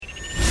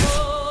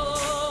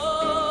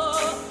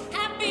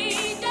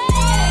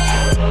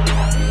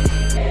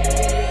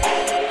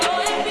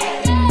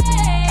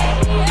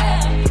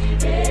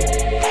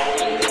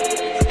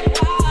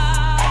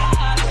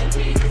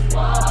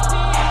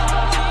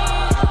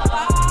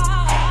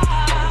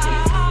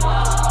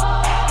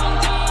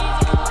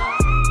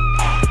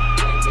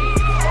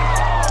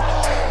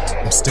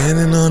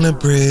Standing on a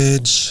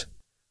bridge,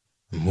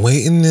 I'm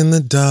waiting in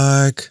the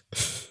dark.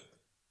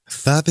 I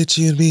thought that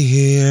you'd be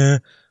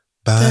here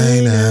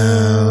by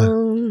now.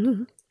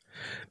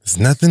 There's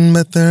nothing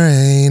but the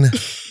rain,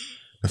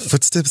 my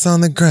footsteps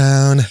on the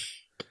ground.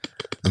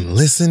 I'm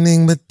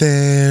listening, but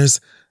there's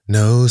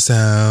no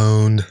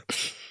sound.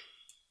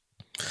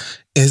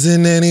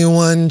 Isn't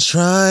anyone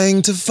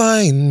trying to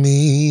find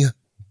me?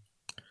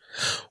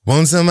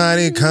 Won't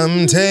somebody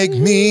come take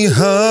me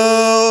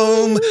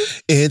home?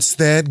 It's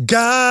that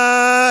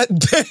goddamn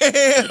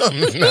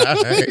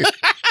night.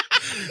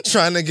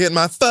 Trying to get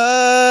my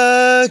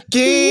fucking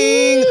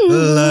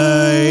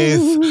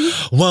life.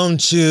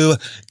 Won't you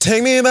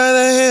take me by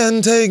the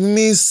hand, take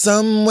me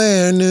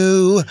somewhere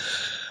new?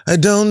 I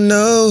don't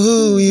know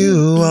who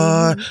you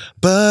are,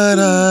 but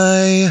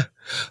I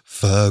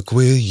fuck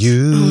with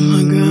you. Oh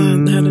my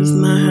God, that is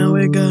not how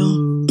it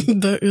goes.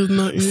 That is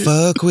not it.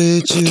 Fuck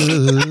with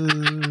you.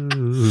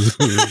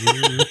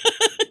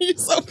 You're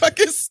so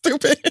fucking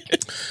stupid.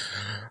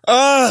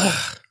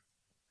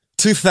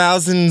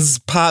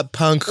 2000s pop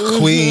punk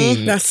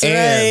queen. That's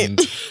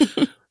and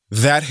right.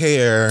 that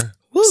hair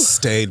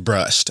stayed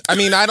brushed. I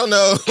mean, I don't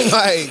know.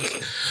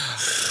 Like,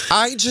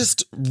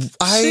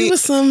 She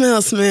was something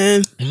else,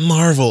 man.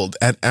 marveled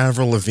at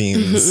Avril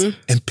Lavigne's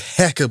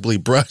impeccably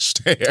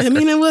brushed hair. I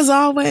mean, it was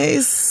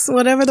always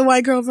whatever the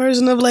white girl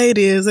version of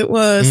Lady is. It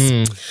was.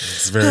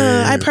 It's very.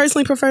 I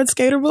personally preferred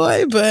Skater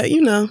Boy, but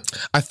you know.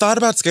 I thought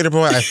about Skater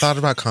Boy. I thought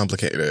about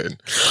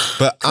Complicated,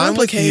 but I'm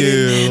with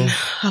you. Man.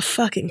 A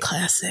fucking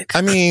classic.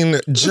 I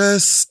mean,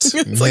 just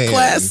It's a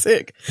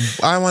classic.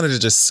 I wanted to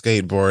just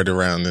skateboard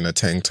around in a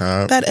tank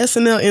top. That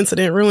SNL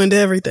incident ruined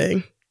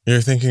everything. You're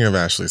thinking of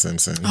Ashley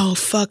Simpson. Oh,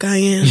 fuck, I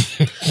am.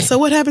 So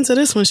what happened to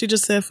this one? She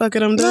just said, fuck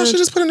it, I'm done. No, she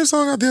just put a new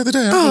song out the other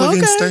day. Avril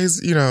Lavigne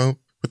stays,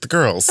 with the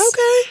girls.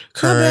 Okay.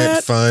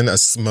 Current, fun, a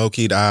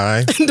smokied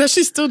eye. Does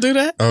she still do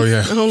that? Oh,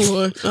 yeah. Oh,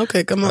 Lord.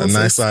 Okay, come on. A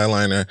nice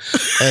eyeliner.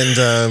 And,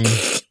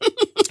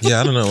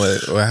 I don't know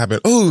what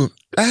happened. Oh,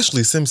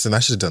 Ashley Simpson. I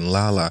should have done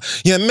La La.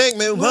 Yeah, make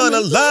me wanna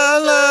La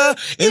La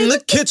in the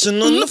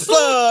kitchen on the floor.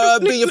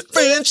 I'll be your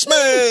French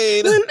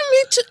maid. Let me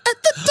meet you at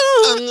the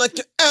door. I'm like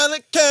an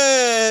alley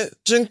cat.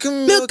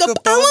 Drinking Milk up,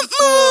 I want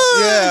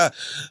more. Yeah.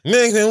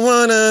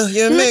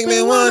 Make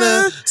me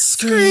wanna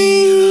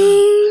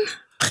scream.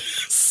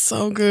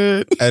 So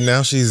good. And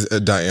now she's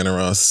Diana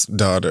Ross'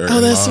 daughter.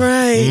 Oh, that's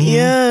right.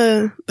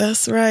 Yeah,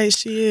 that's right.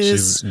 She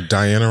is. She's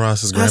Diana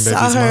Ross's grandbaby's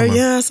I saw her. mama.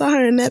 Yeah, I saw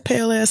her in that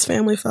pale ass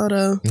family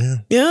photo. Yeah.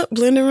 Yep,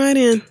 blending right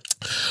in.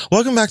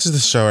 Welcome back to the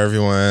show,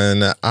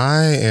 everyone.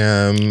 I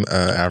am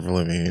Avril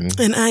Lavigne.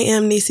 And I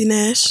am Niecy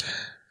Nash.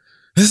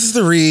 This is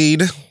The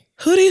Read.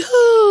 Hootie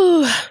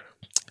hoo.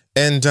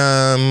 And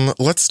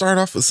let's start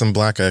off with some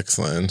Black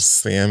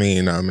excellence. The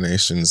Emmy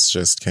nominations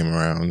just came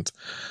around.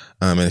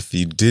 And if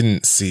you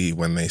didn't see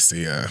When They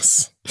See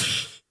Us,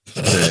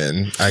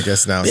 then I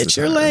guess now's the time. Bitch,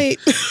 you're late.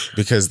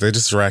 Because they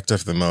just racked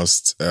up the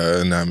most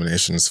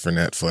nominations for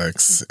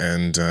Netflix.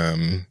 And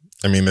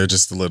they're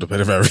just a little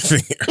bit of everything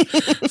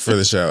here for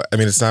the show. I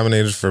mean, it's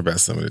nominated for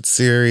Best Limited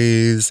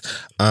Series.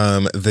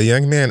 The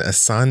young man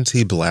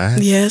Asante Black,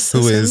 yes,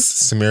 who is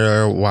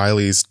Samira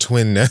Wiley's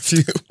twin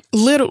nephew.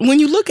 When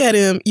you look at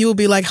him, you'll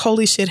be like,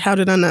 holy shit, how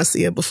did I not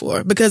see it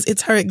before? Because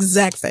it's her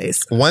exact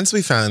face. Once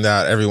we found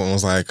out, everyone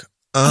was like,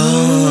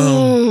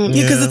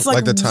 because it's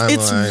like the timeline.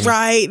 It's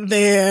right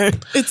there.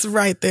 It's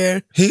right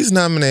there. He's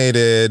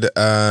nominated.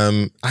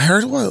 I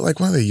heard one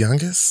of the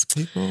youngest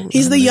people.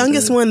 He's the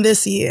youngest one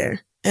this year.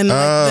 And the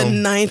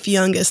 9th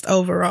youngest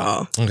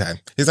overall. Okay.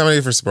 He's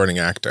nominated for supporting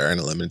actor in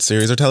a limited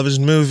series or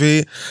television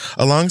movie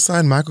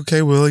alongside Michael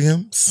K.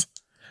 Williams,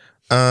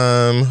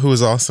 who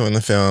is also in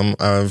the film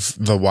of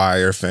The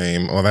Wire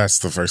fame. Well, that's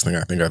the first thing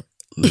I think of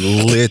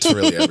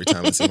literally every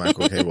time I see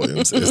Michael K.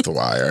 Williams is The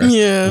Wire.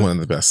 Yeah. One of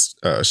the best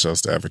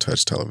shows to ever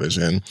touch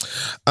television.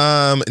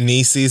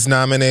 Niecy's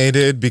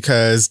nominated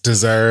because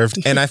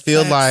deserved. And I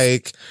feel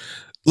like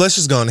let's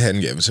just go ahead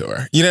and give it to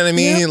her. You know what I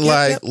mean?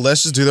 Yep.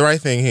 Let's just do the right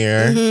thing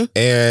here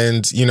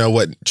and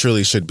what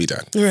truly should be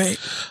done. Right.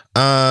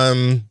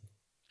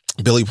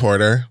 Billy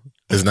Porter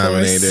is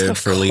nominated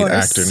for lead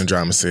actor in a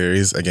drama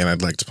series. Again,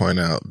 I'd like to point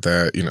out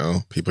that,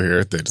 people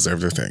here, they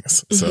deserve their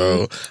things.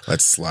 So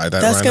let's slide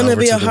that That's going to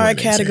be a hard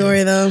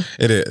category, though.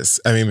 It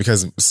is. I mean,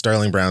 because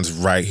Sterling Brown's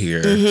right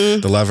here.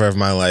 The lover of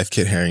my life,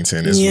 Kit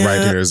Harington, is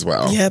right here as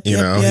well.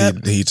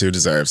 He too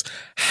deserves.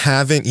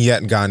 Haven't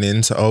yet gone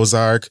into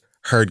Ozark.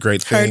 Heard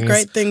great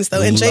things,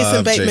 though. And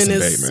Jason Bateman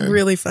is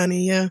really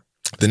funny, yeah.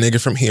 The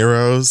nigga from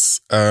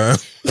Heroes. I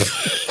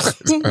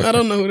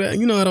don't know who that.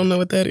 I don't know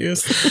what that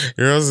is.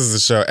 Heroes is a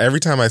show. Every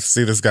time I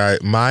see this guy,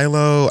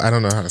 Milo, I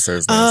don't know how to say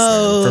his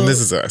name. From This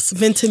Is Us.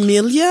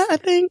 Ventimiglia, I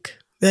think.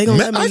 They gonna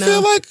let me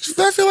know.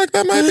 I feel like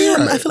that might be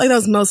right. I feel like that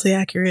was mostly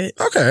accurate.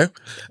 Okay.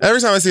 Every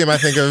time I see him, I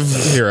think of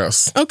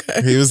Heroes.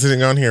 Okay. He was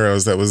sitting on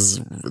Heroes. That was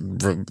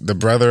the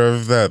brother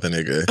of the other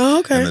nigga. Oh,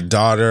 okay. And the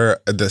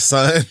daughter, the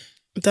son.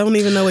 Don't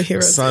even know what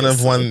Heroes son is.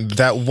 of one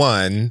that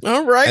won.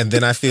 All right. And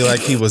then I feel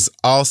like he was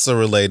also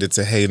related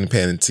to Hayden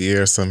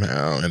Panettiere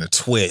somehow in a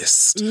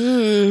twist of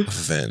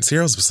events.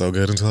 Heroes was so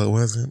good until it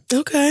wasn't.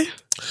 Okay.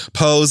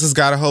 Pose has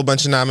got a whole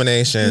bunch of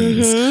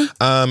nominations.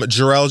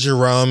 Jarrell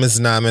Jerome is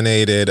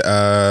nominated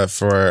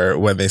for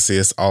When They See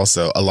Us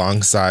also,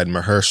 alongside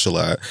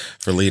Mahershala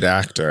for lead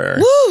actor.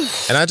 Woo.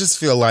 And I just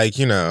feel like,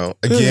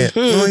 again,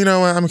 well, you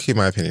know what? I'm going to keep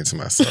my opinion to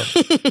myself.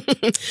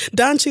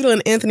 Don Cheadle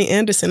and Anthony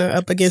Anderson are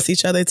up against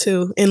each other,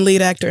 too, in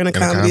lead actor in a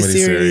comedy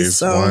series.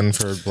 So. One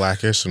for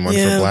Blackish and one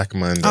for Black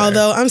Monday.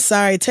 Although, I'm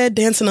sorry, Ted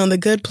Danson on The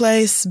Good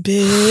Place,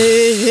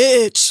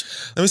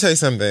 bitch. Let me tell you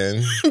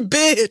something.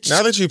 Bitch.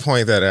 Now that you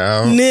point that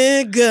out,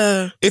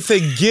 nigga, if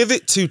they give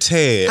it to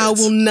Ted, I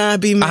will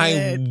not be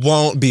mad. I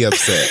won't be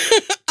upset.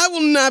 I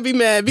will not be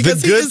mad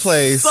because The Good he is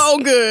Place so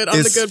good on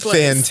The Good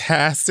Place.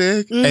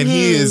 Fantastic, and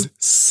he is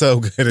so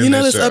good in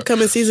this show.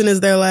 upcoming season is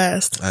their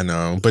last. I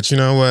know, but you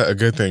know what? A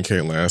good thing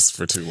can't last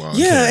for too long.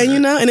 Yeah,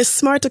 and and it's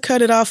smart to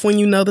cut it off when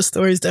you know the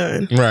story's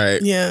done.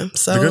 Right. Yeah.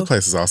 So The Good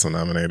Place is also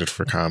nominated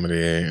for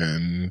comedy,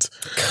 and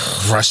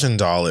Russian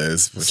Doll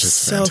is, which is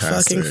so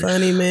fantastic. fucking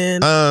funny,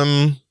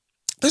 man.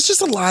 There's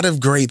just a lot of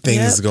great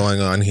things going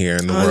on here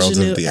in the world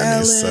of the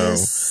Emmys. So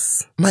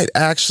I might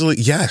actually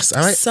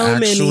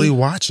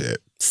watch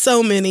it.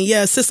 So many.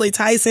 Yeah, Cicely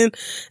Tyson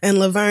and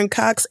Laverne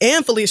Cox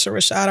and Felicia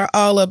Rashad are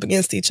all up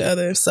against each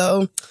other.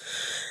 So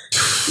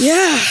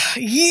yeah.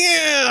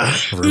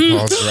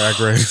 RuPaul's Drag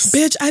Race.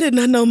 Bitch, I did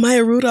not know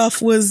Maya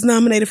Rudolph was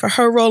nominated for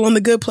her role on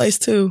The Good Place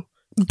too.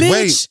 Bitch.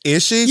 Wait,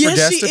 is she? For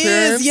guest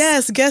appearance? Is.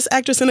 Yes, guest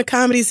actress in a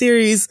comedy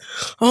series.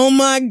 Oh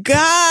my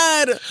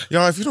God.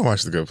 Y'all, if you don't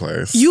watch The Good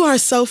Place. You are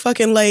so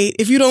fucking late.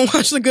 If you don't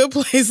watch The Good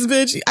Place,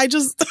 bitch.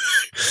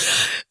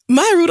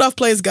 Maya Rudolph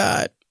plays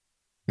God.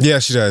 Yeah,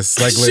 she does.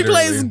 Like, literally. She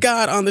plays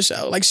God on the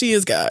show. Like, she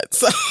is God.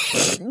 So,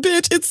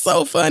 bitch, it's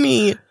so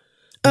funny.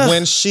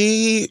 When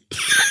she,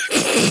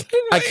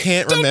 I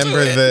can't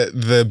remember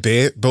the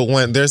bit, but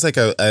when there's like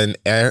an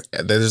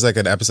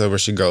episode where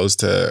she goes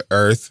to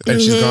Earth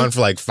and she's gone for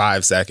like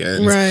 5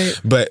 seconds, right?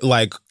 But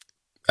like,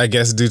 I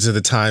guess due to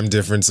the time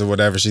difference or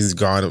whatever, she's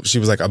gone. She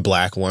was like a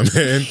black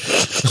woman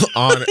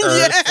on Earth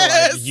for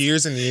like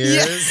years and years.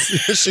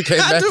 Yes. She came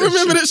back. I do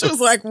remember that. She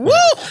was like, "Woo,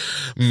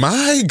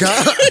 my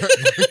God!"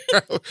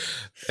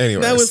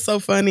 Anyway, that was so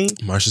funny.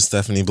 Marsha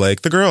Stephanie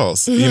Blake, the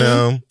girls, you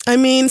know. I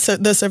mean, so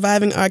the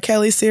Surviving R.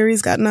 Kelly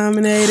series got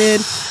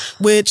nominated,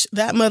 which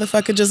that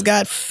motherfucker just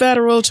got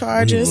federal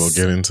charges. We'll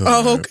get into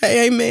that. Oh,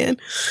 okay, amen.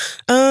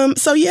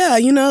 So yeah,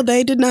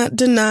 they did not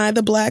deny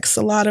the blacks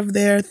a lot of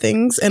their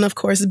things, and of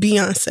course,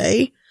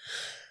 Beyonce,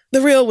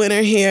 the real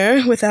winner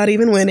here, without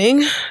even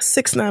winning,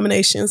 6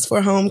 nominations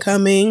for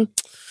Homecoming.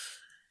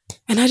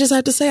 And I just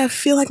have to say, I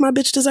feel like my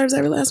bitch deserves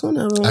every last one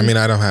of them. I mean,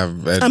 I don't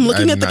have... I'm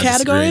looking at the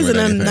categories and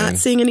I'm not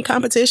seeing any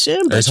competition.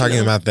 Are you talking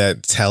about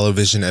that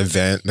television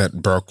event that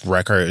broke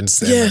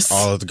records and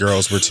all of the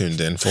girls were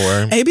tuned in for?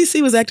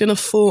 ABC was acting a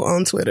fool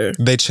on Twitter.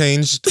 They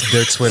changed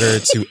their Twitter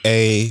to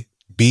ABEY.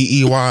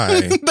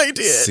 They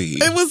did.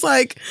 It was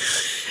like...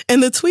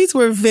 And the tweets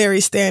were very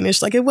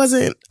Stanish. Like, it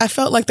wasn't... I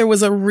felt like there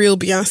was a real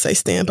Beyonce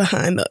stand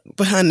behind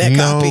that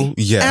copy.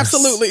 Yes.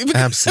 Absolutely.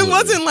 Absolutely. It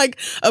wasn't like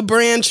a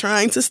brand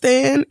trying to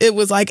stand. It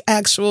was like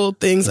actual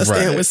things a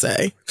stand would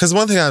say. Because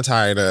one thing I'm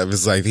tired of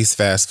is like these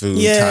fast food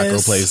taco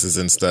places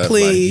and stuff.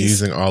 Like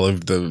using all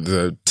of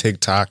the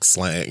TikTok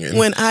slang. And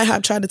when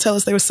IHOP tried to tell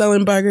us they were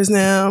selling burgers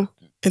now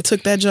and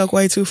took that joke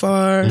way too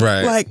far.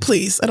 Right. Like,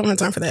 please. I don't have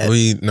time for that.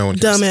 No one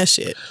cares. Dumbass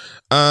shit.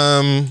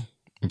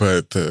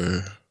 But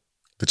the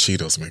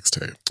Cheetos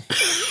mixtape.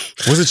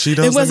 Was it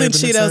Cheetos? It wasn't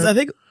Cheetos. I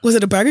think, was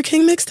it a Burger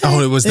King mixtape?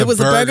 Oh, it was the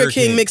Burger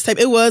King mixtape.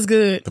 It was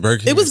good. The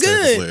Burger King It was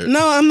good. Was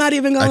no, I'm not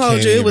even going to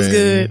hold you. It was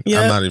good.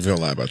 Yeah. I'm not even going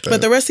to lie about that. But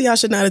the rest of y'all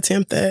should not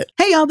attempt that.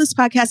 Hey, y'all, this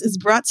podcast is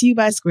brought to you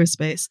by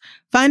Squarespace.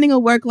 Finding a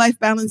work-life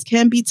balance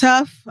can be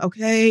tough.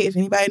 Okay, if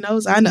anybody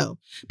knows, I know.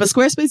 But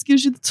Squarespace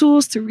gives you the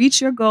tools to reach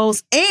your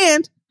goals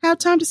and have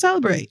time to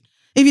celebrate.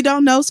 If you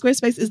don't know,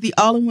 Squarespace is the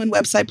all-in-one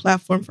website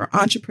platform for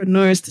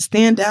entrepreneurs to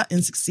stand out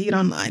and succeed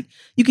online.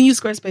 You can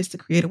use Squarespace to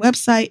create a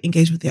website,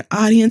 engage with your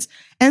audience,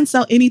 and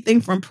sell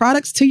anything from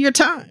products to your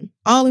time,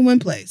 all in one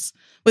place.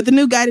 With the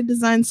new guided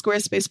design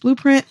Squarespace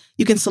Blueprint,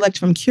 you can select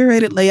from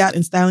curated layout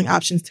and styling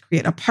options to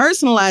create a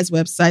personalized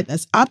website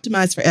that's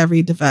optimized for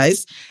every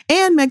device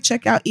and make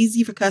checkout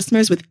easy for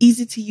customers with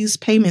easy-to-use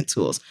payment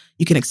tools.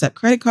 You can accept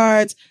credit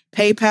cards,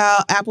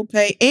 PayPal, Apple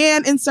Pay,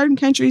 and in certain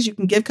countries, you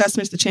can give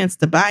customers the chance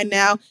to buy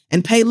now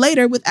and pay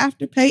later with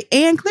Afterpay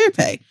and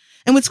ClearPay.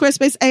 And with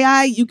Squarespace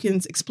AI, you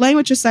can explain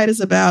what your site is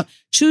about,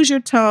 choose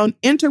your tone,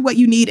 enter what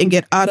you need, and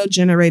get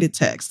auto-generated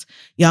text.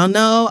 Y'all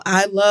know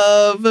I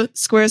love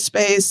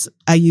Squarespace.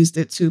 I used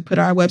it to put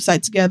our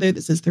website together.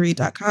 This is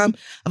theread.com.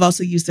 I've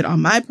also used it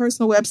on my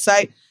personal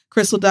website,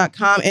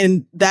 crystal.com.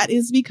 And that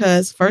is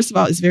because, first of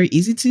all, it's very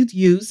easy to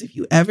use if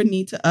you ever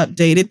need to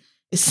update it.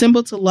 It's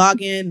simple to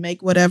log in,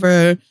 make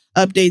whatever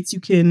updates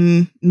you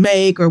can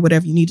make or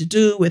whatever you need to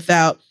do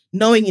without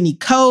knowing any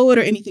code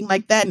or anything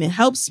like that. And it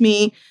helps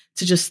me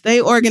to just stay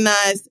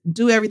organized,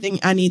 do everything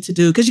I need to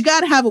do. Because you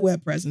got to have a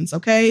web presence,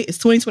 okay? It's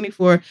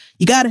 2024.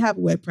 You got to have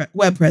a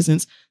web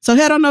presence. So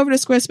head on over to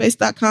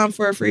squarespace.com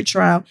for a free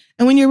trial.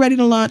 And when you're ready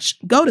to launch,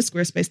 go to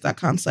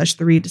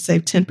squarespace.com/3 to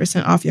save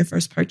 10% off your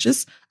first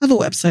purchase of a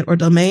website or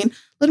domain.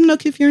 Let them know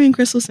Kid Fury and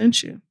Crystal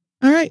sent you.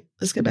 All right,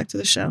 let's get back to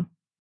the show.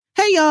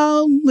 Hey,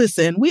 y'all.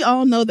 Listen, we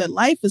all know that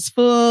life is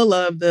full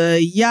of the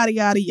yada,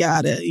 yada,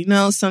 yada. You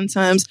know,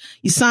 sometimes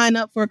you sign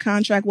up for a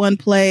contract one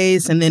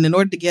place, and then in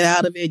order to get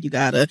out of it, you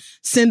got to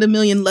send a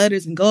million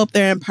letters and go up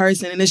there in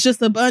person. And it's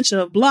just a bunch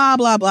of blah,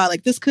 blah, blah.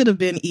 Like, this could have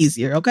been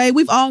easier, okay?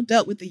 We've all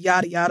dealt with the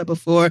yada, yada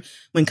before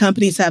when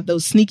companies have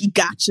those sneaky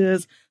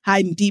gotchas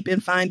hiding deep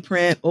in fine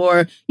print,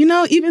 or, you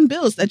know, even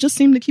bills that just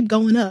seem to keep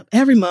going up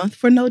every month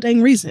for no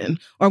dang reason.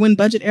 Or when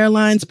budget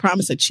airlines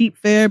promise a cheap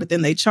fare, but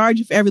then they charge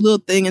you for every little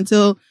thing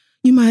until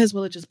you might as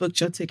well have just booked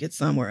your ticket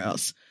somewhere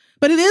else.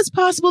 But it is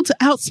possible to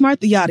outsmart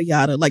the yada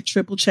yada, like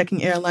triple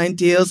checking airline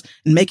deals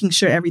and making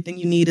sure everything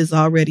you need is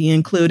already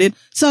included.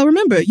 So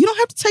remember, you don't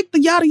have to take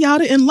the yada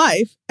yada in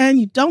life, and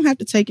you don't have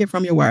to take it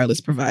from your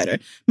wireless provider.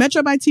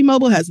 Metro by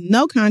T-Mobile has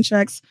no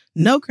contracts,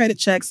 no credit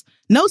checks,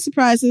 no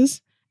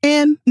surprises,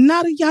 and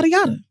not a yada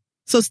yada.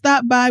 So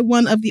stop by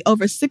one of the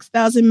over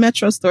 6,000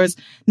 Metro stores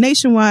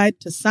nationwide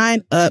to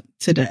sign up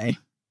today.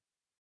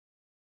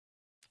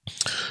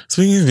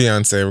 Speaking of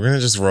Beyonce, we're going to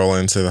just roll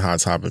into the Hot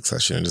Topic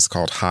session, just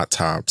called Hot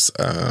Tops.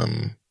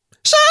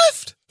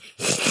 Shaft!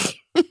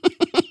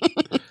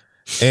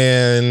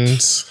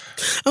 And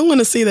I want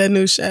to see that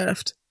new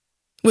Shaft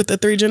with the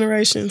 3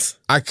 generations.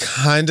 I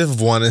kind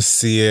of want to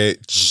see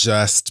it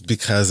just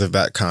because of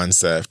that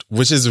concept,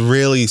 which is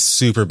really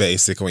super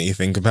basic when you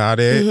think about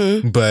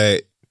it,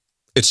 but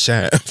it's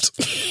Shaft.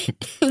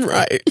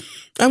 Right.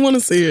 I want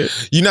to see it.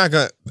 You're not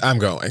going to... I'm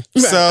going.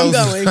 Right, so, I'm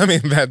going. I mean,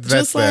 that's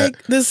just like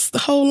that. this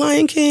whole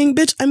Lion King,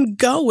 bitch, I'm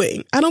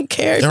going. I don't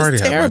care if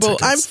it's terrible.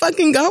 I'm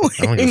fucking going.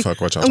 I don't give a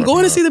fuck what y'all I'm going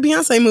about. to see the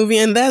Beyonce movie,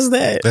 and that's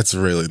that. That's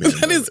really the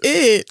That is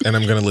it. And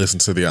I'm going to listen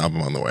to the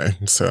album on the way.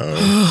 So...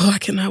 Oh, I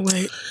cannot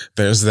wait.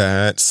 There's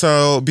that.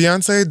 So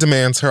Beyonce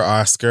demands her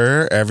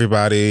Oscar.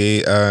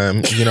 Everybody,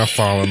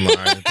 fall in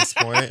line at this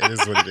point. It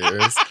is what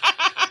it is.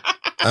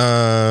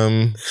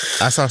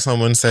 I saw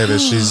someone say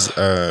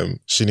that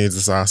she needs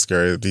this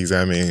Oscar, these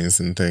Emmys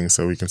and things,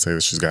 so we can say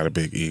that she's got a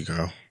big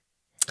ego.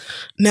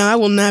 Now, I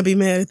will not be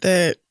mad at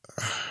that,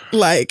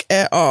 like,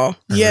 at all.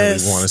 I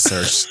yes. really want to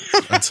search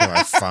until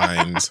I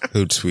find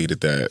who tweeted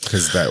that,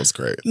 because that was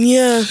great.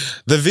 Yeah.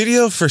 The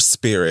video for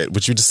Spirit,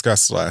 which we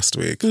discussed last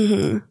week,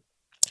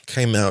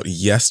 came out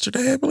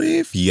yesterday, I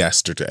believe.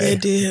 Yesterday.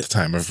 It did. At the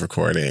time of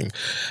recording.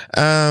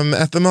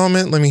 At the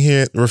moment, let me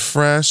hear it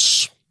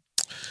refresh.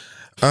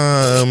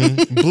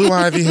 Blue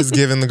Ivy has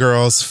given the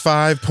girls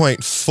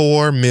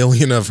 5.4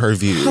 million of her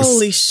views.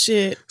 Holy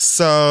shit.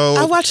 So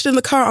I watched it in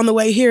the car on the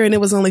way here, and it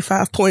was only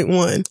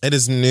 5.1. It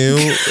is new.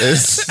 And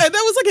that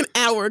was like an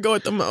hour ago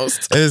at the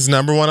most. It is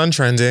number 1 on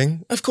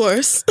trending. Of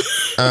course.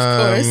 Of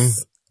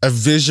course. A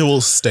visual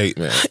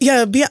statement.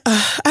 Yeah,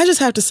 I just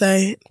have to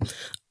say,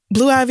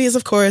 Blue Ivy is,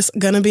 of course,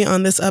 going to be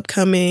on this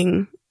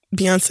upcoming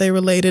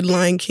Beyonce-related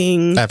Lion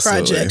King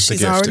project.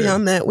 She's already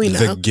on that, we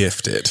know. The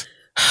Gifted.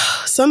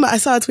 I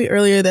saw a tweet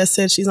earlier that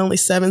said she's only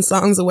 7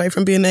 songs away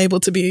from being able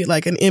to be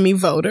like an Emmy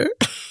voter.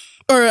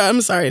 Or,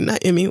 I'm sorry, not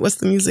Emmy. What's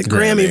the music?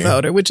 Grammy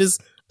voter, which is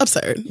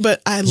absurd.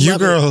 But I love it. You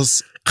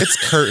girls,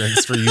 it's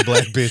curtains for you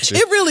black bitches.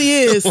 It really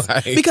is.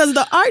 Because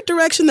the art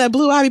direction that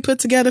Blue Ivy put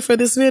together for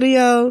this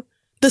video,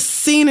 the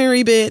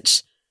scenery,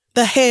 bitch,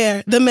 the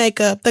hair, the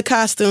makeup, the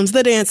costumes,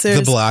 the dancers,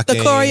 the blocking,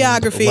 the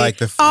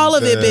choreography, all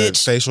of it,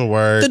 bitch. Facial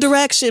work. The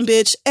direction,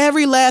 bitch.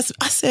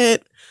 I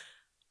said,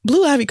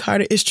 Blue Ivy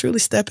Carter is truly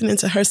stepping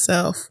into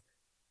herself,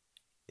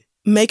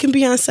 making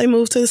Beyonce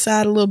move to the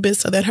side a little bit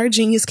so that her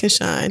genius can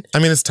shine. I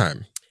mean, it's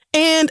time.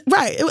 And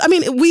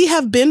we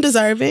have been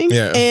deserving,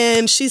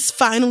 and she's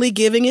finally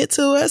giving it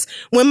to us.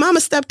 When Mama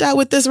stepped out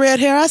with this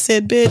red hair, I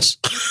said, bitch,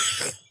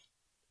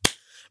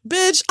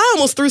 I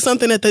almost threw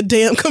something at the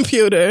damn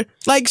computer.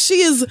 Like,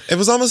 it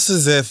was almost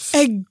as if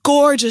a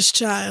gorgeous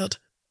child.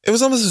 It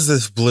was almost as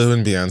if Blue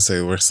and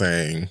Beyonce were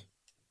saying,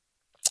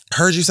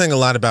 heard you saying a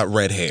lot about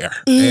red hair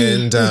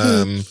and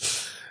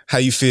how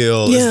you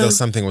feel as though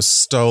something was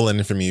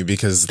stolen from you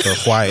because the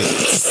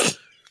whites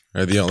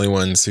are the only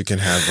ones who can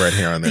have red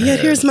hair on their head.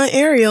 Here's my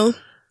Ariel.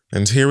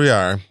 And here we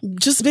are.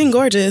 Just being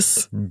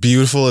gorgeous.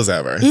 Beautiful as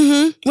ever.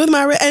 With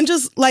my red. And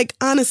just like,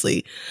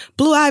 honestly,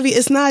 Blue Ivy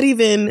is not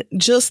even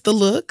just the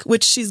look,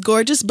 which she's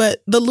gorgeous,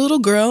 but the little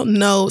girl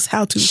knows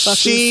how to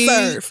fucking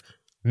serve.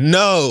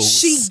 knows.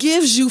 She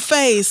gives you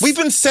face. We've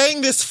been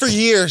saying this for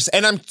years,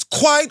 and I'm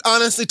quite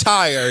honestly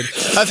tired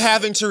of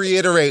having to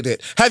reiterate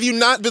it. Have you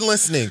not been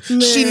listening?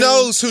 Man. She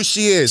knows who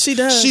she is. She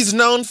does. She's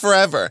known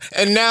forever.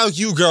 And now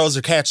you girls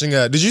are catching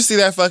up. Did you see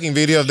that fucking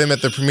video of them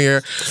at the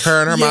premiere?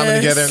 Her and her mama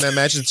together in that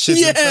matching shit.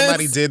 Yes.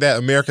 Somebody did that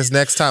America's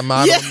Next Top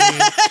Model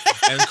meme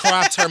and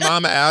cropped her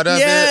mama out of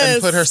it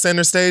and put her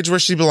center stage where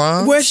she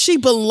belongs. Where she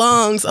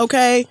belongs,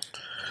 okay?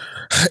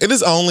 It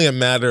is only a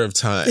matter of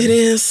time. It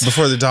is.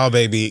 Before the doll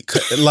baby,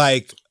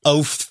 like,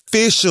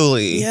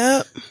 officially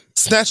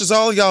snatches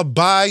all y'all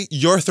by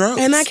your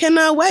throats. And I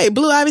cannot wait.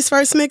 Blue Ivy's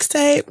first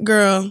mixtape,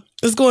 girl,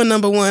 it's going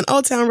 #1.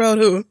 Old Town Road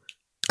who?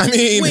 I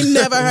mean, we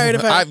never heard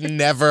of her. I've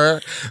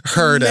never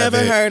heard of it.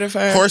 Never heard of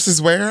her. Horses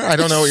where? I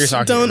don't know what you're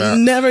talking about.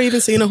 Never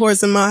even seen a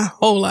horse in my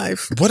whole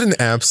life. What an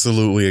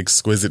absolutely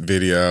exquisite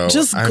video.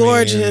 Just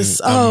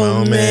gorgeous.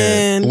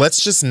 Man.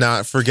 Let's just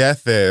not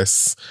forget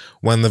this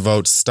when the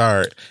votes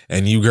start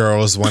and you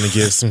girls want to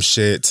give some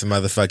shit to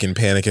motherfucking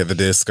Panic at the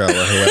Disco or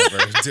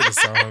whoever did a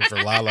song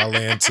for La La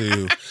Land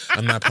 2.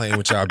 I'm not playing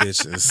with y'all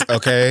bitches,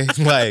 okay?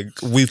 Like,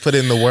 we put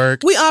in the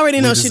work. We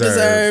already know she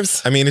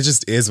deserves. I mean, it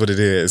just is what it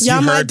is.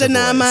 Y'all might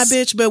deny my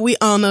bitch, but we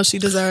all know she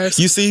deserves.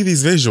 You see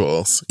these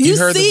visuals. You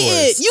heard see the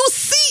voice. it. You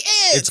see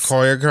it. It's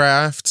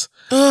choreographed.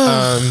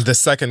 The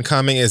second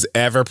coming is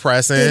ever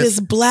present. It is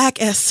black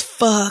as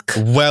fuck.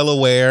 Well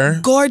aware.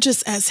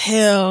 Gorgeous as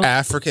hell.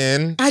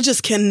 African. I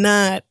just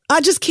cannot. I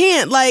just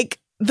can't. Like,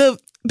 the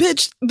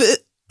bitch,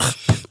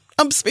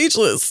 I'm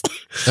speechless.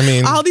 I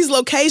mean, all these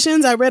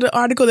locations. I read an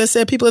article that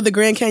said people at the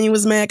Grand Canyon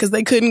was mad because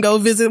they couldn't go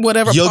visit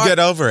whatever You'll park. get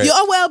over it.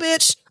 Oh, well,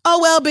 bitch. Oh,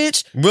 well,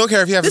 bitch. We don't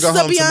care if you have to go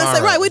home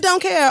tomorrow. Right, we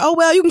don't care. Oh,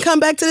 well, you can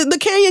come back to the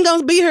canyon.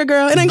 Gonna be here,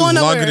 girl. It ain't going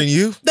nowhere. Longer than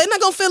you. They're not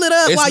gonna fill it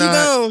up while you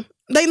gone.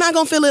 They not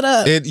gonna fill it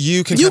up.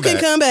 You can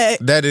come back.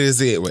 That is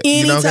it.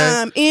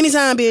 Anytime,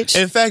 anytime,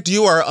 bitch. In fact,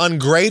 you are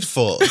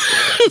ungrateful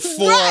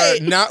for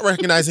not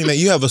recognizing that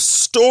you have a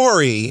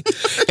story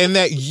and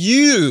that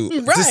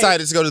you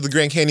decided to go to the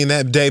Grand Canyon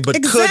that day,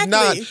 but could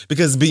not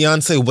because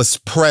Beyonce was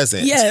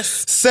present.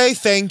 Yes. Say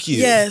thank you.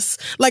 Yes.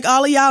 Like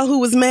all of y'all who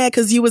was mad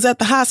because you was at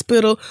the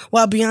hospital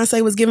while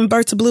Beyonce was giving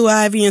birth to Blue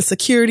Ivy and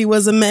security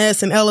was a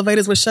mess and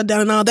elevators were shut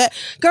down and all that.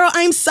 Girl,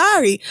 I'm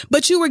sorry,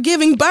 but you were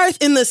giving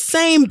birth in the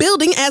same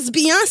building as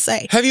Beyonce.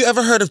 Have you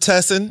ever heard of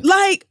Tessin?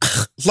 Like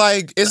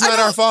it's not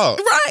our fault.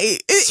 Right.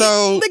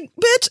 So,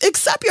 bitch,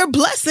 accept your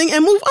blessing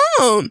and move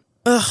on.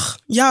 Ugh,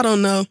 y'all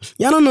don't know.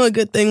 Y'all don't know a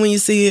good thing when you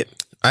see it.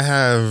 I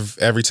have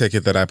every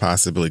ticket that I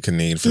possibly could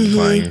need for the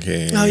Lion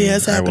King. Oh, yeah,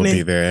 it's happening. I will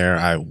be there.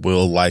 I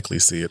will likely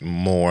see it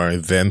more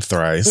than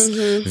thrice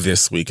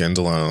this weekend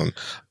alone.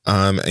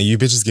 And you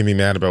bitches get me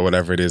mad about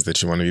whatever it is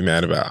that you want to be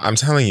mad about. I'm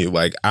telling you,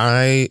 like,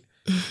 I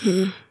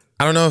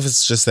don't know if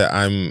it's just that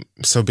I'm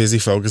so busy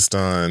focused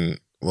on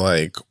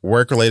like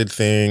work-related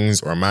things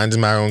or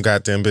minding my own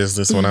goddamn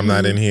business when I'm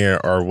not in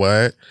here or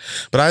what.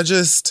 But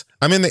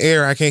I'm in the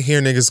air. I can't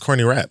hear niggas'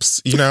 corny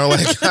raps. You know,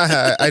 like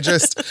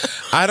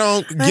I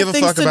don't give a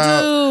fuck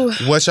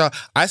about what y'all.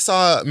 I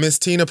saw Miss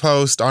Tina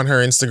post on her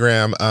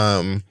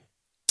Instagram,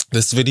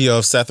 this video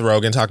of Seth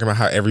Rogen talking about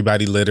how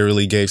everybody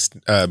literally gave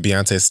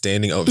Beyonce a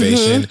standing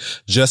ovation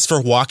just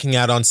for walking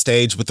out on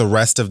stage with the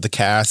rest of the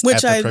cast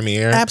at the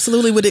premiere.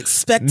 Absolutely would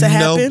expect to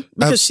happen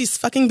because she's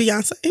fucking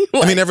Beyonce.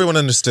 I mean, everyone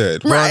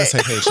understood. We're on the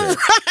same page here. Right.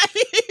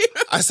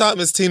 I saw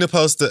Miss Tina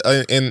post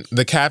in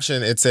the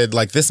caption. It said,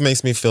 like, this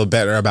makes me feel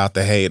better about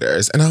the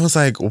haters. And I was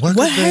like, what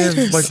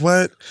haters? Like,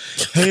 what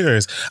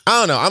haters? I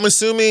don't know. I'm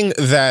assuming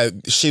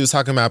that she was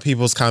talking about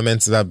people's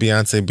comments about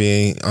Beyonce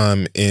being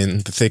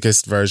in the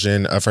thickest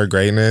version of her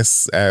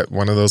greatness at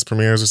one of those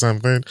premieres or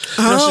something.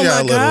 Oh,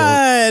 my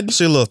God.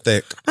 She's a little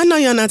thick. I know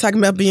y'all not talking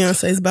about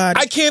Beyonce's body.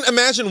 I can't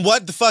imagine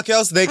what the fuck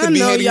else they could be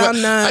hating. Y'all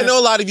not. I know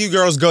a lot of you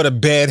girls go to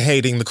bed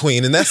hating the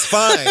queen, and that's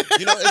fine.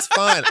 You know, it's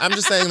fine. I'm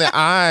just saying that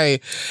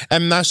I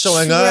am not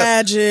showing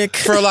Tragic. up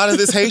for a lot of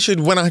this hatred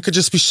when I could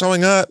just be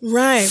showing up for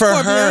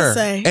her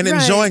Beyonce. and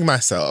enjoying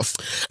myself.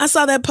 I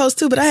saw that post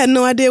too, but I had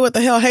no idea what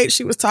the hell hate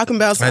she was talking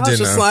about. So I was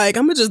just like,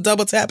 I'm going to just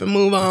double tap and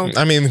move on.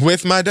 I mean,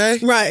 with my day.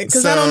 Right.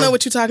 Because I don't know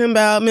what you're talking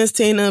about, Miss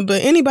Tina,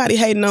 but anybody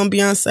hating on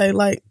Beyonce,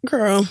 like,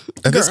 girl.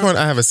 At this point,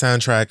 I have a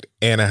soundtrack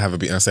and I have a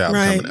Beyonce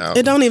album coming out.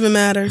 It don't even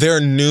matter. There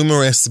are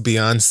numerous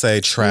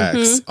Beyonce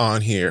tracks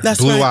on here. That's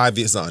Blue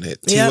Ivy is on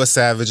it. Tiwa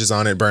Savage is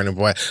on it. Burna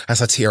Boy. I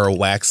saw Tierra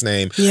Whack's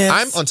name. Yes.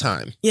 I'm on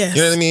time. Yes.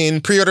 You know what I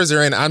mean? Pre-orders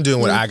are in. I'm doing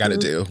what I got to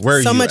do. Where are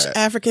you so much at?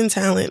 African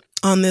talent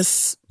on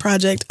this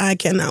project. I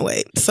cannot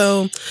wait.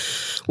 So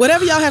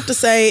whatever y'all have to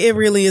say, it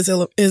really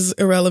is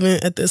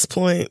irrelevant at this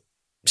point.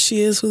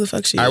 She is who the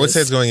fuck she is. I would say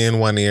it's going in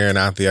one ear and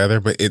out the other,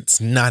 but it's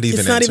not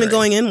even. It's not even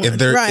going in one. If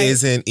there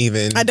isn't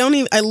even. I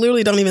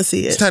literally don't even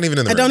see it. It's not even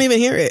in the room. I don't even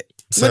hear it.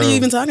 So, what are you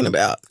even talking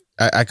about?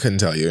 I couldn't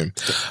tell you.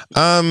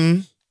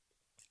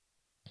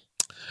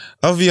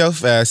 OVO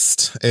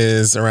Fest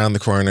is around the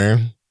corner.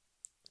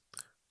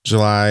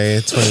 July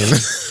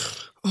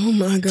 29th. Oh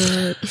my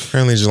God.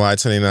 Apparently July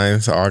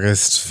 29th to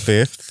August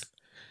 5th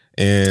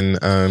in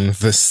the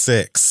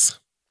 6th.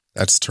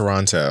 That's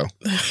Toronto,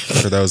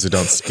 for those who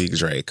don't speak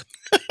Drake.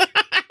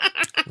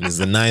 It is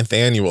the 9th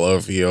annual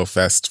OVO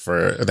Fest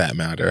for that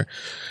matter.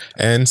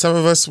 And some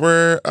of us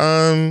were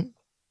a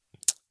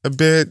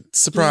bit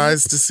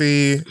surprised to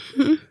see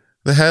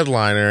the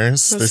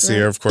headliners this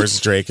year. Of course,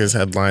 Drake is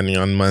headlining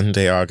on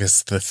Monday,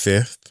 August the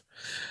 5th.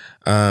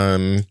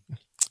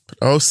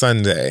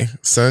 Sunday.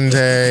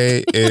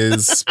 Sunday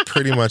is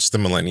pretty much the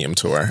Millennium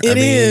Tour. It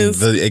is.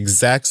 The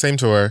exact same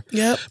tour.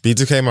 Yep.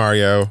 B2K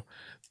Mario,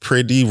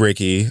 Pretty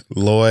Ricky,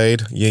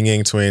 Lloyd, Ying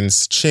Yang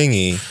Twins,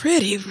 Chingy.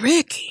 Pretty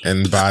Ricky.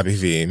 And Bobby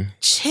V.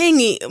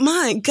 Chingy.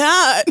 My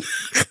God.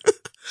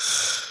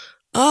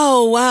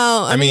 Oh,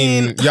 wow. I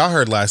mean, y'all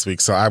heard last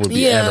week, so I would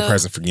be ever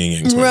present for Ying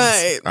Yang Twins.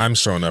 Right. I'm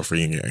showing up for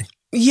Ying Yang.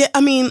 Yeah,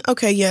 I mean,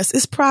 okay, yes.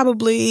 It's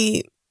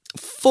probably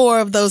 4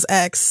 of those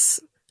acts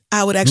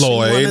I would actually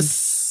want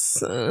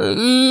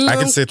to... I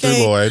can sit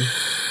through Lloyd.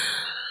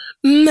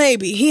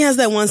 Maybe. He has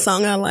that one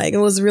song I like. It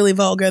was really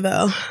vulgar,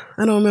 though.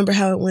 I don't remember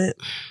how it went.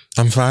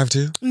 I'm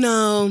 5'2"?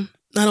 No,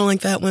 I don't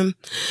like that one.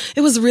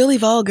 It was really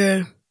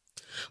vulgar.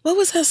 What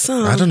was that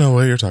song? I don't know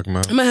what you're talking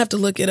about. I might have to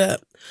look it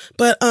up.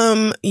 But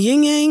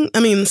Ying Yang, I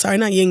mean, sorry,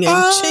 not Ying Yang,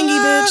 Chingy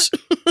bitch.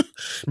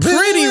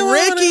 Pretty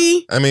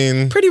Ricky. I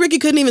mean, Pretty Ricky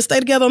couldn't even stay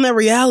together on that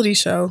reality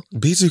show.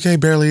 B2K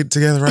barely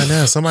together right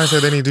now. Somebody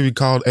said they need to be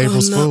called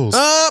April's Fools. Bitch,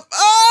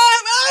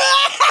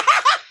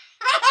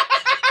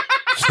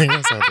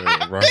 I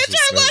wasn't ready.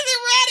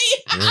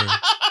 Yeah.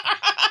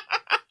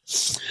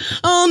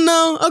 Oh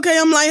no. Okay,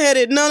 I'm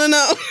lightheaded. No.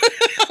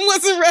 I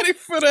wasn't ready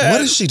for that.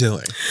 What is she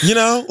doing? You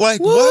know,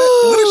 like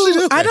what is she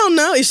doing? I don't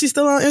know. Is she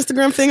still on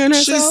Instagram fingering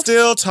herself? She's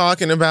still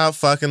talking about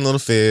fucking Little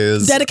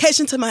Fizz.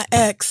 Dedication to my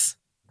ex.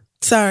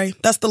 Sorry,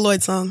 that's the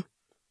Lloyd song.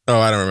 Oh,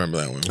 I don't remember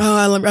that one. Oh,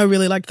 I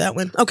really liked that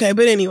one. Okay,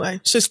 but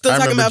anyway, she's still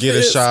talking about Get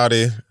It Fizz.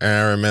 Shawty, and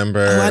I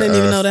remember. Oh, I didn't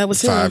even know that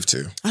was him.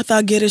 5'2". I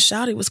thought Get It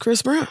Shawty was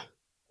Chris Brown.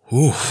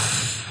 Ooh.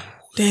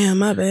 Damn,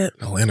 my bad.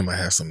 Atlanta might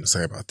have something to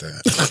say about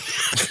that.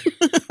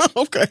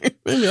 Okay,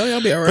 maybe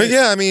I'll be all right. But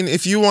yeah, I mean,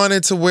 if you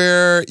wanted to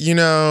wear, you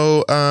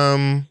know,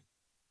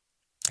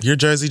 your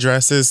jersey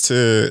dresses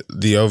to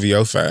the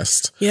OVO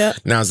Fest, yeah,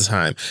 now's the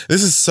time.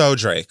 This is so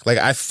Drake. Like,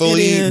 I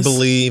fully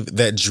believe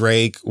that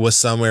Drake was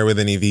somewhere with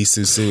an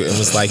Evisu suit and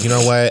was like, you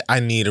know what? I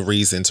need a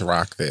reason to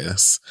rock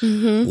this.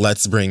 Mm-hmm.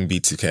 Let's bring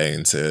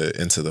B2K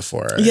into the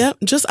foray. Yep,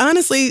 just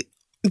honestly,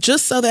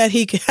 just so that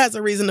he has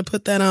a reason to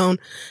put that on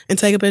and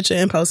take a picture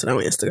and post it on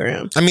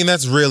Instagram. I mean,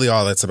 that's really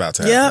all that's about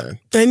to happen.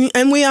 Yep,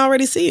 and we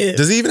already see it.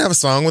 Does he even have a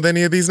song with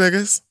any of these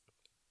niggas?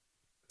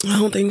 I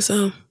don't think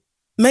so.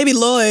 Maybe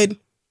Lloyd.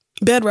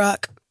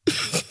 Bedrock.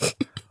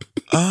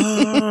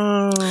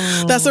 Oh.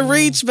 That's a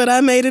reach, but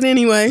I made it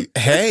anyway.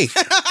 Hey,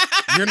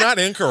 you're not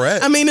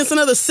incorrect. I mean, it's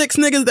another 6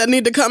 niggas that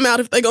need to come out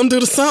if they gonna do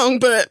the song,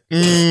 but...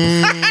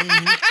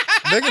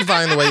 They can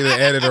find a way to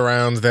edit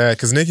around that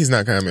because Nicki's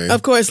not coming.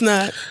 Of course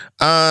not.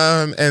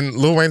 And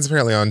Lil Wayne's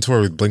apparently on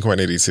tour with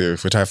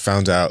Blink-182, which I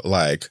found out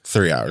like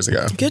 3 hours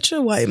ago. Get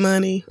your white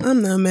money.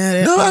 I'm not mad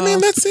at No, all. I mean,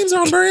 that seems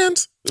on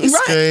brand. He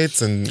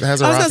skates and has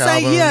a rock album. I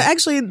was gonna say, yeah,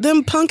 actually,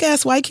 them punk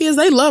ass white kids,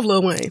 they love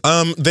Lil Wayne.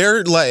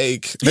 They're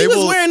like he was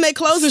wearing their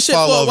clothes and shit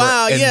for a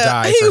while.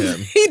 Yeah,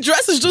 he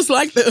dresses just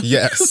like them.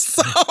 Yes,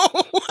 so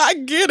I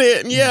get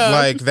it. Yeah,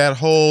 like that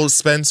whole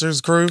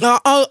Spencer's crew.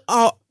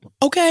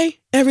 Okay,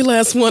 every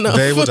last one of them.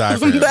 They will die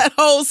for him. That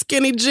whole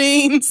skinny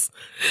jeans,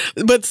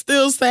 but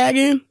still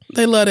sagging.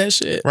 They love that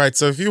shit. Right.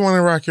 So if you want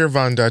to rock your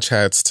Von Dutch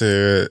hats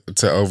to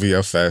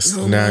OVO Fest,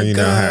 now you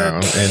know how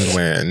and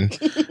when.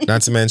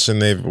 Not to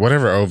mention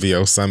whatever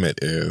OVO Summit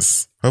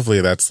is.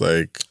 Hopefully that's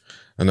like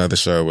another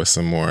show with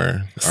some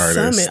more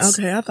artists. Summit.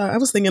 Okay, I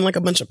was thinking like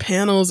a bunch of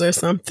panels or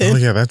something. Oh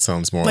yeah, that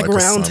sounds more like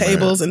round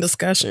tables and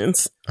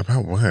discussions.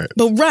 About what?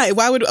 But right,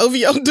 why would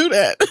OVO do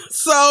that?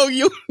 So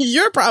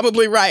you're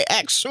probably right,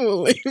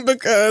 actually,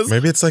 because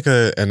maybe it's like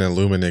an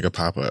Illuminiga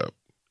pop-up.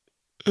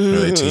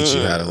 Where they teach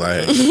you how to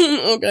like...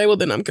 Okay, well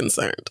then I'm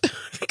concerned.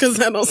 Because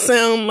that don't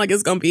sound like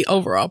it's going to be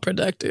overall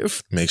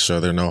productive. Make sure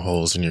there are no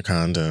holes in your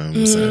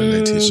condoms and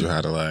they teach you how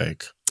to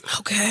like...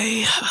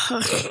 Okay.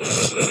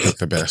 Pick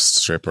the best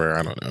stripper.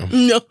 I don't know.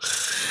 No.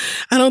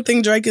 I don't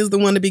think Drake is the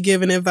one to be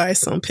giving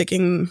advice on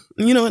picking...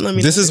 You know what?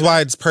 This is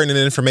why it's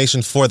pertinent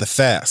information for the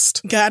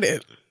fest. Got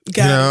it.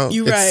 Got it.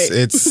 You're right.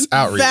 It's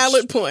outreach.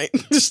 Valid point.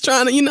 Just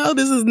trying to...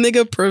 this is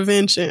nigga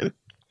prevention.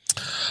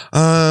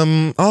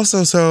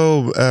 Also,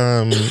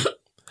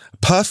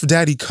 Puff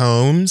Daddy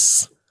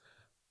Combs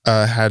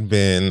had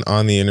been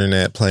on the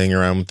internet playing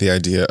around with the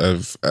idea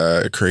of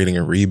creating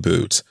a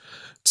reboot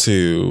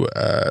to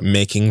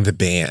Making the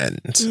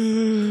Band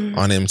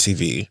on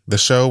MTV, the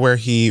show where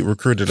he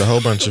recruited a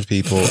whole bunch of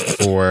people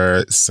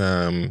for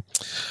some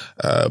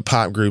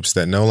pop groups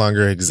that no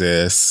longer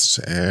exist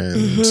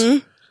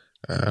and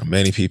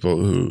many people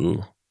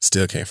who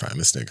still can't find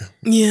this nigga.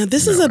 Yeah,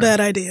 this is a bad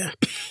idea.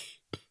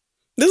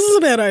 This is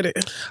a bad idea.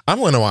 I'm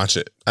going to watch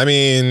it. I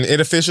mean, it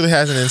officially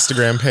has an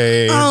Instagram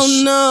page. Oh,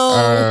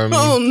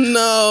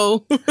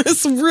 no.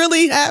 It's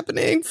really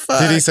happening. Fuck.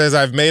 Diddy says,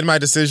 I've made my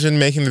decision.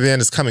 Making the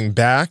Band is coming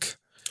back.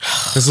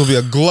 This will be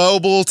a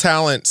global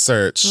talent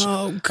search.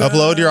 Oh, God.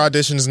 Upload your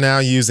auditions now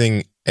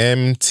using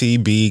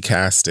MTB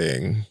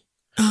casting.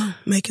 Oh,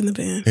 Making the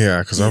Band. Yeah,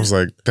 because I was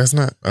like, that's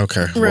not...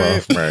 Okay,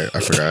 right. Well, right. I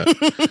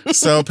forgot.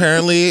 So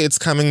apparently it's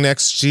coming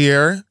next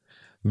year.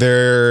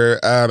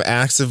 They're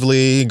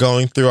actively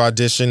going through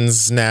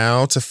auditions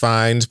now to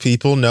find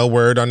people. No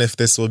word on if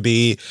this will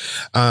be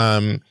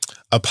a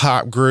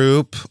pop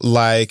group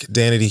like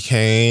Danity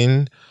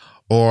Kane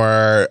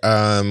or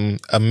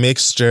a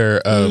mixture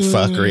of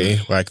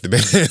fuckery like the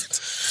band.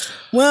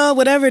 Well,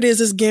 whatever it is,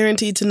 it's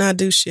guaranteed to not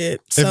do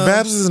shit. So. If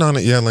Babs isn't on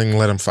it yelling,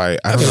 let him fight.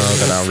 I don't know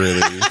that I'll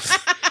really...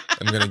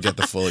 I'm going to get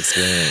the full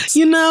experience.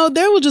 You know,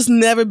 there will just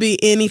never be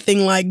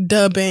anything like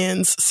Da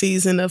Band's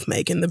season of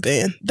Making the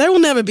Band. There will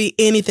never be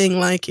anything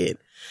like it.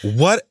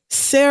 What?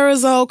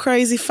 Sarah's old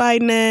crazy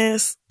fighting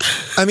ass.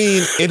 I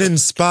mean, it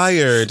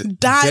inspired Dave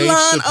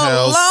Dylon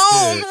Chappelle's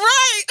alone, skit.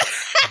 right?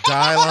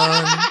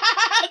 Dylon.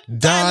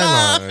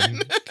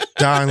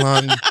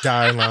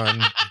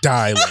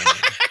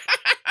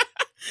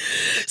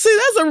 See,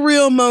 that's a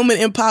real moment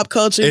in pop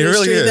culture It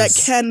history really that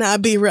is.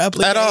 cannot be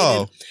replicated. At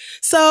all.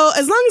 So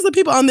as long as the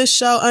people on this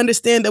show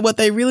understand that what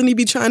they really need to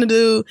be trying to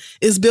do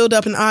is build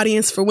up an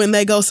audience for when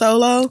they go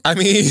solo, I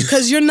mean,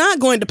 because you're not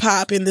going to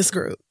pop in this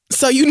group.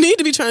 So you need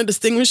to be trying to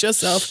distinguish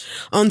yourself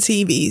on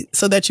TV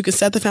so that you can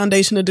set the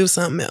foundation to do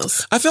something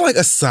else. I feel like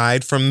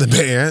aside from the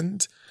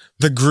band,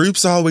 the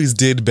groups always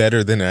did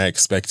better than I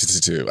expected to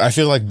do. I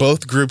feel like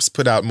both groups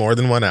put out more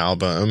than one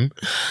album.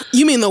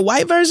 You mean the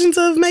white versions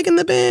of Making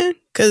the Band?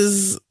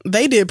 Because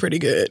they did pretty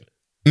good.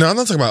 No, I'm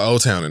not talking about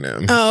Old Town and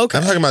them. Oh, okay.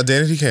 I'm talking about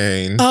Danity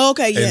Kane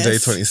Okay, yes. and Day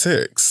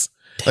 26.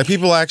 Like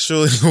people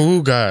actually,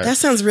 oh God. That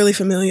sounds really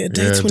familiar.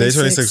 Day 26. Day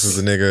 26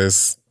 was the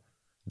niggas.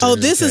 Oh,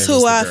 Danity this is Kane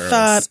who was I the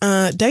girls.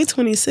 thought, Day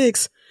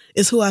 26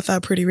 is who I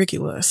thought Pretty Ricky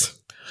was.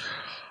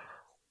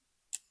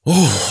 Ooh,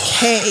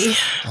 Hey.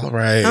 all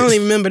right. I don't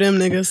even remember them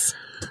niggas.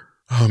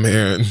 Oh,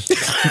 man.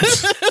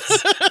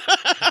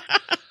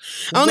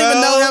 I don't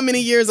even know how many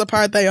years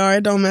apart they are.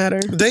 It don't matter.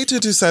 Day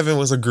 227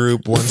 was a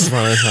group once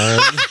upon a time.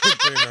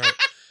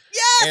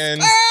 Yes,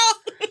 And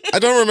girl! I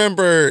don't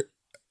remember.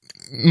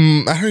 I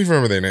don't even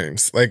remember their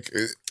names. Like,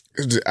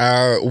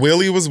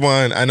 Willie was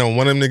one. I know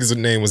one of them niggas'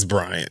 name was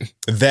Brian.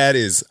 That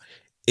is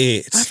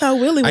it. I thought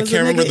Willie was I can't a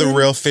remember nigga the in-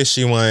 real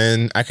fishy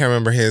one. I can't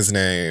remember his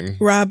name.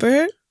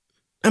 Robert?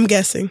 I'm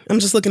guessing. I'm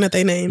just looking at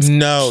their names.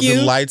 No, Q?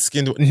 the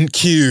light-skinned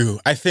Q.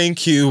 I think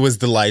Q was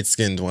the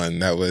light-skinned one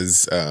that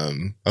was a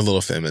little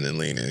feminine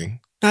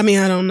leaning. I mean,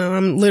 I don't know.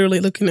 I'm literally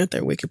looking at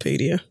their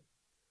Wikipedia.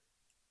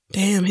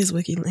 Damn, his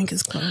wiki link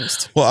is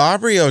closed. Well,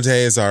 Aubrey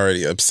O'Day is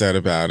already upset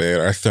about it,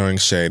 or throwing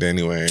shade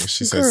anyway.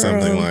 She said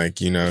something Girl. like,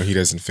 you know, he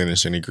doesn't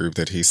finish any group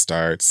that he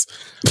starts.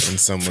 And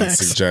someone Facts.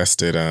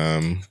 suggested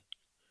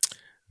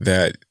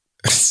that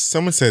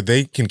someone said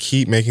they can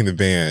keep making the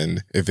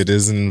band if it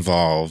doesn't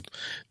involve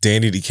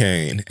Danity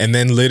Kane, and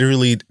then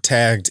literally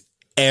tagged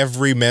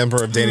every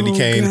member of Danity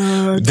Kane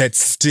God. that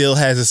still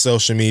has a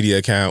social media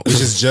account, which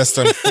is just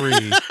on free,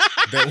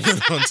 that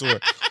went on tour.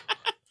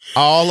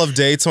 All of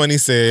Day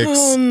 26,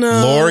 Oh, no.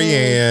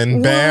 Lorianne,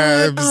 What?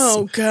 Babs,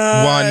 Oh,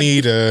 God.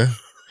 Juanita.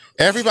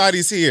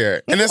 Everybody's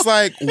here. And it's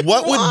like,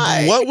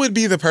 Why? what would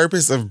be the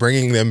purpose of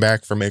bringing them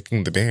back for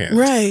making the band?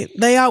 Right.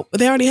 They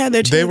already had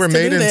their chance They were to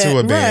made do into that.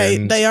 a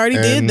band. Right. They already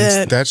did and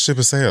that. That ship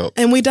has sailed.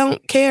 And we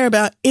don't care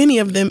about any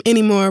of them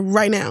anymore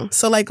right now.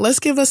 So, like, let's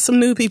give us some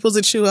new people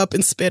to chew up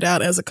and spit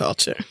out as a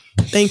culture.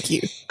 Thank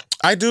you.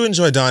 I do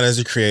enjoy Dawn as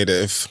a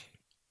creative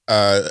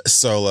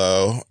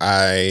solo.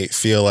 I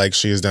feel like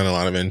she has done a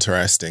lot of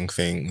interesting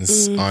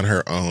things on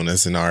her own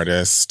as an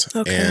artist.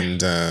 Okay.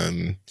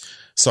 And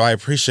so I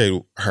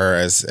appreciate her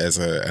as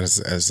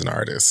an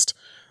artist.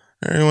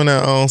 Everyone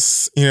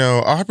else, you know,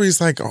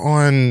 Aubrey's like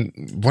on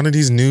one of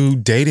these new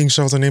dating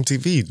shows on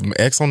MTV,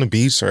 X on the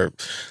Beach or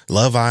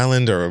Love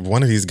Island or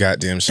one of these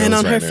goddamn shows. And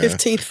on her right now.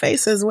 15th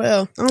face as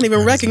well. I don't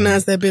even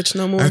recognize that bitch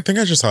no more. I think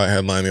I just saw a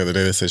headline the other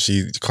day that said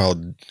she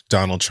called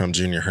Donald Trump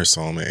Jr. her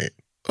soulmate.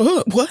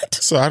 What?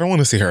 So I don't want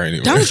to see her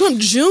anymore. Donald Trump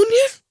Jr.?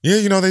 Yeah,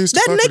 you know, they used to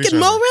That fuck with naked each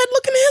mole other. red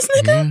looking ass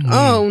nigga? Mhm.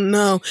 Oh,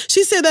 no.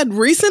 She said that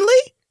recently?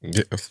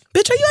 Yeah.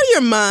 Bitch, are you out of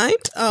your mind?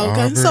 Oh,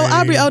 okay. So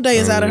Aubrey O'Day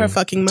is out of her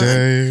fucking mind.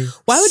 O'Day,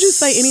 Why would you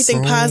say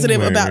anything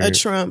positive about a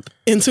soulmate. Trump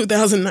in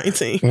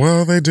 2019?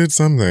 Well, they did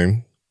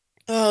something.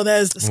 Oh,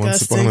 that is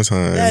disgusting. Once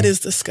upon a time. That is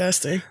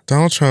disgusting.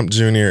 Donald Trump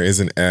Jr. is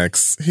an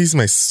ex. He's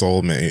my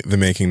soulmate, the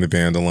Making the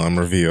Band alum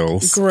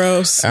reveals.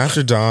 Gross.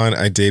 After Dawn,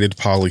 I dated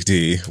Pauly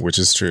D, which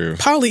is true.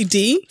 Pauly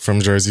D?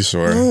 From Jersey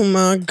Shore. Oh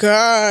my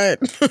God.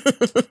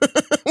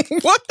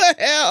 What the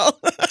hell?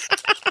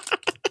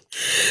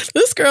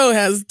 This girl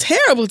has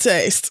terrible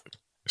taste.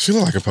 She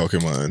looked like a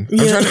Pokemon. I'm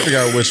Yeah. trying to figure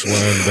out which one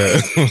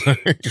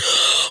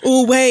that...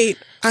 Oh, wait.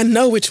 I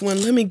know which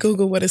one. Let me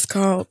Google what it's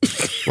called.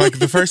 like,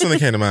 the first one that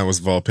came to mind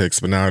was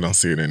Vulpix, but now I don't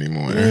see it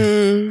anymore.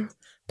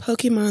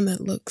 Pokemon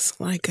that looks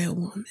like a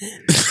woman.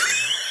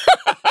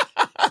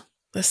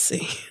 Let's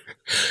see.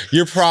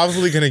 You're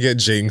probably going to get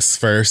Jinx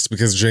first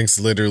because Jinx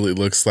literally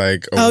looks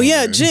like a Oh, woman.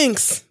 yeah,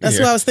 Jinx. That's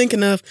Yeah. what I was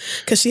thinking of.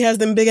 Because she has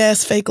them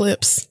big-ass fake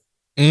lips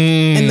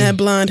Mm. and that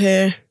blonde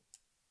hair.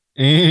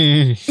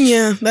 Mm.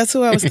 Yeah, that's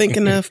who I was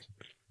thinking of.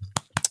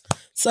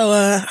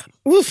 So,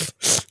 woof.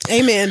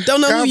 Amen.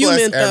 Don't know God who you bless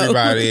meant, though.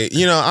 everybody.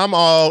 You know, I'm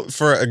all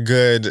for a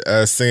good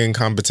singing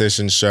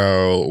competition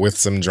show with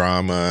some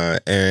drama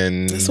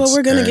and That's what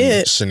we're gonna and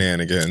get.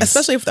 shenanigans.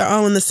 Especially if they're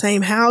all in the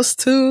same house,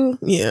 too.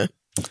 Yeah.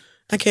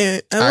 I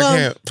can't. I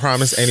can't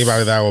promise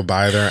anybody that I will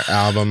buy their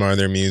album or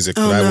their music,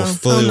 but I will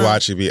fully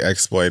watch you be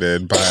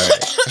exploited by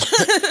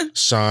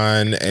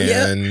Sean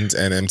and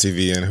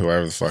MTV and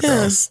whoever the fuck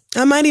else.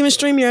 I might even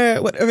stream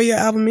whatever your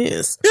album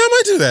is. Yeah, I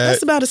might do that.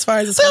 That's about as far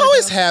as it's They gonna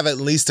always go. have at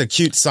least a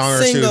cute song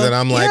or two that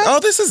I'm like, oh,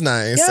 this is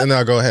nice. And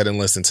I'll go ahead and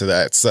listen to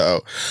that.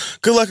 So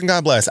good luck and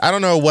God bless. I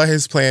don't know what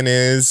his plan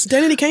is.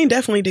 Danity Kane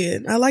definitely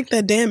did. I like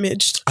that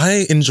Damaged.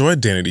 I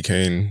enjoyed Danity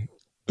Kane,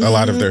 a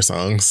lot of their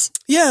songs.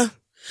 Yeah.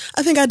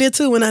 I think I did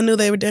too when I knew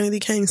they were Danity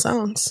Kane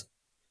songs.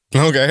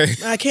 Okay.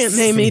 I can't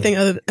name anything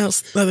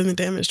else other than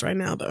Damaged right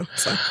now, though.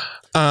 So.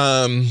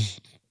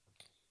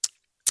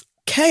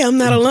 Okay, I'm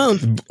not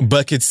alone.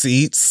 Bucket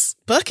Seats.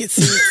 Bucket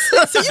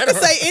Seats. So you can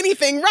say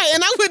anything right,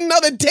 and I wouldn't know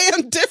the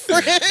damn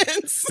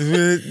difference.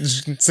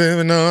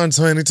 7 on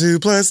 22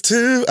 plus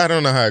 2. I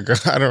don't know how it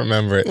goes. I don't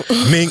remember it.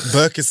 Mink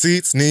Bucket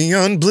Seats,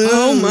 neon blue.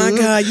 Oh my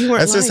God, you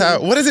weren't That's just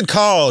lying. how, what is it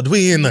called?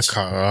 We in the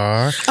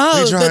car.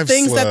 Oh, we drive the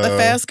things that the slow.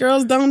 fast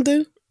girls don't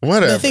do?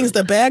 Whatever. The things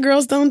the bad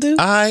girls don't do?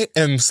 Let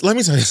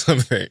me tell you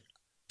something.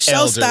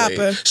 Showstopper.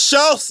 Elderly.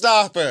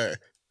 Showstopper.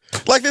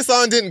 Like this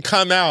song didn't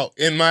come out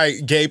in my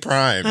gay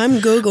prime. I'm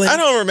Googling. I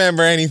don't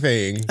remember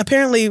anything.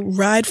 Apparently,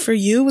 Ride For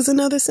You was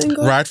another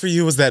single. Ride For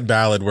You was that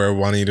ballad where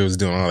Juanita was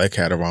doing all that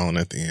caterwauling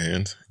at the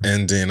end.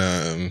 And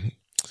then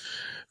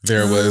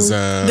there was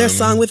their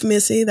song with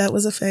Missy. That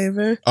was a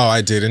favor. Oh,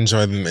 I did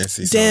enjoy the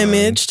Missy song.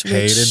 Damaged.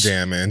 Hated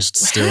Damaged.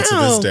 Still to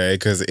this day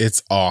because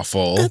it's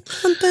awful.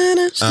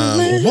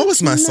 What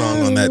was my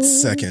song on that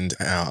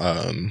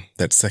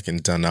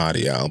second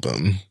Donati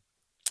album?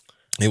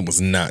 It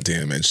was not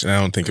Damaged. And I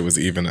don't think it was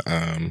even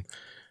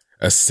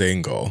a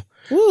single.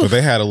 Ooh. But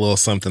they had a little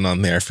something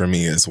on there for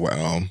me as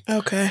well.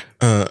 Okay.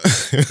 I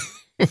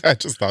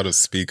just thought of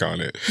Speak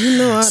On It. You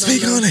know I don't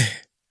Speak know. on it.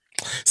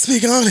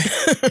 Speak on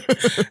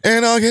it.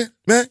 And I'll get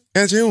back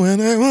at you when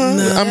I want.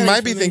 No, I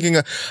might be thinking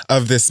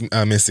of this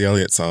Missy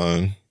Elliott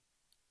song.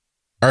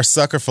 Or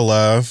Sucker for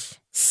Love.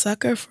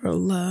 Sucker for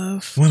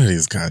Love. One of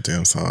these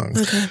goddamn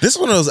songs. Okay. This is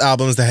one of those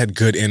albums that had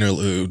good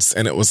interludes.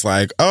 And it was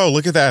like, oh,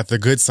 look at that. The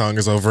good song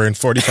is over in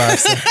 45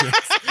 seconds.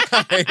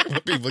 I hate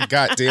when people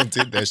goddamn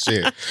did that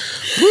shit.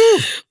 Woo.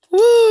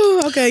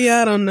 Woo. Okay,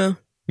 yeah, I don't know.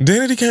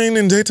 Danity Kane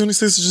and Day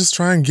 26 is just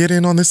trying to get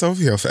in on this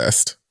OVO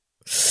Fest.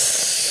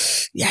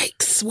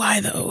 Yikes.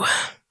 Why though?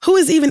 Who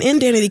is even in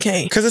Danity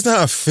Kane? Because it's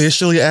not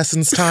officially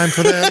Essence time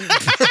for them.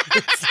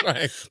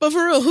 But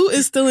for real, who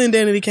is still in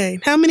Danity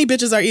Kane? How many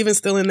bitches are even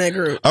still in that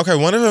group? Okay,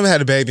 one of them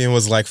had a baby and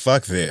was like,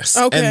 fuck this.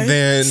 Okay. And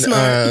then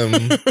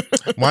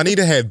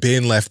Juanita had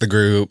been left the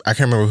group. I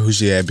can't remember who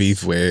she had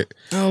beef with,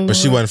 but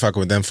she wasn't fucking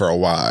with them for a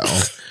while.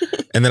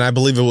 And then I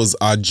believe it was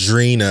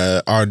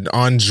Andrea is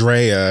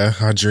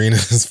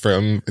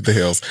from the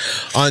Hills.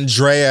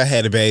 Andrea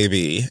had a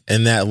baby,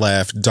 and that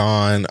left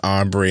Dawn,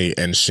 Aubrey,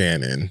 and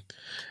Shannon.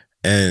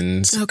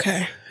 And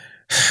okay.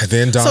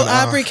 Then Dawn. So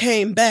Aubrey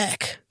came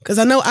back. Because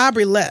I know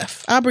Aubrey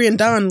left. Aubrey and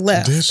Dawn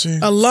left. Did she?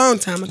 A long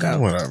time ago.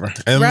 Whatever.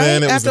 And right?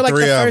 then it was after the like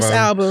three the of first them.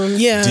 album.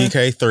 Yeah.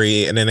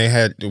 DK3. And then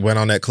they went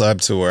on that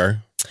club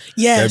tour.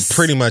 Yes. That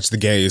pretty much the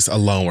gays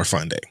alone were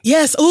funding.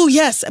 Yes. Oh,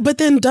 yes. But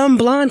then Dumb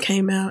Blonde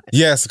came out.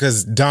 Yes,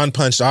 because Dawn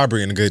punched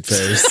Aubrey in the good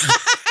face.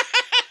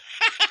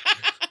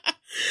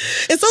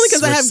 It's only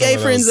because I have gay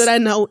friends that I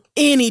know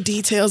any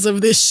details of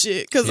this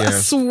shit. Because I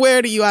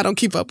swear to you, I don't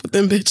keep up with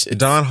them bitches.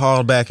 Dawn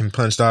hauled back and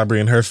punched Aubrey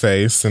in her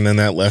face, and then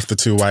that left the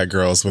two white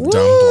girls with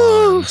dumb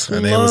blondes.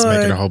 And they was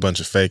making a whole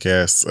bunch of fake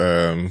ass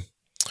Kylie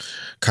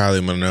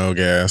Minogue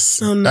ass.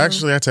 Oh, no.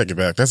 Actually, I take it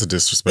back. That's a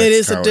disrespect. It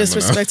is a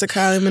disrespect to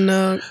Kylie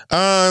Minogue.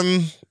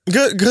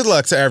 Good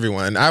luck to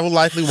everyone. I will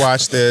likely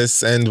watch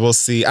this, and we'll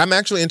see. I'm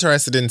actually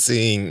interested in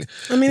seeing.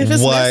 I mean, if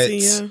it's messy,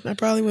 yeah, I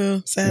probably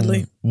will.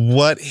 Sadly,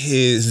 what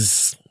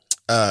his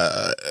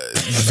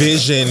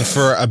vision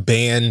for a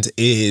band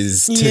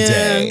is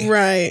today. Yeah,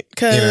 right.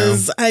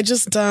 Because I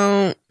just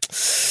don't.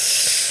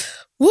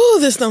 Woo,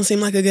 this don't seem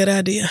like a good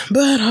idea.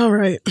 But all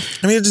right.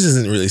 I mean, it just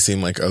doesn't really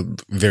seem like a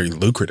very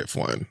lucrative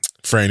one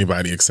for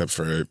anybody except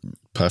for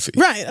Puffy.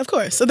 Right, of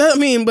course. So that, I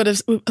mean, but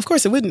of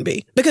course it wouldn't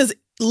be. Because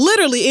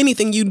literally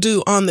anything you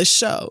do on the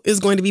show is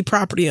going to be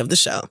property of the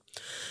show.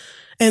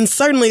 And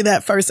certainly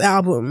that first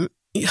album,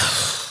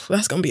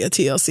 that's going to be a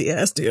TLC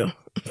ass deal.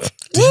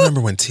 Do you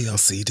remember when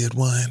TLC did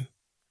one?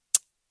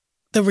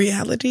 The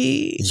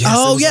reality?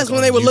 Yes, yes,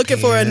 when they were looking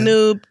for a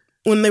new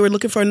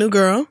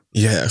girl.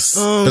 Yes.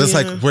 But it's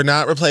like, we're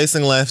not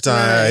replacing Left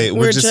Eye. Right.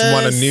 We just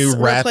want a new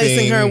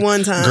rapping her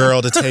one time.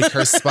 girl to take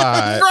her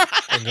spot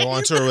and go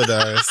on tour with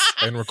us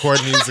and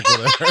record music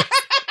with her.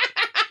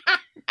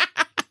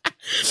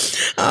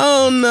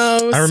 Oh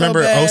no. I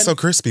remember so Oh So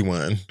Crispy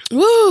one.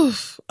 Woo.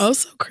 Oh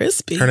So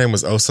Crispy. Her name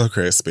was Oh So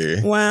Crispy.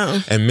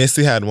 Wow. And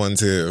Missy had one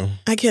too.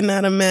 I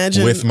cannot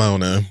imagine. With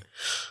Mona.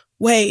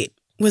 Wait,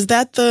 was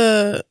that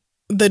the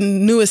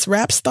newest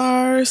Rap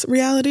Stars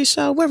reality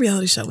show? What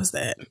reality show was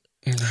that?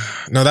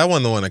 No, that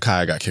wasn't the one that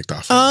Kaya got kicked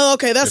off. Oh,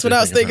 okay. That's If what you're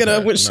I was thinking thinking about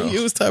of when that, she no.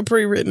 used her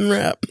pre-written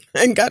rap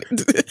and got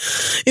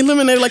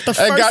eliminated like the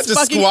And got first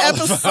fucking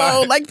disqualified.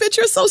 episode. Like, bitch,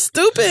 you're so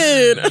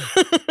stupid.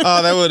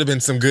 Oh, that would have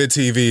been some good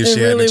TV if It she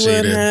really hadn't would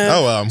cheated. have.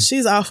 Oh, well.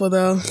 She's awful,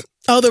 though.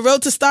 Oh, The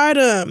Road to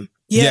Stardom.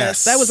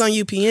 Yes. That was on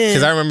UPN.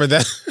 Because I remember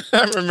that.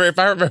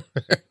 I remember.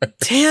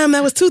 Damn,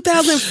 that was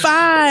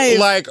 2005.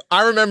 Like,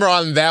 I remember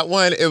on that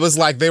one, it was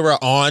like they were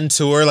on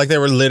tour, like they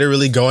were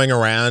literally going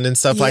around and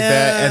stuff like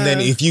that. And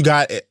then if you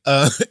got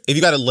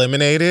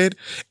eliminated,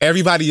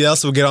 everybody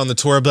else would get on the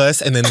tour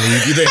bus and then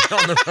leave you there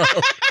on the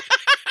road.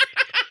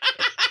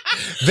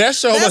 That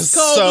show was so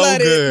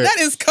cold-blooded. good. That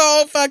is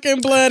cold fucking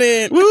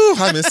blooded. Woo,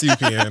 I miss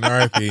UPN.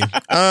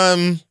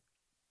 R.I.P.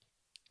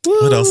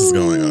 What else is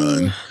going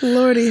on?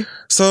 Lordy.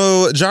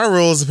 So Ja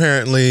Rule is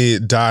apparently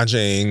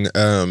dodging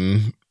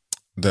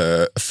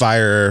the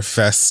Fire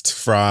Fest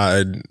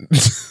fraud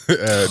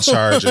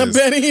charges. I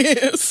bet he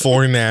is.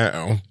 For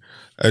now.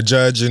 A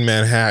judge in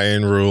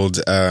Manhattan ruled,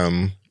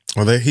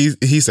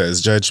 he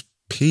says, Judge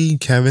P.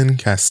 Kevin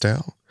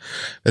Castell,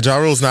 that Ja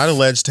Rule is not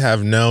alleged to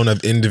have known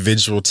of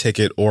individual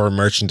ticket or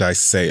merchandise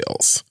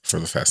sales for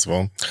the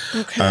festival.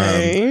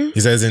 Okay. He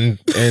says in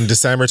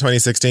December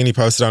 2016, he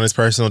posted on his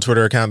personal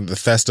Twitter account that the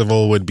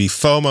festival would be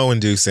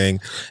FOMO-inducing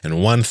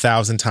and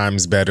 1,000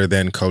 times better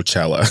than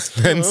Coachella.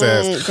 Then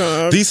says,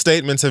 God. these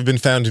statements have been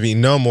found to be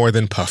no more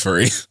than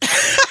puffery.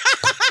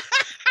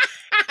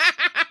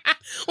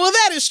 Well,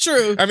 that is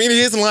true. I mean, he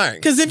isn't lying.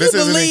 Because if This you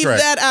isn't believe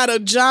incorrect. that out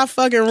of Ja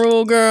fucking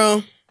Rule,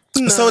 girl.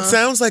 So it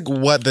sounds like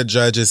what the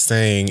judge is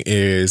saying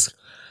is,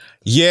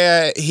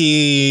 yeah,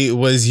 he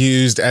was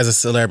used as a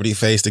celebrity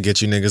face to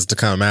get you niggas to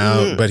come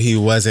out, but he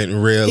wasn't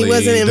really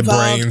the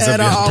involved brains at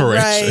of the all,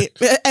 operation.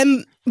 right?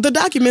 And the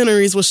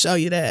documentaries will show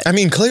you that. I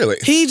mean, clearly.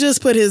 He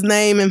just put his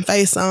name and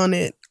face on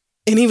it.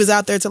 And he was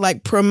out there to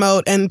like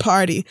promote and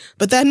party.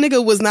 But that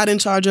nigga was not in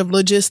charge of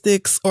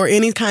logistics or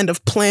any kind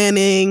of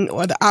planning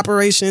or the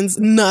operations,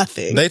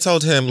 nothing. They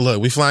told him, look,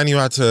 we flying you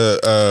out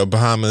to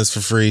Bahamas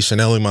for free.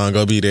 Chanel Iman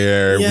go be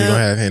there. We Yep. gonna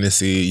have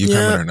Hennessy. You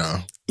coming or no?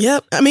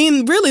 Yep. I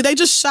mean, really, they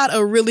just shot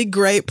a really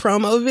great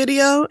promo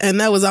video, and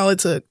that was all it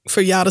took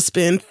for y'all to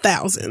spend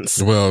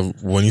thousands. Well,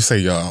 when you say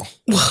y'all,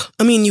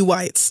 I mean, you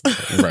whites.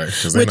 right.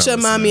 'cause they With not your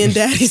mommy listening. and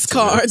daddy's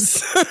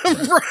cards.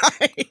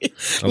 Right.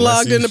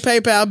 Logged you- into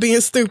PayPal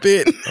being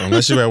stupid.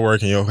 Unless you're at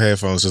work and your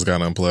headphones just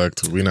got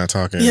unplugged. We're not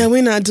talking. Yeah,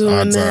 we're not doing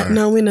Odds that. are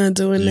No, we're not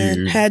doing you-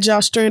 that. Had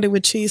y'all stranded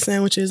with cheese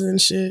sandwiches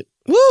and shit.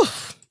 Woo!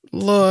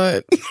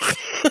 Lord.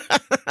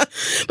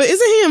 But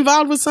isn't he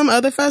involved with some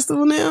other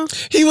festival now?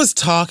 He was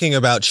talking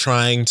about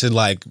trying to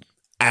like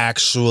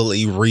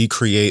actually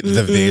recreate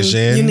the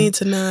vision. You need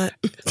to not.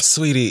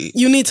 Sweetie.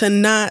 You need to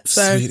not,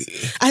 sir.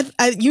 Sweetie.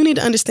 You need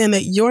to understand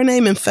that your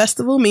name in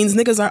festival means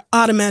niggas are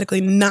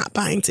automatically not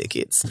buying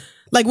tickets.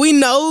 Like, we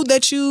know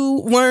that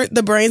you weren't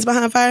the brains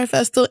behind Fire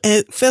Festival,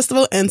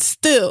 and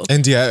still,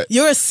 And yet,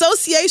 your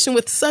association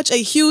with such a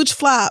huge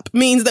flop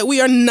means that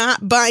we are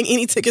not buying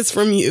any tickets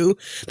from you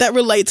that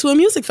relate to a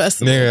music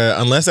festival. nigga,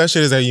 unless that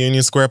shit is at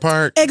Union Square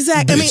Park.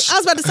 Exactly. I mean, bitch. I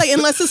was about to say,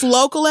 unless it's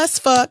local as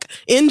fuck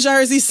in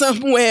Jersey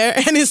somewhere,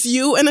 and it's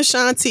you and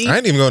Ashanti I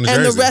ain't even going to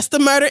and Jersey. the rest of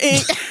Murder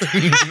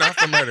Inc. Not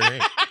for Murder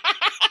Inc.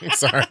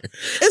 Sorry.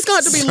 It's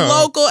going to be So-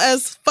 local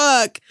as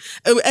fuck.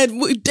 And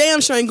we damn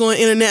sure ain't going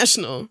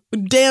international. We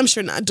damn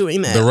sure not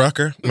doing that. The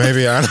Rucker?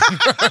 Maybe. I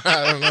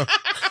don't know.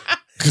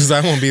 Because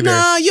I won't be there.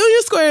 Nah,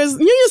 Union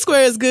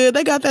Square is good.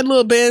 They got that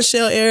little band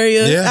shell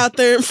area Yeah. out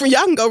there.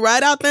 Y'all can go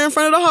right out there in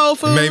front of the Whole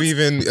Foods. Maybe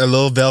even a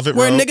little velvet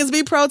where rope. niggas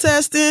be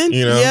protesting.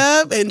 You know?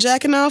 Yep, and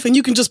jacking off, and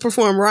you can just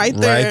perform right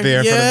there. Right there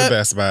in front of Yep. the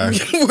Best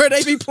Buy. Where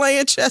they be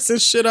playing chess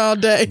and shit all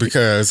day.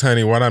 Because,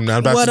 honey, what I'm not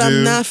about What to do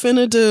I'm not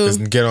finna do. is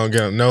get on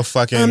no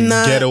fucking I'm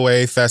not.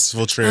 getaway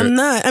festival trip. I'm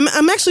not.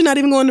 I'm actually not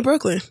even going to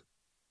Brooklyn.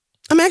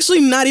 I'm actually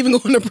not even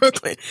going to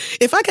Brooklyn.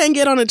 If I can't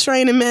get on a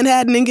train in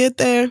Manhattan and get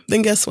there,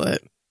 then guess what?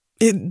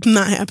 It's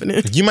not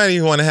happening. You might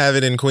even want to have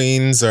it in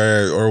Queens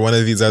or one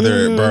of these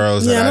other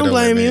boroughs that Yeah, I don't don't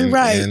blame live you. in.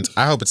 Right. And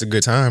I hope it's a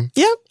good time.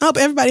 Yep. I hope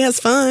everybody has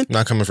fun.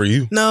 Not coming for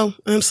you. No,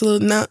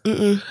 absolutely not.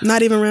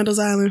 Not even Randall's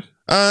Island.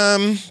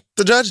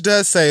 The judge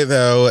does say,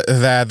 though,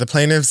 that the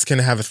plaintiffs can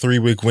have a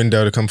 3-week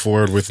window to come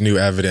forward with new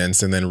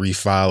evidence and then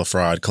refile a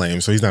fraud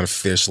claim. So he's not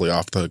officially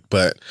off the hook.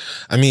 But,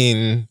 I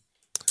mean,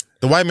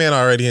 the white man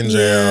already in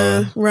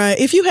jail. Yeah, right.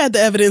 If you had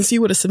the evidence,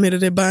 you would have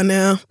submitted it by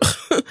now.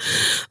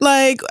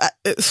 Like,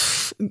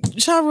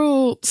 Ja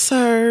Rule,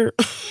 sir.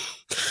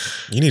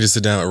 You need to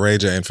sit down with Ray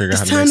J and figure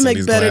out It's how time to to make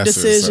make some of better these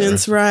glasses,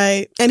 decisions, sir.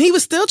 right? And he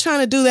was still trying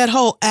to do that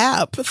whole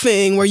app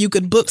thing where you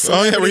could book Oh, yeah,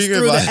 where celebrities you could,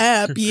 through like, the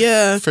app.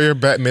 Yeah. For your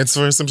bat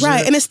mitzvah or some shit.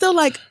 Right. And it's still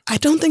like, I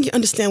don't think you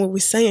understand what we're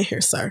saying here,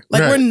 sir.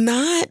 Like, Right. we're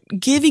not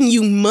giving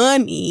you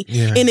money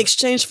Yeah. in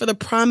exchange for the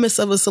promise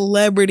of a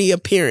celebrity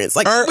appearance.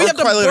 Like, Or- we or have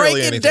to quite break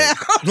literally it anything.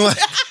 down. Like,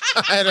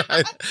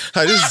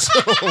 I just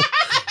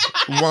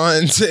don't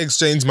want to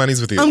exchange monies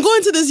with you. I'm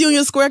going to this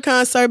Union Square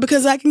concert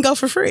because I can go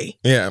for free.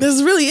 Yeah. This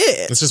is really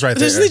it. It's just right I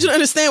just there. need you to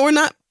understand we're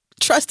not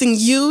trusting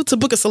you to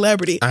book a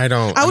celebrity. I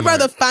don't. I would I'm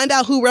rather like, find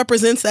out who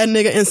represents that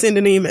nigga and send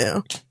an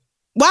email.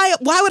 Why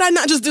would I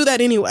not just do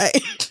that anyway?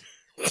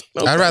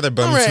 Okay. I'd rather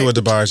bump All into right.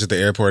 a DeBarge at the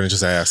airport and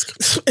just ask.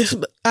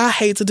 I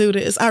hate to do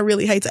this. I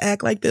really hate to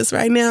act like this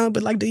right now.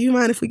 But like, do you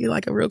mind if we get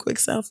like a real quick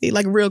selfie?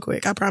 Like real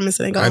quick. I promise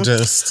it ain't going.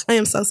 I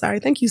am so sorry.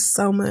 Thank you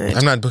so much.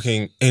 I'm not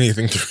booking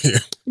anything through you.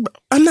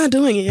 I'm not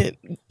doing it.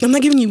 I'm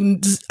not giving you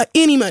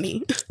any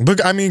money.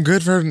 But I mean,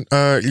 good for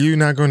you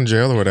not going to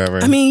jail or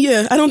whatever. I mean,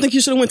 yeah, I don't think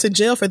you should have went to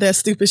jail for that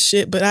stupid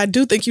shit, but I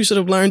do think you should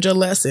have learned your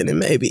lesson and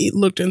maybe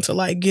looked into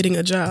like getting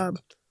a job.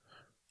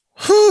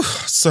 Whew.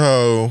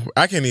 So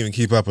I can't even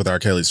keep up with R.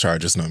 Kelly's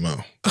charges no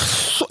more.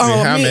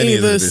 How many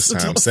is it this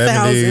time?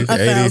 70,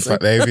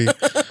 80,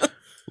 80?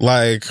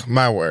 Like,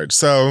 my word.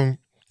 So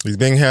he's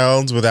being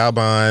held without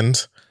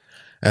bond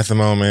at the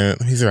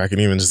moment. He's I can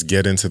even just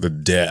get into the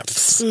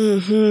depths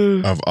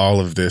of all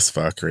of this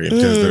fuckery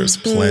because there's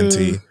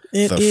plenty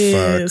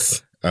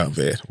fuck of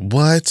it.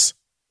 What?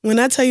 When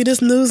I tell you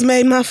this news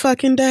made my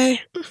fucking day.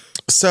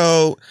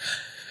 So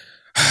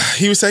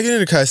he was taken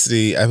into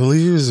custody. I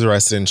believe he was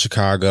arrested in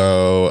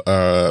Chicago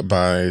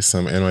by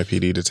some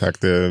NYPD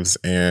detectives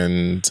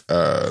and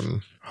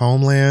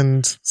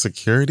Homeland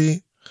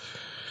Security.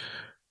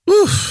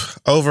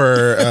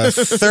 Over a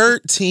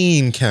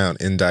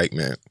 13-count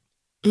indictment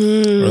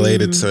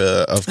related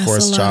to, of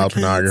course, child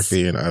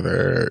pornography and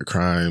other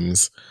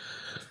crimes.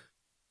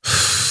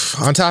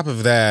 On top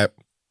of that,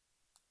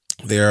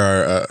 there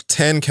are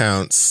 10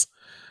 counts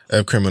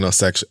of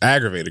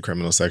aggravated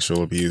criminal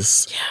sexual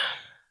abuse. Yeah.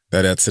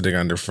 That's sitting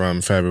under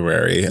from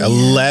February. Yeah.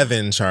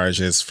 11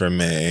 charges from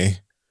May.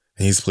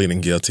 He's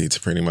pleading guilty to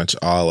pretty much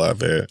all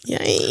of it.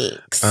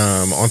 Yikes.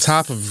 On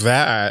top of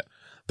that,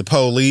 the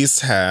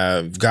police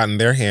have gotten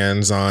their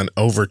hands on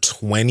over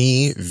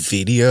 20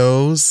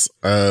 videos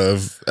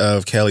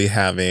of Kelly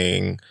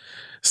having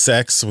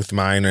sex with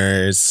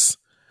minors.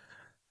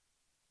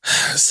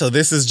 So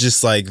this is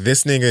just like,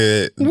 this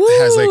nigga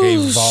has like a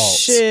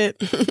vault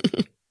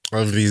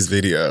of these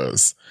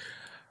videos.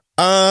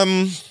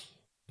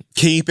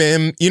 Keep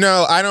him. You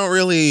know, I don't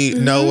really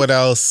know what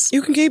else.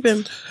 You can keep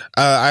him.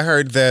 I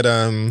heard that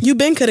you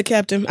been could have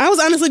kept him. I was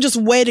honestly just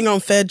waiting on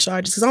Fed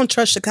charges because I don't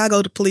trust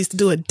Chicago police to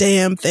do a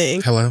damn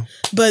thing. Hello.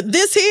 But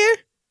this here,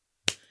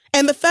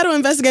 and the federal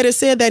investigator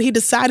said that he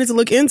decided to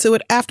look into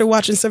it after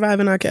watching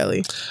Surviving R.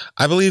 Kelly.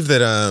 I believe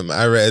that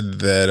I read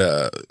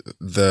that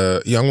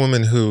the young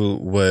woman who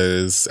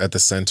was at the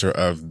center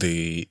of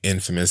the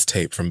infamous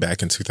tape from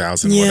back in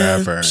 2000,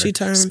 whatever, she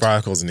turned.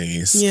 Sparkle's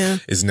niece,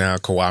 is now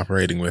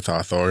cooperating with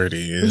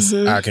authorities.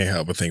 I can't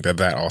help but think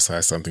that also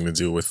has something to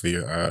do with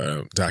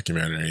the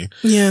documentary.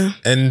 Yeah.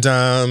 And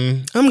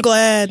I'm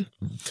glad.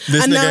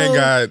 This nigga ain't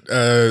got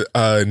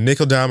a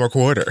nickel, dime, or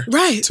quarter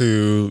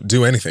to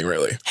do anything,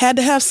 really. Had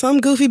to have some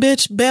goofy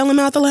bitch bail him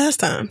out the last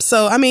time.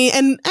 So, I mean,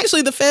 and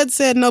actually the Fed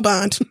said no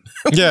bond.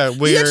 Yeah,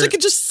 you actually could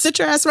just sit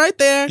your ass right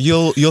there.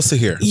 You'll see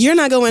here. You're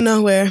not going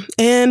nowhere.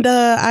 And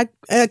I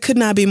could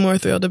not be more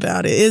thrilled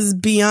about it. It's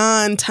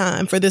beyond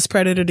time for this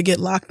predator to get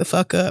locked the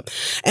fuck up.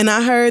 And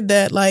I heard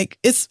that like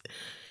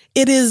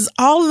it is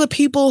all of the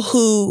people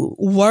who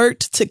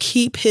worked to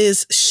keep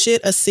his shit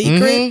a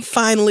secret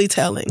finally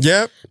telling.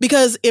 Yep.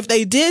 Because if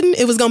they didn't,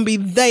 it was going to be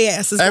they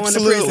asses going to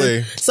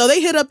prison. So they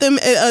hit up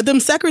them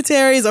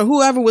secretaries or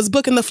whoever was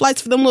booking the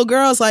flights for them little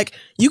girls like,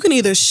 you can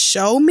either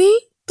show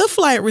me the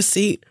flight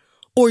receipt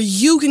or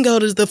you can go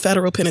to the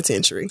federal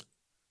penitentiary.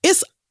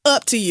 It's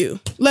up to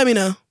you. Let me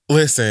know.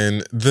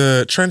 Listen,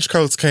 the trench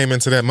coats came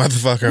into that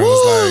motherfucker and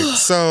was like,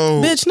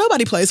 so... Bitch,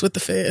 nobody plays with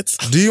the feds.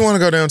 Do you want to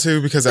go down too?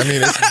 Because, I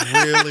mean, it's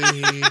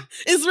really...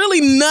 It's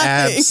really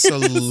nothing.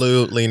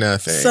 Absolutely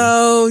nothing.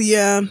 So,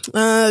 yeah.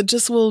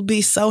 Just will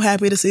be so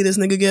happy to see this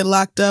nigga get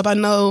locked up. I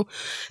know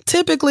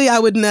typically I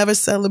would never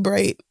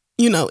celebrate,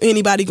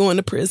 anybody going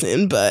to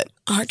prison, but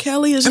R.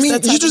 Kelly is just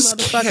that type you just of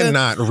motherfucker.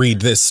 Cannot read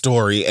this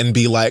story and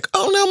be like,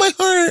 oh no, my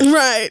heart.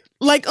 Right.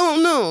 Like,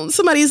 oh no,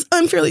 somebody is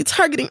unfairly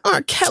targeting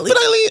R. Kelly. But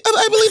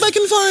I believe I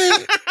can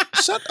find.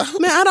 Shut up.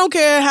 Man, I don't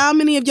care how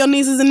many of your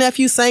nieces and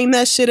nephews sang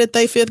that shit at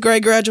their 5th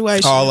grade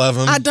graduation. All of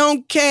them. I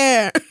don't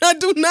care. I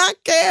do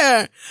not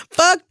care.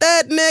 Fuck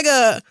that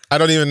nigga. I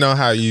don't even know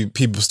how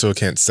people still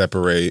can't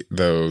separate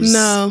those.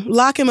 No.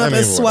 Lock him up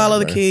and swallow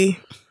the key.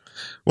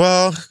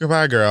 Well,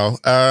 goodbye, girl.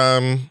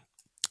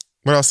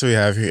 What else do we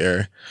have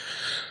here?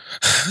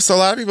 So a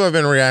lot of people have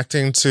been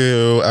reacting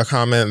to a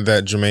comment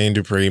that Jermaine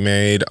Dupri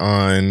made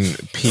on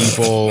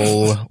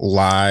People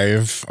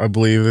Live, I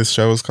believe this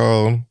show is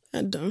called.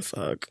 That dumb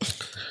fuck.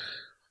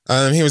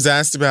 He was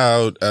asked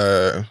about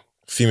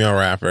female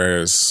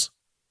rappers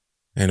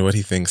and what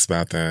he thinks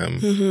about them,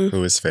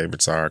 who his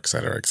favorites are, et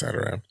cetera, et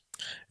cetera.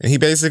 And he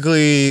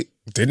basically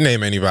didn't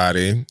name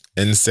anybody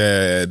and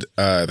said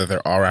that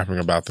they're all rapping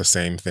about the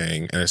same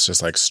thing. And it's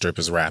just like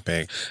strippers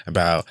rapping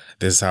about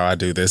this is how I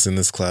do this in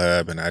this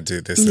club and I do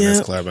this in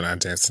this club and I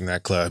dance in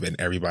that club. And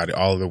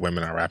all of the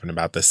women are rapping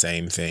about the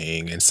same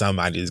thing. And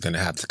somebody's going to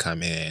have to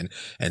come in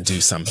and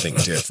do something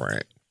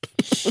different.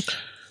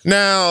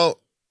 Now,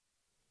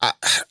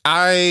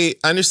 I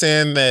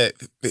understand that,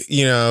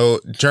 you know,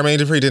 Jermaine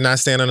Dupri did not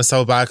stand on a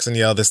soapbox and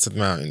yell this to the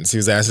mountains. He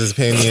was asked his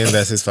opinion.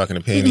 That's his fucking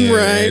opinion.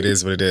 Right. It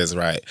is what it is,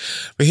 right?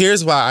 But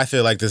here's why I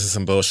feel like this is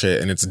some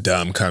bullshit and it's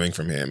dumb coming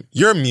from him.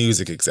 You're a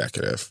music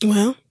executive.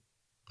 Well.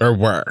 Or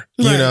were.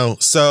 You Right. know?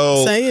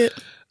 So Say it.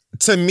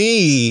 to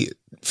me,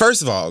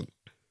 first of all,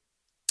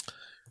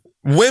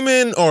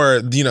 women,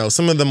 or, you know,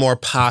 some of the more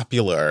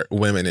popular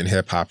women in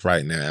hip hop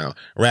right now,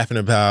 rapping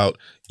about,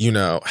 you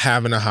know,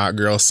 having a hot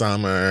girl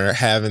summer,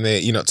 having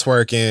it, you know,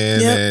 twerking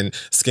Yep. and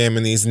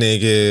scamming these All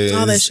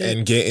that niggas shit.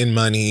 and getting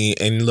money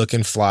and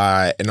looking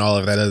fly and all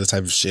of that other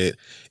type of shit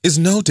is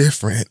no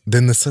different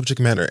than the subject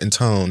matter and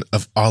tone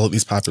of all of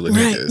these popular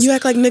Right. niggas. You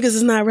act like niggas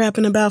is not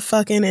rapping about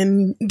fucking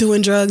and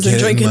doing drugs and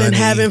Getting drinking and money,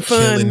 having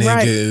fun. killing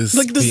Right. niggas,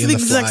 Look, this is being the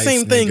the exact flyest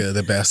same thing. nigga,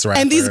 the best rapper.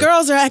 And these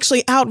girls are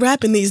actually out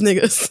rapping these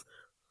niggas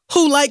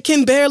who like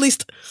can barely.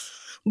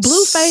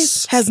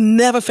 Blueface has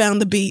never found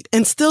the beat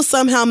and still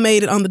somehow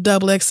made it on the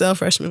XXL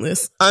freshman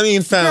list. I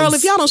mean, Girl,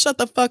 if y'all don't shut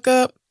the fuck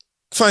up.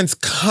 finds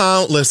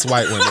countless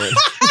white women.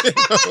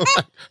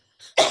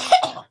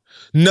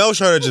 No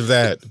shortage of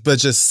that, but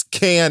just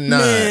cannot.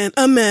 Man,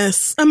 a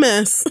mess. A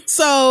mess.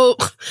 So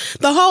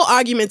the whole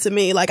argument to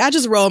me, like, I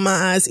just rolled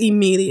my eyes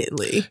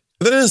immediately.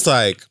 Then it's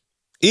like,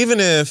 even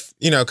if,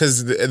 you know,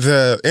 because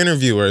the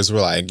interviewers were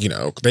like, you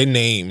know, they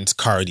named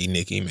Cardi,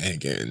 Nicki,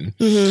 Megan,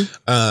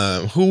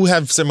 who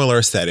have similar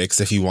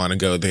aesthetics if you want to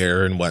go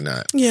there and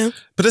whatnot. Yeah.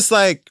 But it's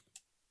like,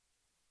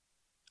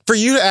 for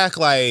you to act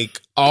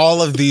like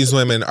all of these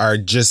women are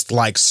just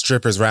like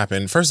strippers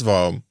rapping, first of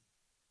all,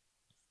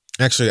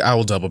 actually, I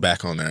will double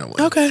back on that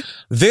one. Okay.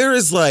 There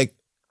is like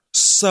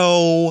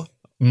so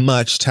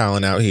much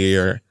talent out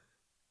here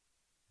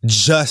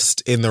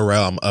just in the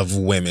realm of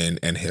women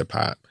and hip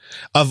hop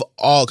of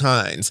all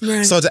kinds.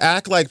 Right. So to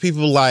act like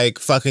people like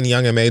fucking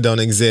Young M.A. don't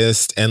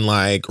exist and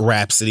like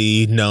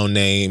Rhapsody, No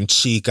Name,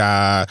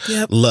 Chica,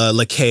 Yep. La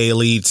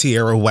Kaylee,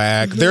 Tierra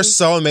Whack. There's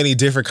so many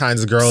different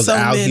kinds of girls So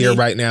out many. here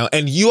right now.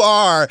 And you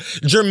are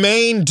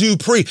Jermaine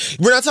Dupri.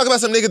 We're not talking about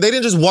some nigga. They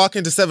didn't just walk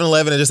into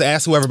 7-Eleven and just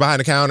ask whoever behind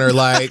the counter,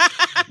 like,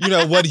 you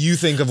know, what do you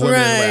think of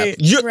women in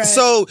rap? Right.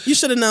 So You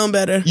should have known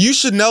better. you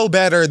should know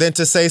better than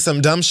to say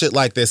some dumb shit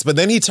like this. But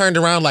then he turned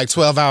around like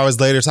 12 hours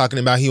later talking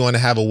about he wanted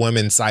to have a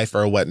woman cipher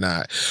or whatnot.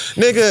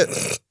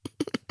 Nigga,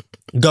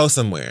 go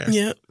somewhere.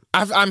 Yep.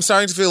 I'm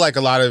starting to feel like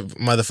a lot of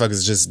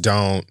motherfuckers just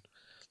don't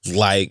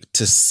like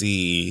to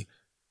see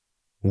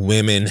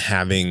women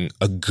having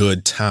a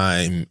good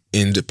time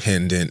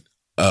independent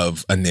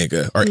of a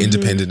nigga or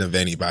independent of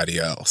anybody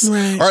else.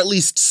 Right. Or at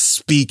least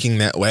speaking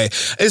that way.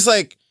 It's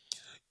like,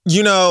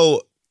 you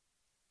know,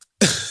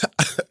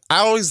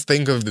 I always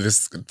think of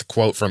this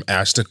quote from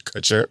Ashton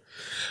Kutcher.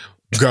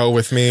 Go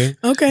with me.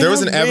 Okay. There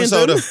was an that's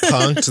episode random. of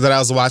Punk'd that I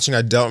was watching.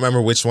 I don't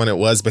remember which one it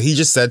was, but he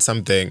just said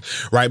something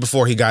right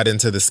before he got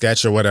into the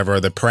sketch or whatever,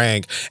 or the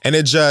prank, and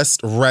it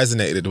just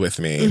resonated with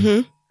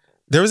me.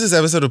 There was this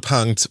episode of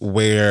Punk'd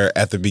where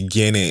at the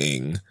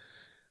beginning,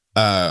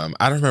 I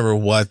don't remember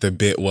what the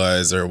bit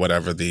was or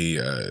whatever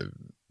the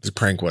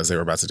prank was they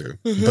were about to do,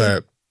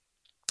 but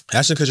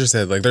Ashton Kutcher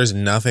said, like, there's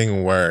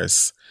nothing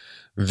worse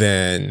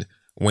than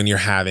when you're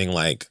having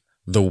like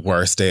the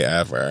worst day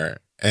ever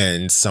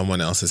and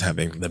someone else is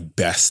having the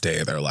best day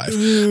of their life.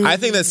 I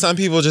think that some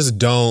people just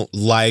don't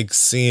like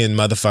seeing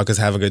motherfuckers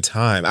have a good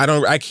time.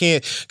 I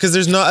can't, because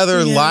there's no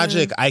other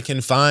logic I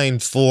can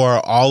find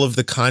for all of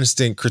the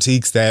constant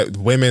critiques that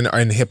women are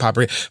in hip hop.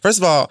 First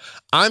of all,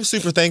 I'm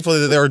super thankful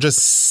that there are just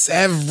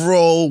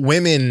several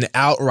women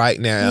out right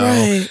now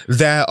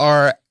that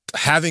are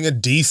having a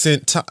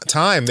decent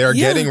time. They're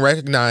getting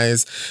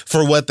recognized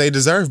for what they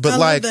deserve. But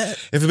like,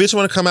 if a bitch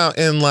want to come out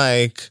in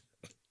like,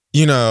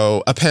 you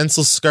know, a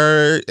pencil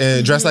skirt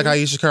and dress like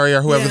Aisha Curry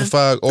or whoever the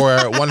fuck,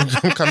 or want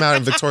to come out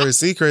in Victoria's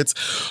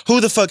Secrets, who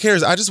the fuck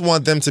cares? I just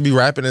want them to be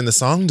rapping in the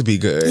song to be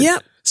good.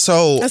 Yep.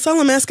 So that's all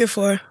I'm asking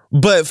for.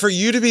 But for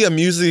you to be a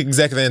music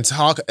executive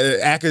and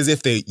act as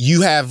if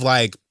you have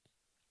like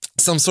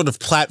some sort of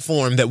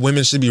platform that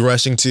women should be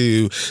rushing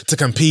to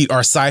compete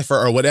or cipher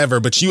or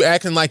whatever, but you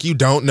acting like you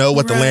don't know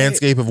what the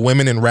landscape of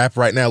women in rap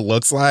right now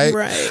looks like.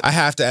 Right. I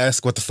have to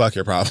ask what the fuck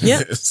your problem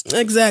is.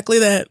 Exactly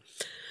that.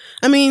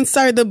 I mean,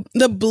 sorry,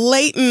 the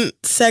blatant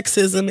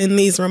sexism in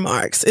these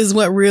remarks is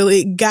what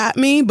really got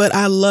me, but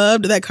I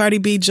loved that Cardi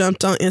B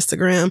jumped on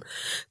Instagram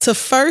to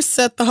first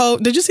set the whole...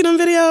 Did you see them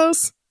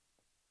videos?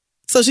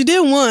 So she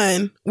did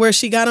one where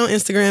she got on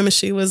Instagram and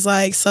she was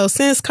like, so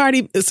since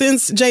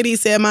JD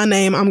said my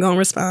name, I'm going to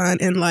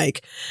respond. And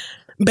like,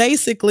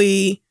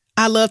 basically,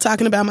 I love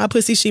talking about my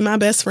pussy. She my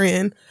best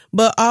friend.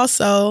 But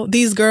also,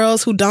 these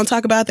girls who don't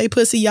talk about their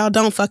pussy, y'all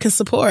don't fucking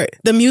support.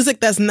 The music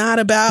that's not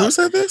about... Who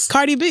said this?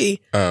 Cardi B.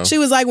 Oh. She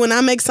was like, when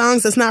I make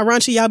songs that's not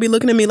raunchy, y'all be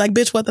looking at me like,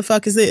 bitch, what the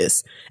fuck is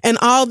this? And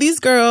all these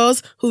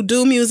girls who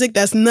do music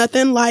that's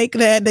nothing like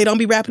that, they don't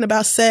be rapping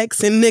about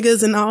sex and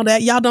niggas and all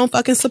that, y'all don't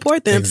fucking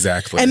support them.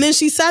 Exactly. And then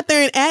she sat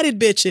there and added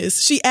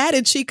bitches. She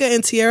added Chica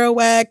and Tierra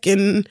Whack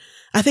and...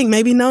 I think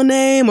maybe No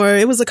Name, or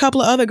it was a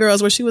couple of other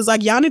girls where she was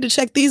like, y'all need to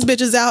check these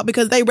bitches out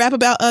because they rap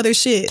about other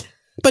shit.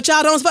 But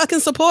y'all don't fucking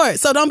support.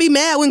 So don't be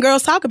mad when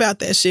girls talk about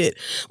that shit.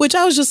 Which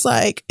I was just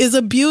like, is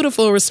a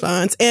beautiful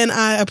response. And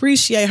I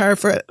appreciate her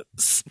for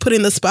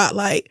putting the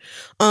spotlight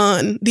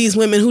on these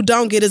women who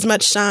don't get as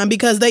much shine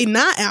because they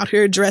not out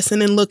here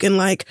dressing and looking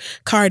like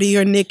Cardi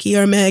or Nicki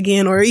or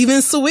Megan or even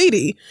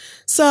Saweetie.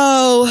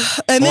 So,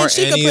 and then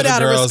she could put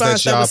out a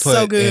response that was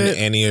so good. In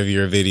any of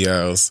your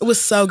videos. It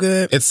was so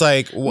good. It's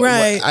like,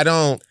 right. I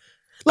don't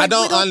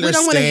understand. We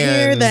don't want to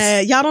hear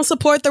that. Y'all don't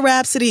support the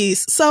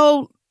Rhapsodies.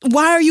 So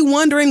why are you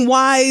wondering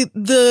why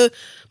the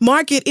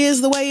market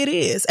is the way it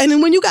is? And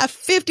then when you got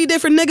 50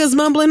 different niggas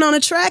mumbling on a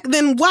track,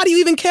 then why do you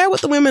even care what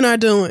the women are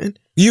doing?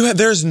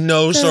 There's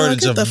no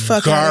shortage of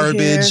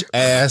garbage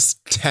ass,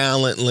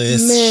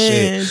 talentless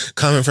shit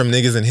coming from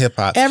niggas in hip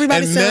hop.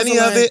 Everybody and sounds many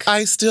alike. of it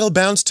I still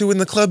bounce to in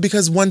the club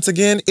because once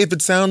again, if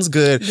it sounds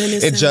good,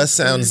 it just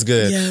sounds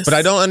good. Yes. But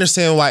I don't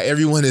understand why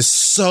everyone is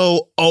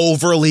so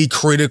overly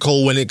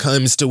critical when it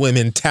comes to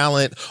women,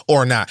 talent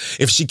or not.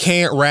 If she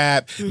can't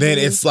rap, then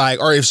it's like,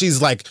 or if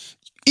she's like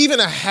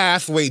even a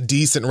halfway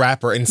decent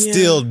rapper and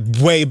still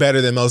way better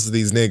than most of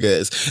these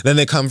niggas, then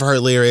they come for her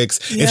lyrics.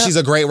 If she's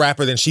a great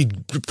rapper, then she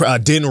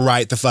didn't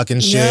write the fucking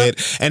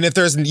shit. And if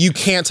you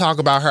can't talk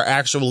about her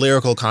actual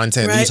lyrical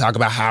content, you talk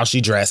about how she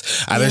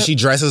dressed. Either she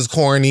dresses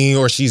corny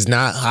or she's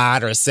not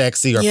hot or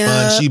sexy or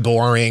fun, she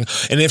boring.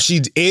 And if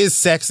she is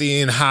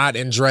sexy and hot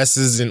and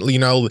dresses in,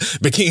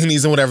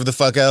 bikinis and whatever the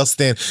fuck else,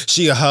 then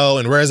she a hoe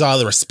and where's all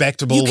the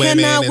respectable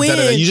women?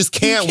 And you just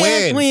can't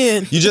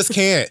win. You just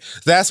can't.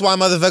 That's why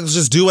motherfuckers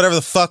just do whatever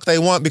the fuck they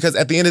want because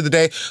at the end of the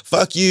day,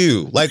 fuck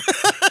you. Like,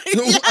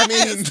 I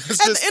mean, at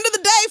the end of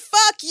the day,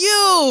 fuck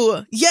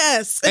you.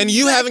 Yes. And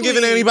you haven't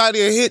given anybody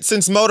a hit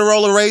since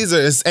Motorola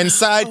Razors and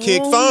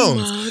Sidekick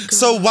phones.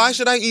 So why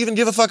should I even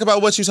give a fuck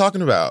about what you're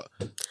talking about?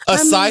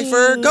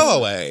 Cypher? Go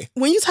away.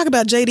 When you talk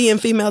about JD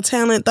and female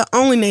talent, the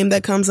only name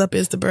that comes up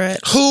is the Brat.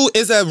 Who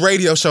is a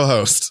radio show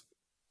host?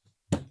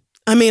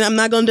 I mean, I'm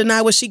not going to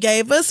deny what she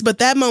gave us, but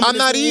that moment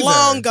is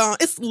long gone.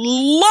 It's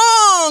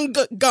long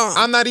gone.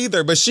 I'm not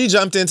either, but she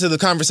jumped into the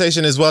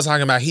conversation as well,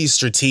 talking about he's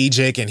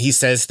strategic and he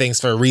says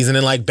things for a reason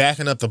and like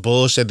backing up the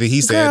bullshit that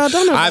he said.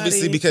 Girl,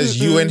 obviously, because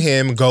you and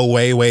him go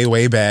way, way,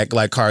 way back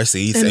like car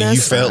seats and you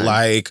felt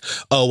like,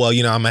 oh, well,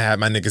 I'm going to have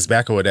my niggas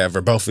back or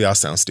whatever. Both of y'all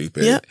sound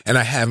stupid. Yep. And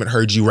I haven't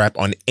heard you rap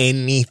on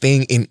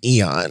anything in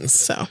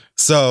eons.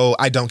 So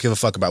I don't give a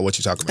fuck about what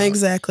you talking about.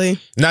 Exactly.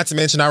 Not to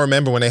mention, I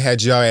remember when they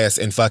had your ass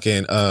in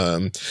fucking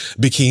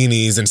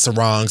bikinis and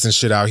sarongs and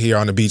shit out here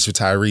on the beach with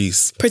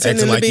Tyrese.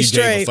 Pretending to be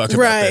straight.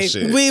 Right.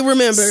 We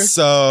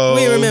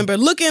remember.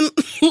 Looking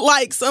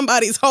like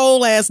somebody's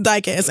whole ass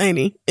dyke ass, ain't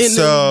he? In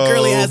the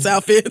girly ass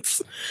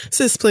outfits.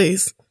 Sis,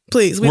 please.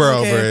 Please. We're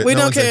over it. We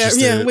don't care.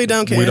 Yeah, we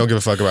don't care. We don't give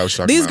a fuck about what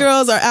you're talking about. These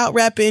girls are out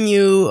rapping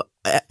you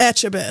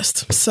at your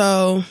best.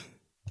 So...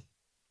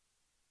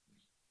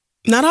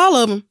 not all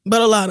of them, but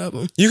a lot of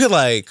them. You could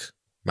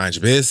mind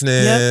your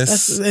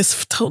business. Yep,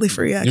 it's totally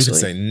free, actually. You could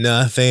say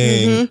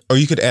nothing. Or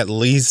you could at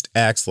least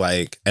act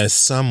as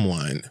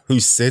someone who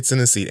sits in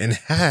a seat and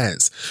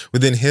has,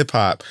 within hip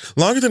hop,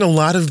 longer than a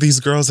lot of these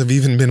girls have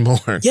even been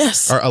born.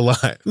 Yes. Or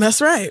alive. That's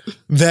right.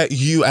 That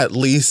you at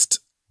least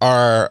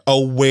are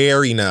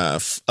aware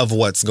enough of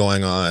what's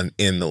going on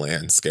in the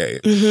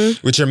landscape.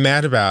 What you're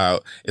mad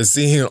about is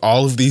seeing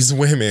all of these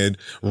women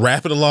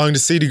rapping along to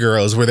City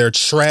Girls where they're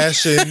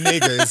trashing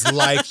niggas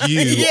like you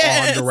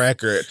on the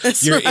record.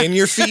 You're in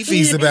your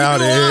fifis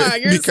about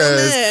it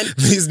because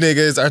these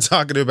niggas are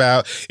talking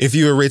about, if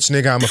you a rich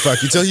nigga, I'ma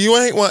fuck you till you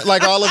ain't one.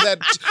 Like all of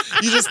that.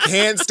 You just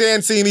can't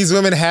stand seeing these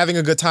women having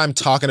a good time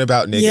talking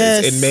about niggas.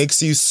 Yes. It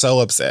makes you so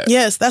upset.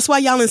 Yes, that's why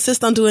y'all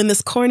insist on doing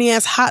this corny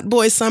ass hot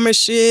boy summer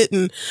shit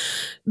and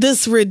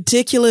this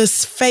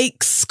ridiculous fake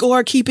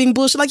scorekeeping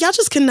bullshit. Like y'all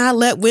just cannot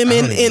let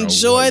women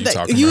enjoy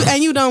that.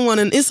 You don't want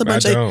to. It's a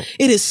bunch of.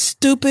 It is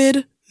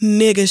stupid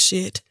nigga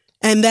shit.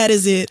 And that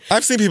is it.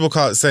 I've seen people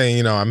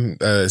saying, I'm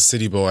a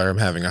city boy, or I'm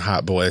having a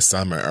hot boy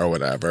summer or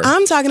whatever.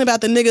 I'm talking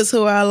about the niggas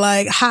who are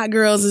like, hot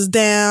girls is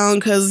down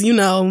because,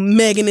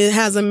 Megan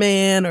has a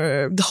man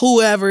or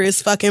whoever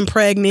is fucking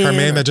pregnant. Her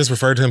man that just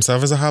referred to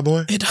himself as a hot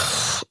boy?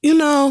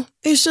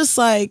 It's just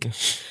like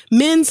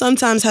men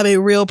sometimes have a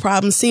real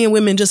problem seeing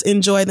women just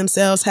enjoy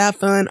themselves, have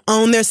fun,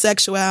 own their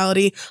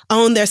sexuality,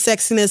 own their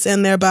sexiness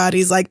and their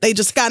bodies. Like they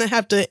just kind of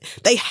have to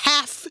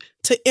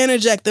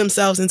interject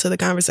themselves into the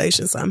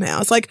conversation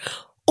somehow. It's like,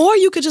 or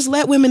you could just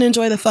let women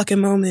enjoy the fucking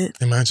moment.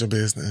 And mind your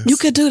business. You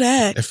could do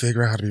that. And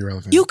figure out how to be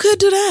relevant. You could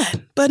do that.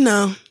 But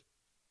no.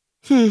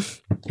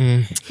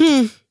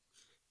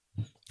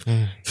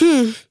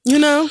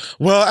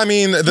 Well, I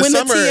mean, the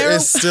summer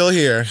is still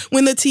here.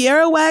 When the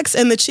Tierra Wax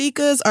and the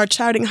Chicas are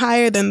charting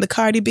higher than the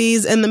Cardi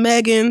B's and the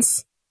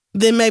Megans,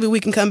 then maybe we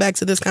can come back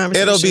to this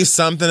conversation. It'll be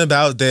something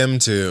about them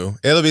too.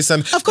 It'll be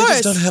something. Of course.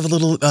 They just don't have a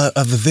little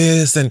of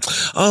this and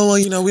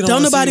we don't.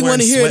 Don't nobody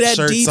want to hear that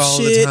deep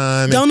shit.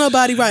 Don't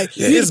nobody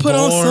you need to put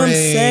on something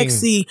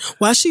sexy.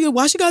 Why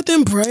she got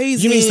them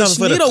braids? You need something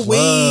for the need a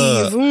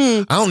club.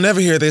 weave. I don't never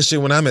hear this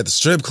shit when I'm at the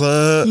strip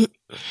club.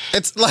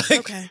 It's like,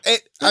 Okay.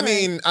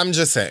 I'm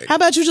just saying. How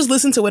about you just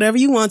listen to whatever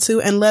you want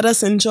to and let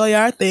us enjoy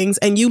our things,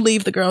 and you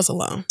leave the girls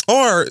alone,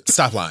 Or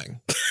stop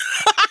lying.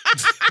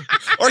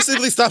 Or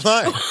simply stop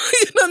lying.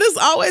 There's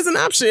always an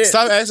option.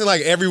 Stop acting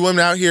like every woman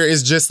out here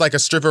is just like a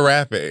stripper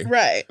rapping.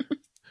 Right.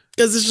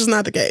 Because it's just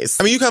not the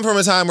case. I mean, you come from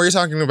a time where you're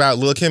talking about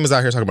Lil' Kim was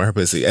out here talking about her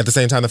pussy. At the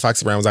same time that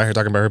Foxy Brown was out here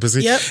talking about her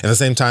pussy. Yep. At the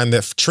same time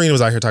that Trina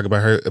was out here talking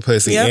about her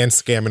pussy and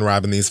scamming,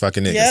 robbing these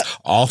fucking niggas. Yep.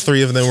 All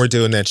three of them were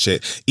doing that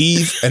shit.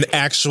 Eve, an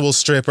actual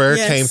stripper,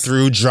 came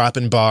through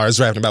dropping bars,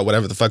 rapping about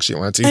whatever the fuck she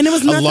wanted to. And there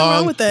was nothing along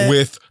wrong with that.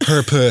 with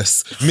her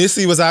puss.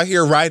 Missy was out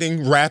here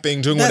writing,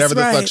 rapping, doing whatever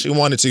the fuck she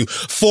wanted to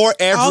for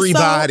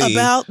everybody. Also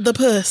about the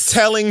puss.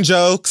 Telling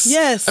jokes.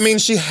 Yes. I mean,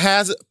 she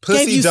has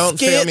pussy, don't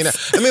fail me now.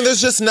 I mean,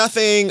 there's just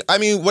nothing. I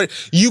mean, what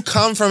you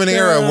come from an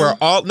era where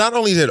not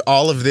only did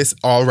all of this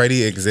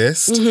already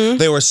exist,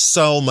 there was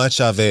so much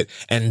of it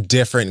and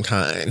different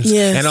kinds.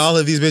 Yes. And all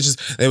of these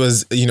bitches, it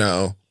was,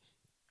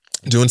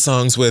 doing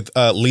songs with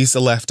Lisa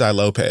Left Eye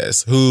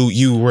Lopez, who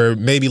you were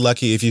maybe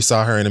lucky if you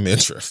saw her in a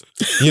midriff.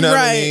 You know what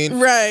I mean?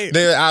 Right.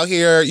 They're out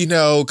here,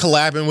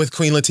 collabing with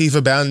Queen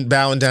Latifah,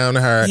 bowing down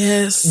to her.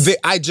 Yes.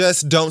 I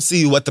just don't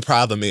see what the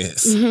problem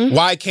is.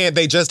 Why can't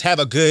they just have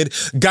a good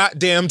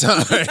goddamn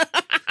time?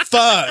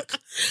 Fuck.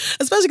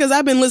 Especially because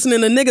I've been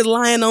listening to niggas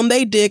lying on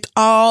they dick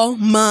all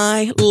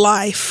my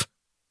life.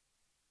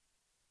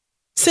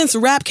 Since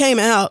rap came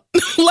out,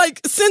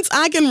 since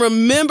I can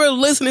remember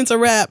listening to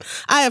rap,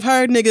 I have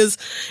heard niggas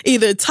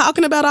either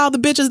talking about all the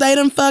bitches they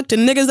done fucked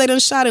and niggas they done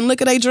shot and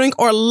liquor they drink,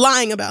 or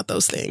lying about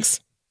those things.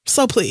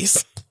 So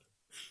please.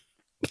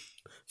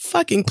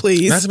 Fucking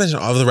please. Not to mention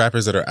all of the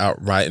rappers that are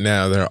out right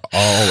now, they're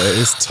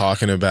always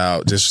talking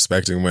about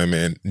disrespecting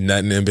women,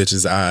 nutting in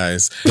bitches'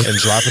 eyes, and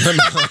dropping them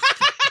out.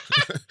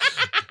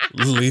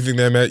 Leaving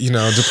them at,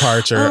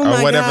 departure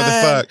or whatever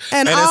the fuck.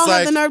 And all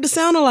have the nerve to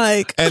sound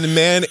alike. And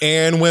men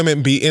and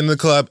women be in the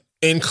club,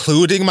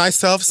 including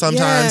myself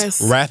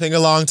sometimes, rapping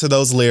along to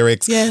those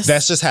lyrics. Yes.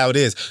 That's just how it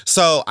is.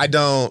 So I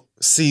don't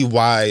see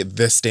why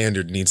this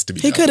standard needs to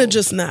be He could have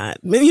just not.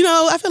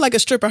 I feel like a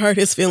stripper hurt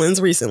his feelings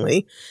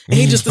recently. And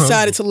he just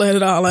decided to let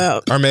it all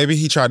out. Or maybe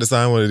he tried to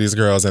sign one of these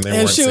girls and they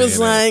weren't she was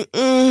like,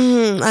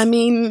 I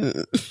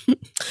mean,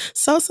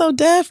 so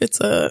deaf.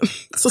 It's a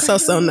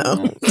so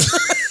no.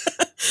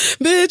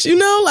 Bitch,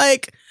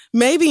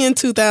 maybe in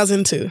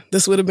 2002,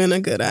 this would have been a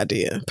good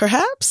idea.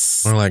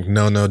 Perhaps. Or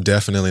no,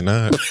 definitely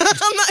not.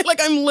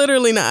 I'm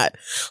literally not.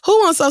 Who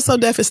on So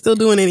Deaf is still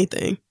doing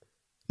anything?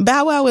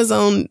 Bow Wow is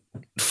on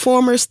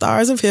former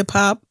stars of hip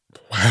hop.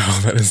 Wow,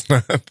 that is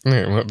not.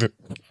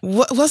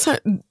 What's her?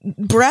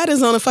 Brad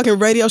is on a fucking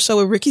radio show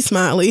with Ricky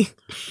Smiley.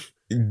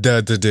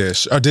 The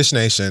Dish. Or Dish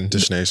Nation.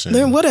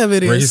 Then whatever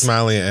it is. Ricky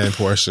Smiley and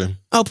Portia.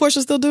 Oh,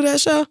 Portia still do that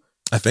show?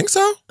 I think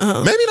so.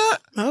 Maybe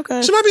not.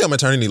 Okay. She might be on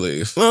maternity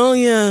leave. Oh,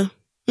 yeah.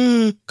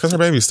 Because her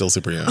baby's still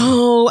super young.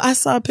 Oh, I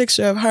saw a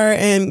picture of her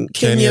and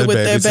Kenya with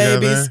their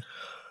babies. Together.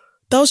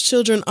 Those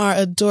children are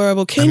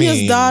adorable.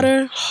 Kenya's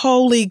daughter,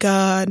 holy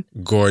God.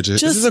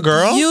 Gorgeous. Just is this a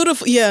girl?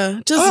 Beautiful.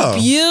 Yeah. Just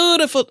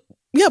beautiful.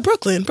 Yeah,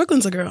 Brooklyn.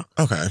 Brooklyn's a girl.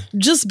 Okay.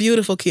 Just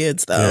beautiful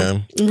kids, though.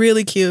 Yeah.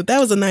 Really cute. That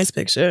was a nice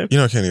picture.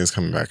 Kenya's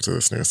coming back to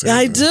this new season.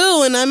 I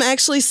do, and I'm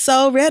actually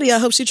so ready. I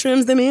hope she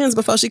trims them ends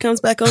before she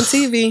comes back on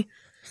TV.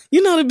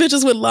 The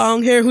bitches with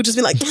long hair who just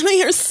be like, my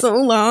hair's so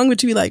long,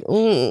 but you be like,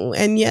 ooh,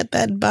 and yet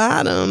that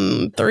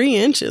bottom 3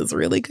 inches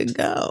really could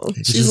go.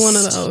 She's one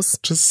of those.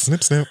 Just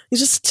snip. You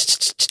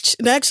just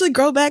they actually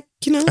grow back,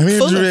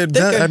 fuller,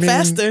 thicker,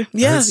 faster.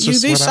 Yeah,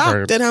 you'd be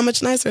shocked at how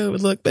much nicer it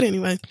would look. But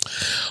anyway.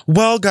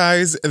 Well,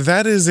 guys,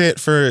 that is it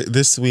for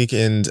this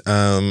weekend.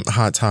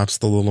 Hot Tops,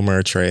 the Little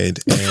Mermaid.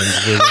 And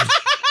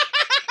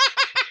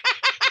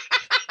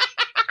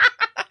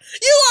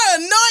you are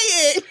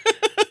annoying.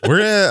 We're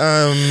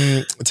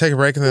going to take a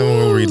break and then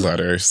we'll read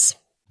letters.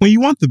 When you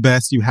want the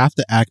best, you have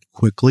to act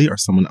quickly or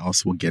someone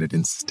else will get it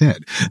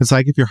instead. It's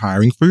like if you're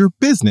hiring for your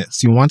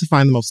business. You want to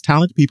find the most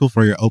talented people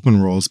for your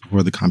open roles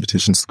before the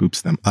competition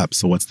scoops them up.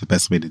 So what's the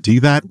best way to do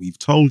that? We've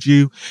told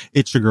you.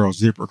 It's your girl,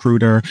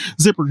 ZipRecruiter.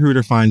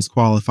 ZipRecruiter finds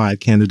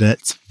qualified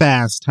candidates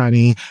fast,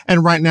 honey.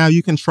 And right now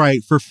you can try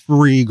it for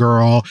free,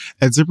 girl,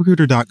 at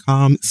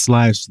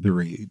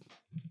ZipRecruiter.com/theread.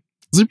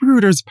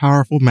 ZipRecruiter's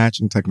powerful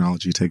matching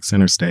technology takes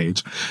center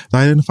stage to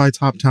identify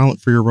top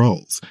talent for your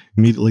roles.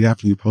 Immediately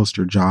after you post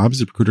your job,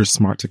 ZipRecruiter's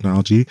smart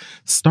technology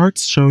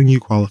starts showing you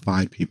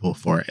qualified people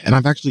for it. And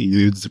I've actually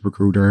used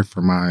ZipRecruiter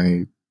for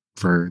my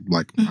for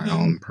like my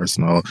own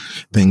personal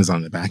things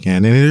on the back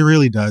end. And it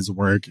really does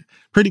work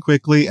pretty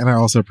quickly. And I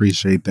also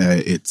appreciate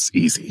that it's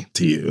easy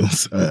to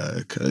use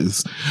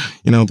because,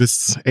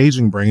 this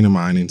aging brain of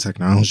mine in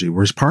technology,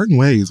 we're parting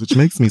ways, which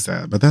makes me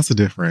sad, but that's a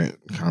different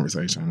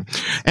conversation.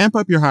 Amp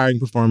up your hiring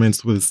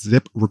performance with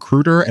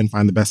ZipRecruiter and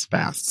find the best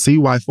fast. See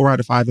why 4 out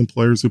of 5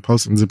 employers who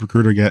post on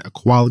ZipRecruiter get a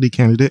quality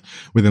candidate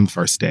within the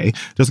first day.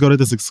 Just go to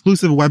this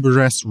exclusive web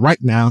address right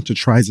now to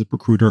try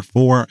ZipRecruiter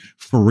for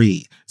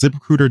free.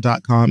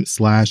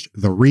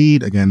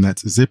 ZipRecruiter.com/TheRead. Again,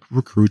 that's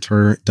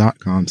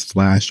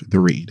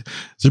ZipRecruiter.com/TheRead.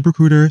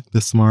 ZipRecruiter,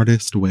 the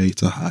smartest way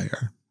to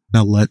hire.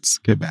 Now let's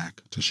get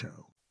back to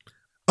show.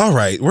 All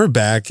right, we're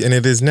back, and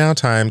it is now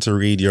time to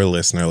read your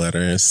listener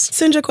letters.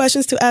 Send your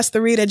questions to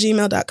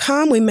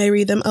asktheread@gmail.com. We may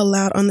read them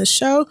aloud on the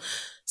show.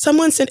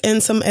 Someone sent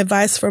in some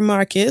advice for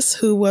Marcus,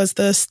 who was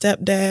the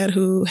stepdad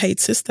who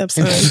hates his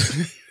stepson.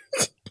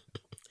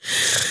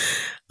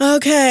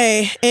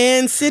 Okay,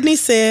 and Sydney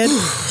said,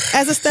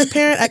 as a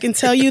step-parent, I can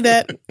tell you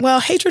that,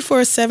 while hatred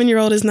for a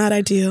 7-year-old is not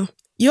ideal,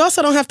 you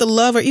also don't have to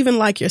love or even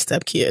like your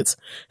stepkids.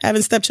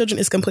 Having stepchildren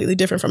is completely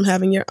different from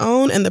having your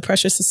own, and the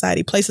pressure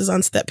society places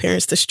on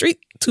step-parents to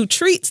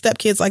treat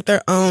stepkids like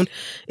their own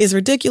is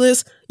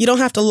ridiculous. You don't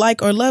have to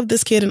like or love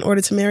this kid in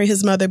order to marry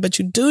his mother, but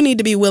you do need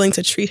to be willing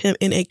to treat him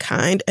in a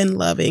kind and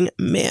loving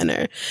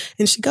manner.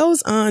 And she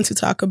goes on to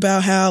talk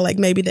about how, like,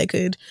 maybe they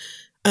could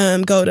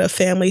go to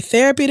family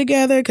therapy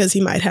together because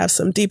he might have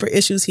some deeper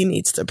issues he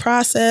needs to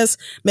process.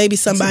 Maybe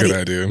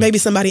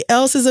somebody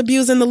else is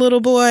abusing the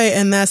little boy,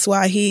 and that's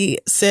why he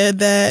said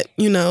that,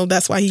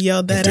 that's why he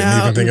yelled that out.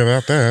 Didn't even think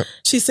about that.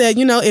 She said,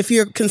 if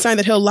you're concerned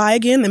that he'll lie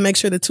again, then make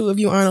sure the two of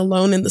you aren't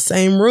alone in the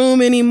same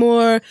room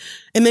anymore.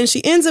 And then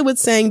she ends it with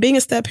saying, being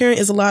a step-parent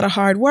is a lot of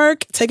hard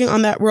work. Taking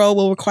on that role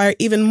will require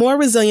even more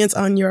resilience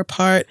on your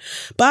part.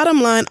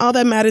 Bottom line, all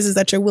that matters is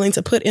that you're willing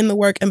to put in the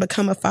work and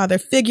become a father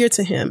figure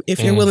to him.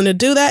 If you're willing to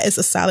do that, it's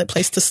a solid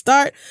place to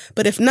start.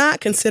 But if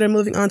not, consider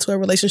moving on to a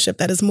relationship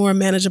that is more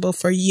manageable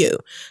for you.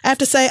 I have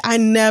to say, I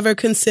never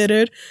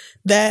considered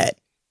that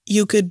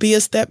you could be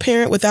a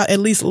step-parent without at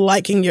least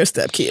liking your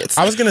stepkids.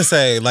 I was going to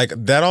say,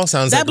 that all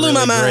sounds like really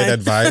great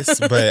advice,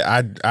 but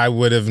I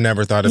would have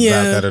never thought about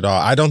that at all.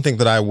 I don't think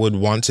that I would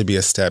want to be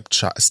a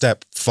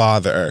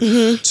stepfather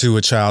to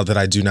a child that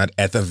I do not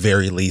at the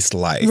very least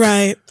like.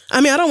 Right. I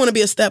mean, I don't want to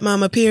be a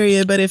stepmama,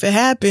 period, but if it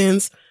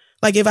happens,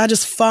 like if I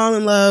just fall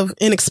in love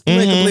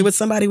inexplicably with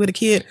somebody with a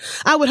kid,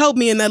 I would hope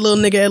me and that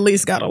little nigga at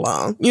least got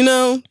along,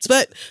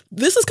 But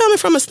this is coming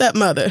from a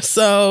stepmother,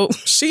 so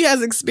she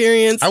has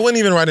experience. I wouldn't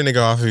even write a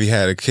nigga off if he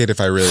had a kid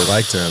if I really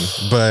liked him.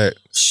 But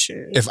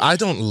if I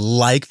don't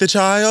like the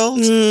child,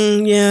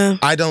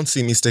 I don't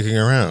see me sticking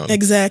around.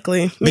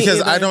 Exactly.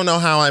 Because I don't know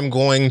how I'm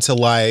going to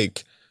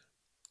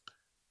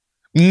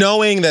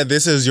knowing that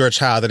this is your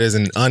child that is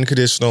an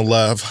unconditional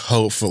love,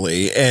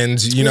 hopefully,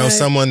 and,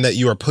 someone that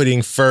you are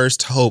putting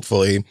first,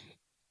 hopefully,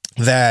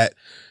 that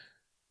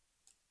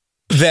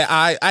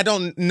I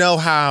don't know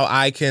how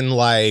I can,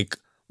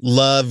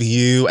 love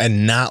you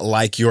and not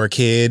like your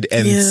kid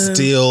and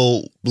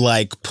still,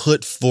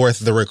 put forth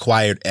the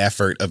required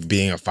effort of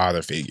being a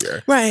father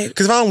figure. Right.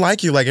 Because if I don't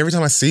like you, every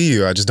time I see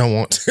you, I just don't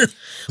want to.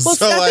 Well,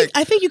 so,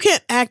 I think you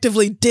can't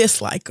actively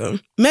dislike them.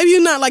 Maybe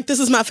you're not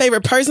this is my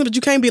favorite person, but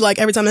you can't be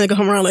every time they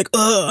come around,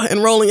 ugh,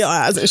 and rolling your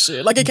eyes and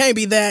shit. It can't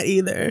be that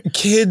either.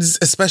 Kids,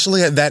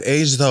 especially at that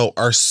age, though,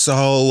 are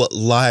so,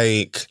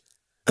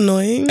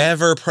 annoying,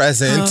 ever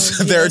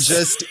present. They're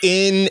just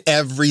in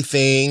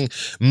everything,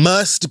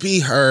 must be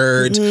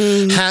heard,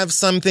 have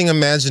something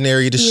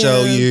imaginary to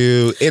show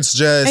you. It's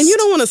just, and you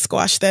don't want to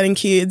squash that in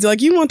kids.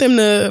 You want them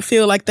to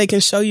feel like they can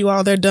show you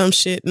all their dumb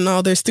shit and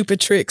all their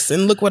stupid tricks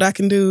and look what I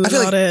can do and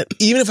all that.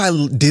 Even if I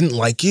didn't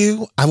like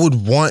you, I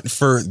would want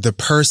for the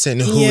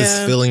person who is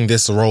filling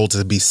this role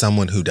to be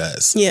someone who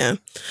does. Yeah.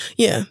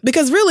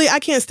 Because really, I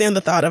can't stand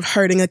the thought of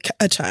hurting a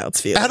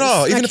child's feelings at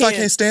all. Even if I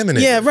can't stand the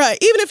nigga. Yeah, right.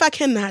 Even if I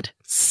cannot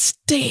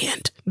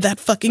stand that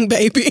fucking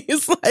baby.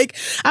 It's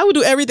I would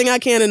do everything I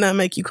can and not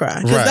make you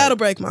cry, because that'll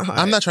break my heart.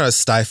 I'm not trying to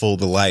stifle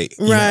the light.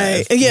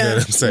 Right. You know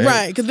what I'm saying?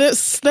 Right.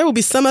 Because there will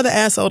be some other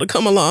asshole to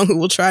come along who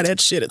will try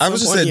that shit at some point. I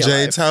was just at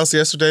Jade's house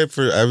yesterday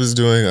I was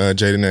doing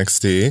Jade and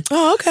XD.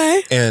 Oh,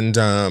 okay. And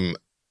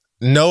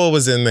Noah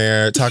was in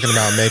there talking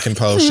about making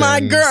potions. My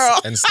girl.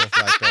 And stuff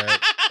like that.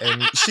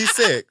 And she's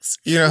 6,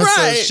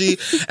 right. So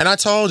and I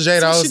told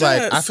Jade, I was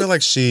like, I feel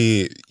like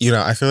she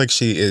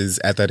is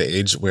at that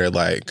age where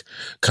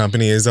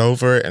company is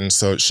over. And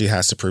so she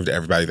has to prove to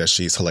everybody that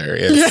she's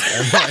hilarious. And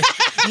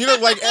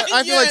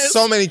I feel like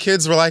so many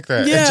kids were like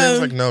that. Yeah. And Jade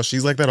was like, no,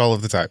 she's like that all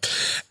of the time.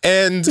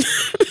 And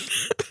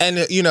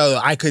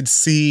I could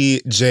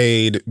see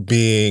Jade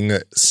being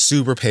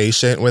super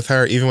patient with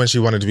her, even when she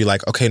wanted to be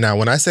okay, now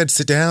when I said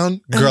sit down,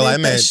 girl, I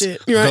meant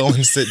go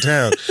and sit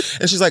down.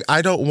 And she's like,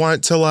 I don't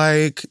want to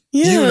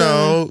Yeah. You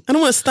know, I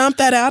don't want to stomp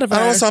that out of her. I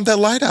don't want to stomp that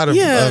light out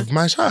of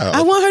my child.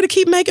 I want her to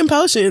keep making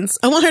potions.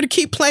 I want her to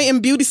keep playing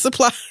beauty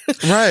supply.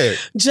 Right.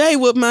 Jay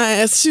whooped my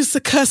ass. She used to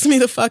cuss me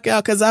the fuck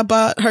out because I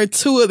bought her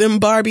 2 of them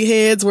Barbie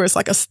heads where it's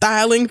like a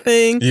styling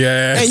thing.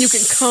 Yes. And you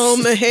can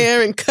comb the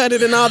hair and cut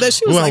it and all that.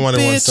 She was I like, wanted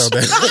bitch. one so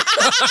bad.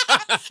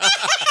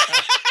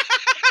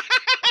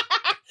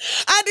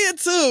 I did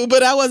too,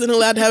 but I wasn't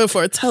allowed to have it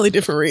for a totally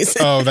different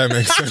reason. Oh, that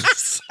makes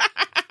sense.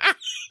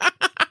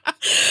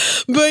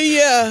 But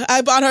yeah,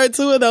 I bought her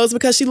 2 of those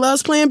because she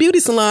loves playing beauty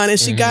salon,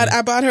 and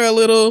I bought her a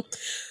little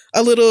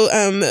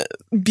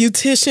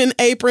beautician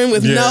apron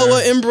with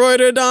Noah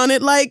embroidered on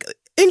it. Like,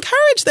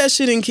 encourage that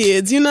shit in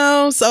kids, you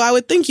know? So I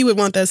would think you would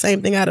want that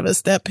same thing out of a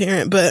step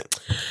parent, but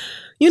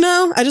you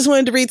know, I just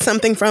wanted to read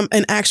something from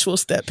an actual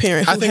step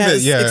parent who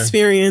has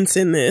experience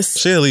in this.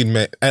 She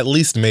at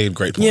least made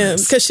great points. Yeah,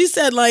 because she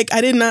said, like,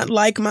 I did not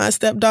like my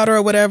stepdaughter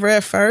or whatever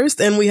at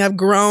first, and we have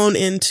grown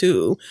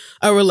into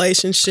a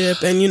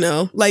relationship and, you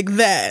know, like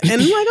that.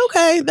 And I'm like,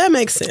 okay, that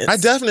makes sense. I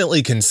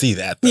definitely can see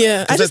that, though.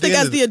 Yeah, I just think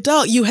as the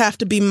adult, you have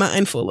to be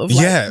mindful of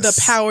like,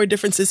 the power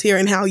differences here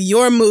and how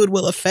your mood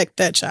will affect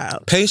that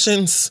child.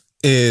 Patience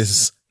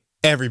is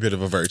every bit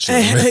of a virtue.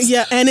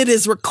 Yeah, and it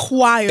is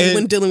required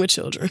when dealing with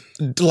children.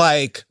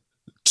 Like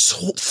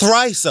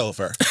thrice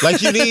over.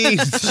 Like you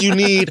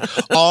need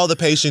all the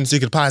patience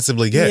you could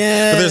possibly get.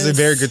 Yes. But there's a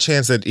very good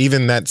chance that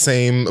even that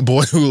same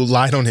boy who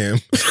lied on him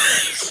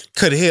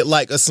could hit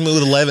like a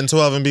smooth 11,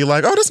 12 and be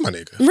like, oh, that's my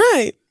nigga.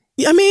 Right.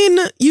 I mean,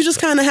 you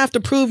just kind of have to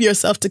prove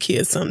yourself to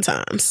kids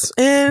sometimes.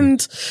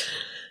 And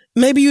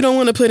maybe you don't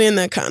want to put in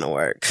that kind of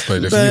work.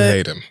 But if you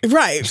hate him.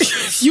 Right.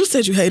 You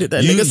said you hated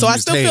that nigga, so I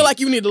still feel like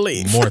you need to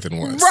leave. More than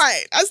once.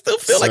 Right. I still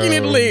feel like you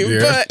need to leave.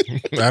 Yeah.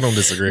 But I don't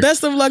disagree.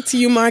 Best of luck to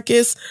you,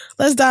 Marcus.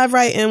 Let's dive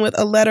right in with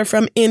a letter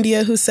from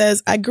India who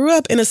says, I grew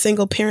up in a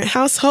single parent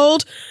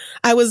household.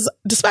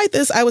 Despite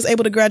this, I was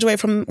able to graduate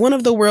from one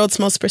of the world's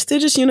most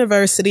prestigious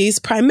universities,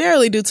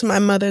 primarily due to my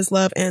mother's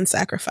love and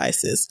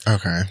sacrifices.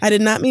 Okay. I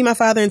did not meet my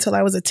father until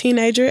I was a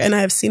teenager, and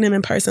I have seen him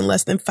in person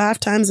less than 5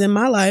 times in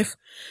my life.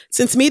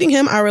 Since meeting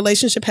him, our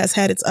relationship has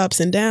had its ups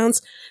and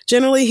downs.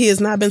 Generally, he has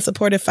not been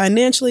supportive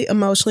financially,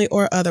 emotionally,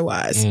 or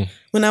otherwise.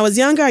 When I was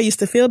younger, I used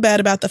to feel bad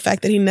about the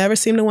fact that he never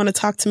seemed to want to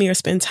talk to me or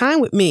spend time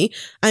with me.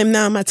 I am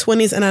now in my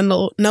 20s and I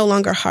no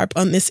longer harp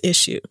on this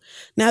issue.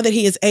 Now that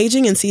he is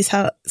aging and sees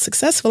how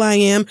successful I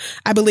am,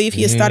 I believe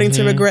he is starting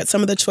to regret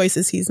some of the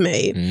choices he's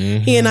made.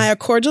 He and I are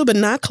cordial but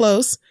not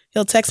close.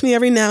 He'll text me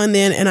every now and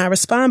then and I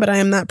respond, but I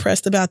am not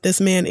pressed about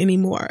this man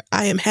anymore.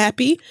 I am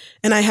happy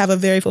and I have a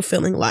very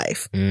fulfilling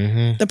life.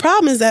 The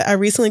problem is that I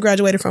recently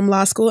graduated from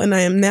law school and I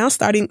am now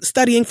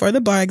studying for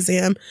the bar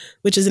exam,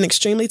 which is an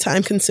extremely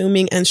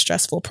time-consuming and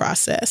stressful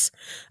process.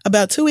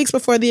 About 2 weeks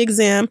before the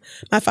exam,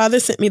 my father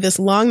sent me this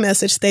long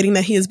message stating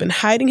that he has been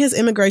hiding his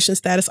immigration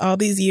status all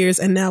these years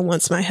and now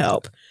wants my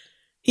help.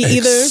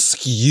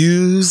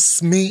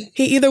 Excuse me?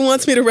 He either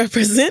wants me to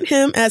represent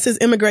him as his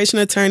immigration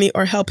attorney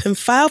or help him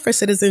file for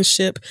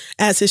citizenship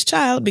as his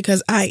child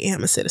because I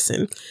am a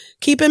citizen.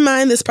 Keep in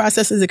mind, this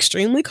process is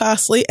extremely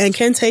costly and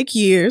can take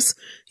years.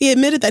 He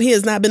admitted that he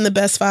has not been the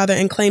best father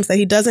and claims that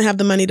he doesn't have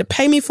the money to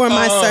pay me for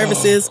my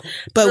services,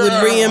 but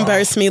would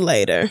reimburse me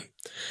later.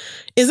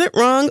 Is it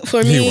wrong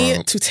for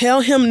me to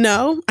tell him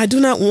no? I do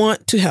not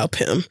want to help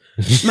him.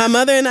 My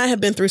mother and I have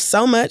been through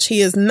so much. He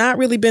has not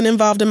really been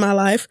involved in my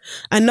life.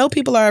 I know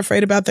people are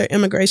afraid about their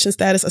immigration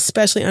status,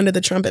 especially under the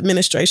Trump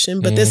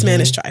administration, but this man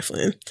is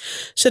trifling.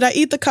 Should I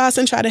eat the cost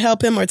and try to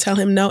help him or tell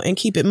him no and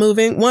keep it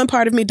moving? One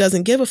part of me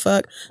doesn't give a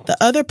fuck. The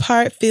other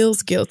part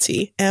feels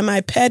guilty. Am I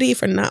petty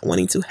for not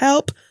wanting to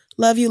help?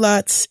 Love you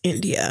lots,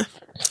 India.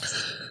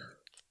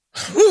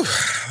 Whew,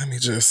 let me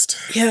just...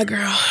 Yeah,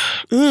 girl.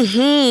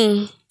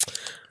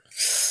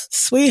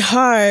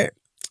 Sweetheart.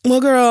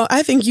 Well, girl,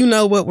 I think you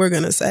know what we're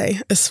going to say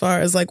as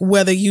far as like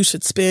whether you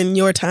should spend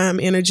your time,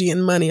 energy,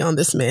 and money on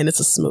this man. It's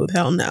a smooth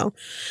hell no.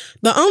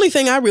 The only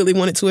thing I really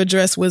wanted to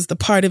address was the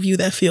part of you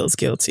that feels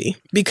guilty,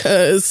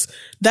 because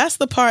that's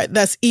the part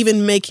that's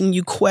even making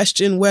you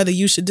question whether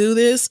you should do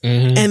this.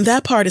 And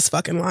that part is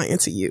fucking lying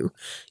to you.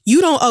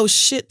 You don't owe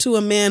shit to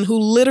a man who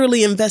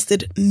literally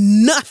invested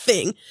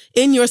nothing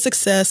in your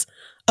success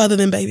other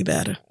than baby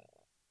batter.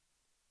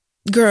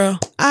 Girl,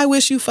 I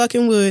wish you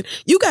fucking would.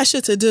 You got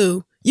shit to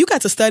do. You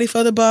got to study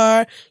for the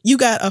bar. You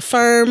got a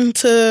firm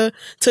to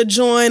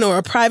join or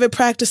a private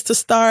practice to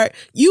start.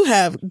 You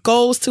have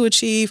goals to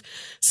achieve.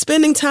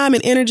 Spending time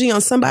and energy on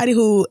somebody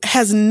who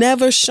has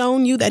never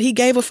shown you that he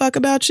gave a fuck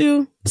about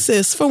you?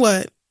 Sis, for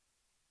what?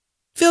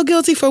 Feel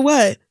guilty for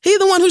what? He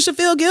the one who should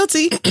feel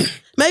guilty.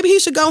 Maybe he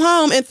should go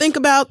home and think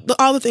about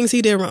all the things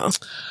he did wrong.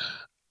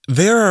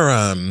 There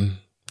are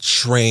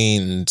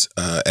trained,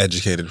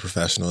 educated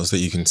professionals that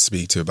you can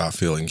speak to about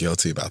feeling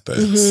guilty about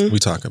this. We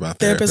talk about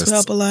therapists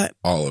help a lot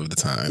all of the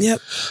time. Yep.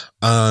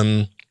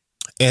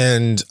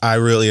 And I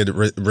really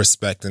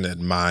respect and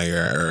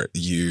admire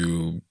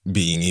you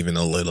being even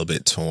a little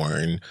bit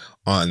torn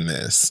on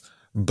this.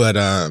 But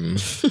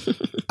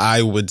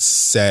I would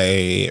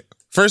say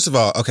First of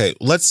all, okay,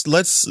 let's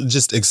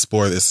just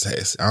explore this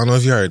case. I don't know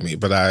if you heard me,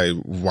 but I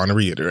want to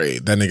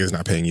reiterate that nigga's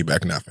not paying you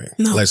back nothing.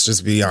 No, let's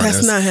just be honest.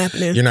 That's not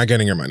happening. You're not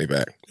getting your money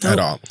back at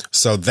all.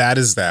 So that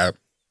is that.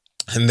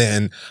 And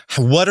then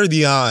what are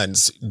the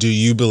odds, do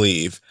you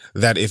believe,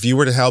 that if you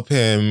were to help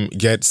him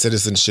get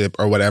citizenship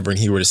or whatever and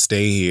he were to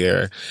stay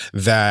here,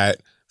 that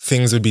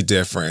things would be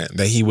different,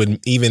 that he would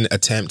even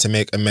attempt to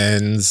make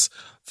amends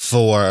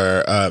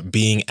for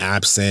being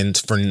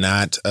absent, for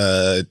not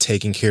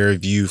taking care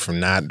of you, for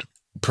not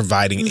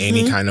providing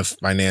any kind of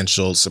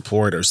financial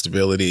support or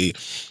stability?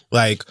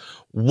 Like,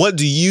 what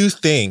do you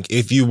think,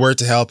 if you were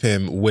to help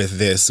him with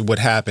this, would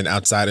happen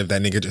outside of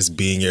that nigga just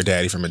being your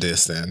daddy from a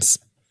distance?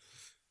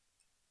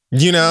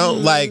 You know,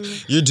 like,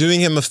 you're doing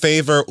him a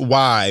favor.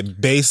 Why?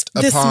 Based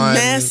this upon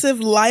massive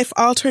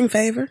life-altering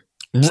favor?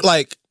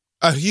 Like,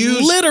 a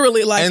huge,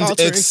 literally and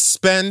life-altering,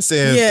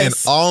 expensive, and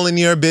all in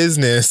your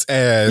business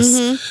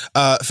as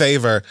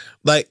favor.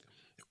 Like,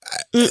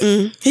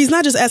 he's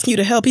not just asking you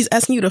to help, he's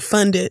asking you to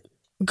fund it.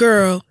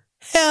 Girl,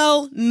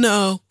 hell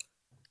no.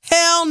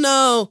 Hell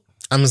no.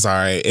 I'm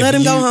sorry. Let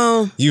him go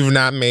home. You've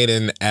not made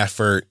an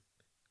effort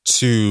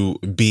to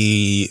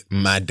be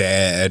my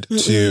dad,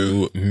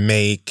 to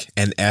make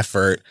an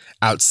effort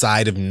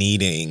outside of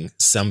needing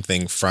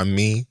something from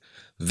me.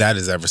 That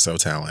is ever so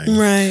telling.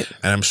 Right.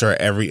 And I'm sure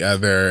every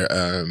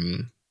other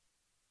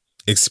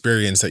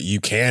experience that you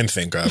can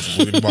think of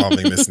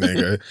involving this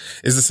nigga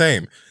is the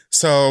same.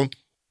 So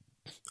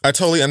I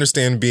totally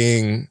understand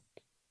being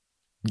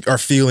or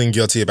feeling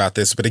guilty about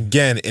this. But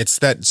again, it's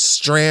that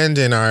strand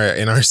in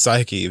our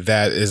psyche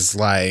that is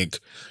like,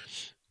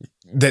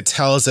 that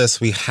tells us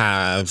we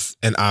have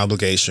an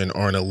obligation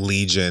or an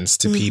allegiance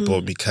to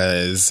people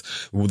because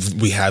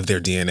we have their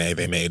DNA,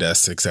 they made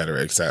us, et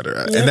cetera, et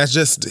cetera. Yep. And that's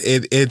just,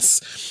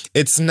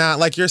 it's not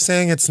like you're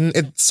saying,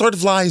 it sort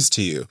of lies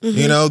to you.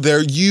 You know,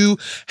 you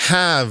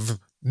have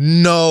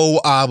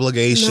no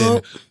obligation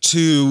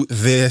to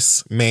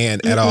this man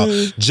at all,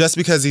 just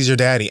because he's your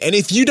daddy. And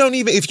if you're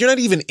not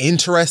even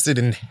interested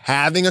in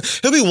having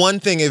it'll be one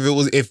thing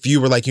if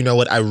you were like, you know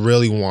what, I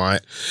really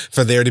want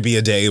for there to be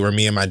a day where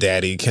me and my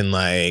daddy can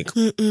like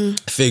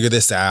figure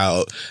this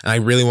out, and I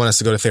really want us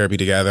to go to therapy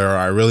together, or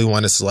I really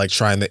want us to like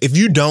try and if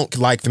you don't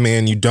like the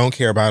man, you don't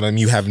care about him,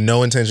 you have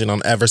no intention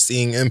on ever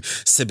seeing him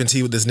sipping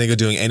tea with this nigga,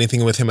 doing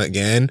anything with him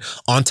again,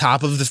 on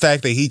top of the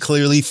fact that he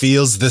clearly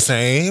feels the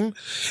same,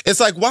 it's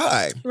like,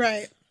 why?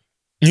 Right.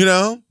 You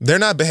know, they're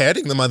not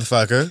beheading the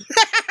motherfucker.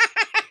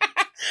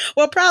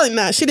 Well, probably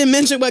not. She didn't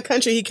mention what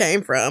country he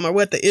came from or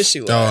what the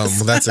issue was.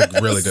 Well, that's a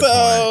really good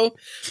point.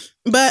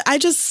 But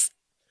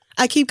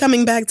I keep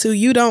coming back to,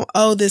 you don't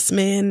owe this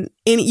man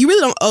you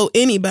really don't owe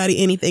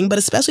anybody anything, but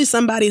especially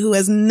somebody who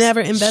has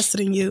never invested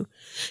in you.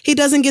 He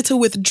doesn't get to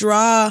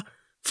withdraw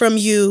from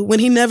you when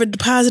he never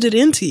deposited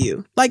into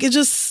you. Like, he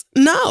just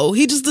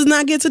does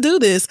not get to do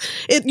this.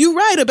 You're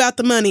right about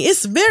the money.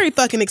 It's very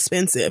fucking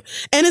expensive.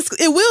 And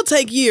it will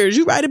take years.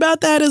 You're right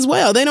about that as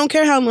well. They don't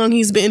care how long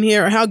he's been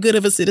here or how good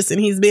of a citizen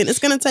he's been. It's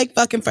going to take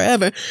fucking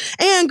forever.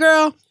 And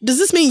girl, does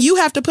this mean you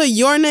have to put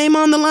your name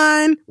on the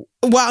line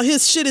while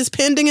his shit is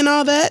pending and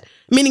all that?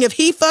 Meaning, if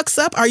he fucks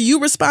up, are you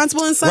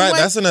responsible in some way? Right,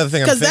 that's another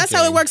thing. Because that's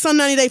how it works on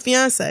 90 Day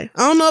Fiancé.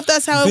 I don't know if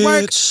that's how it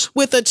works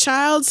with a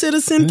child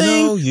citizen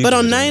thing, but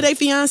on 90 Day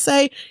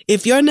Fiancé,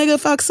 if your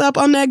nigga fucks up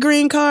on that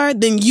green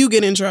card, then you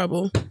get in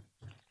trouble.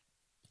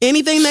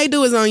 Anything they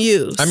do is on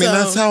you. I mean,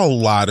 that's how a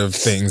lot of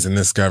things in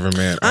this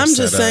government are I'm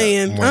just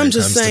saying.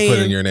 To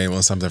putting your name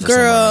on something for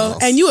girl, someone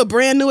else. And you a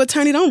brand new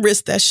attorney, don't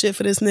risk that shit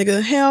for this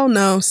nigga. Hell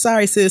no.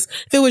 Sorry, sis.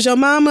 If it was your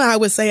mama, I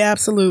would say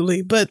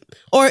absolutely. But,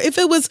 or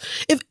even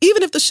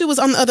if the shit was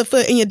on the other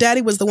foot and your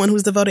daddy was the one who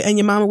was devoted and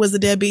your mama was the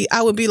deadbeat,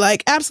 I would be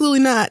like, absolutely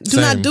not. Do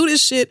not do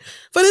this shit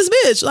for this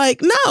bitch.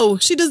 Like, no,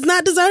 she does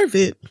not deserve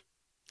it.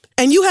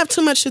 And you have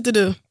too much shit to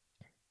do.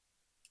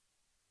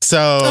 So,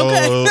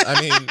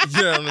 I mean,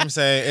 you know what I'm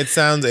saying?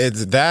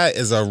 That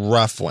is a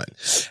rough one.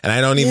 And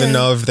I don't even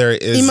know if there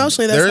is,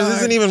 emotionally, there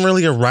isn't even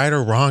really a right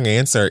or wrong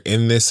answer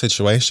in this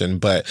situation,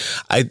 but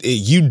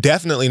you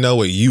definitely know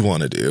what you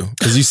want to do.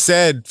 Because you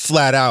said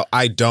flat out,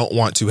 I don't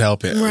want to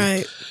help him.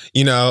 Right.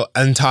 You know,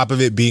 on top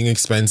of it being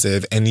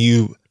expensive and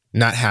you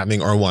not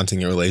having or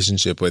wanting a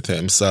relationship with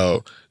him.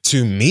 So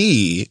to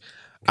me,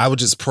 I would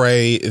just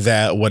pray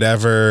that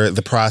whatever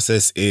the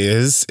process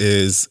is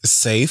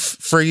safe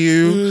for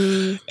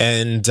you,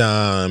 and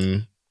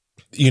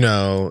you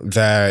know,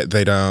 that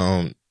they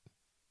don't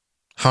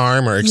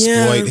harm or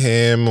exploit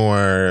him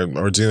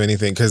or do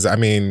anything. Because I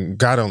mean,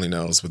 God only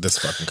knows with this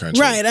fucking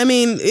country, right? I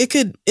mean,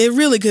 it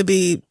really could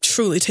be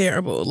truly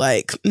terrible.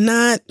 Like,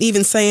 not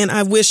even saying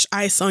I wish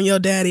ice on your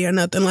daddy or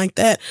nothing like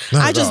that.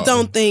 I just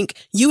don't think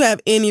you have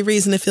any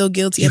reason to feel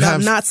guilty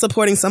about not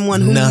supporting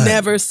someone who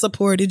never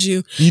supported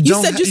you.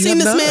 You said you've seen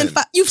this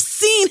man. You've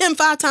seen him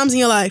 5 times in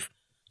your life.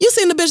 You've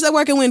seen the bitch that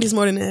work at Wendy's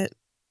more than that.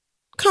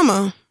 Come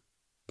on.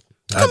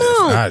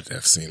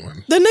 I've seen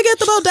one. The nigga at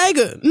the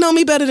bodega know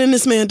me better than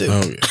this man do.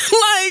 Oh, yeah.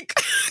 Like,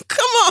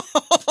 come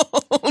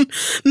on.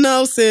 No,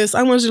 No, sis.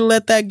 I want you to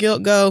let that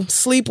guilt go.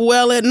 Sleep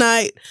well at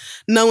night,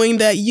 knowing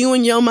that you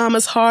and your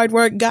mama's hard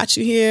work got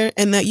you here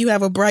and that you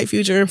have a bright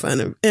future in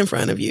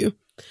front of you.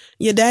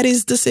 Your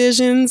daddy's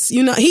decisions,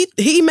 you know,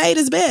 he made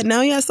his bed. Now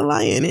he has to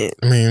lie in it.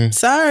 I mean,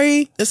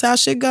 sorry. That's how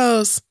shit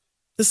goes.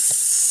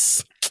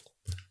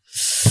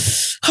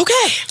 Okay,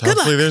 good luck.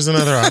 Hopefully there's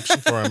another option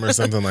for him or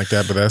something like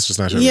that, but that's just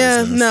not your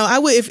business. No, I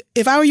would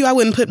if I were you, I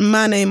wouldn't put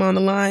my name on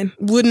the line.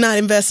 Would not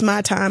invest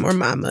my time or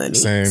my money.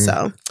 Same.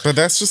 So, but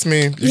that's just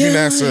me. You can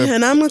ask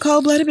and I'm a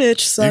cold-blooded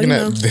bitch, so you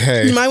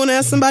might want to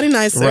ask somebody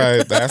nicer.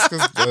 Right, ask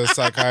a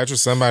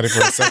psychiatrist, somebody for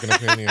a second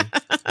opinion.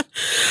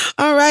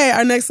 All right,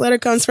 our next letter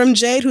comes from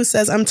Jade, who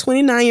says, I'm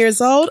 29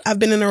 years old. I've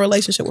been in a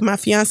relationship with my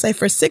fiance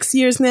for 6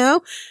 years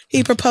now.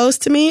 He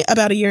proposed to me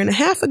about 1.5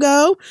 years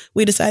ago.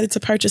 We decided to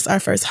purchase our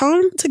first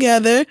home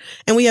together,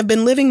 and we have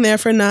been living there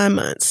for 9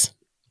 months.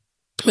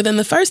 Within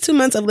the first 2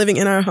 months of living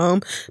in our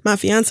home, my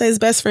fiance's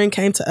best friend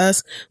came to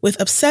us with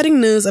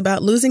upsetting news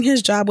about losing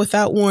his job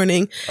without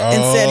warning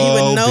and said he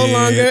would no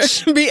longer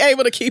be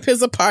able to keep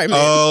his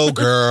apartment. Oh,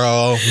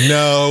 girl.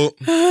 No.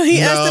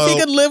 He asked if he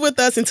could live with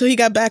us until he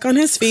got back on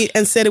his feet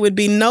and said it would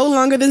be no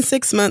longer than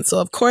 6 months. So,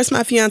 of course,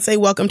 my fiance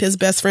welcomed his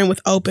best friend with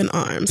open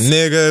arms.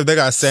 Nigga, they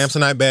got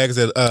Samsonite bags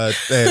at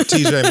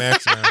TJ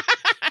Maxx now.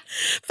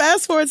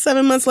 Fast forward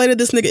 7 months later,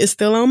 this nigga is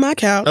still on my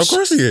couch. Of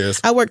course he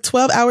is. I work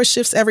 12-hour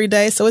shifts every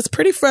day, so it's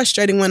pretty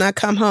frustrating when I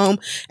come home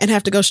and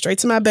have to go straight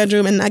to my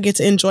bedroom and not get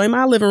to enjoy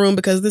my living room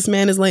because this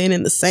man is laying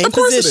in the same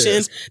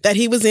position that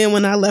he was in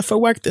when I left for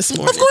work this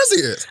morning. Of course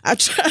he is. I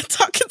tried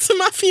talking to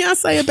my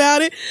fiance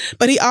about it,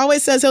 but he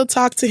always says he'll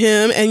talk to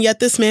him, and yet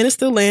this man is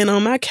still laying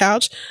on my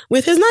couch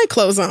with his night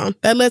clothes on.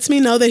 That lets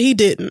me know that he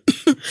didn't.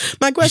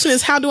 My question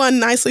is, how do I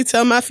nicely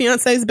tell my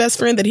fiance's best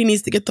friend that he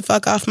needs to get the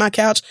fuck off my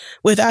couch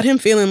without him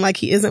feeling like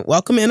he isn't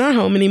welcome in our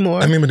home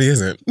anymore? I mean, but he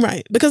isn't.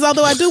 Right. Because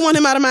although I do want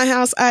him out of my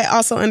house, I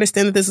also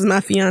understand that this is my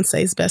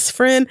fiance's best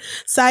friend.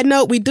 Side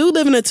note, we do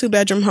live in a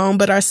 2-bedroom home,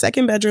 but our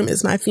second bedroom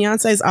is my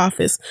fiance's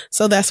office.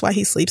 So that's why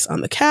he sleeps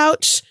on the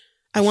couch.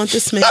 I want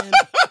this man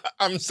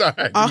I'm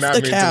sorry. off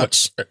the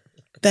couch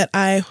that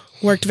I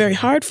worked very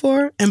hard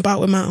for and bought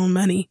with my own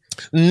money.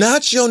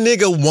 Not your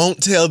nigga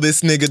won't tell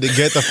this nigga to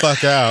get the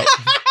fuck out.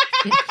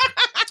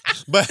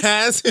 But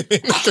has him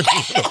in the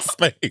communal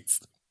space.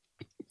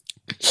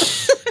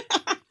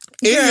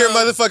 In here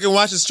motherfucking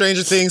watching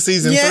Stranger Things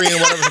season 3 and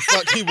whatever the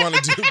fuck he want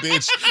to do,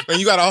 bitch. And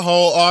you got a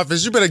whole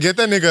office. You better get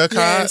that nigga a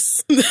car.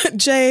 Yes.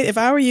 Jade, if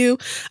I were you,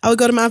 I would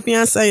go to my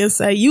fiance and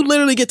say, you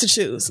literally get to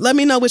choose. Let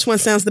me know which one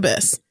sounds the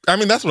best. I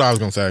mean, that's what I was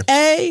going to say.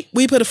 A,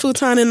 we put a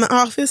futon in the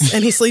office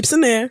and he sleeps in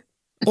there.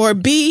 Or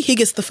B, he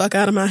gets the fuck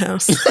out of my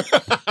house.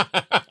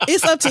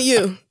 It's up to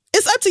you.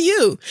 It's up to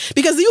you.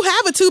 Because you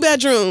have a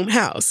 2-bedroom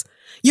house.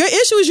 Your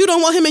issue is you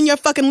don't want him in your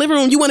fucking living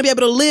room. You want to be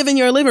able to live in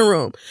your living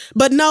room.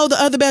 But no, the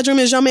other bedroom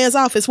is your man's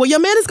office. Well, your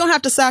man is going to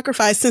have to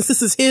sacrifice since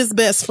this is his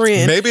best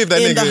friend. Maybe if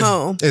that in nigga the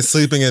home is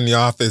sleeping in the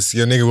office,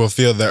 your nigga will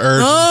feel the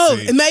urgency. Oh,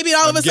 and maybe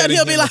all of a sudden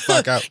he'll be like,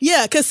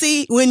 yeah, because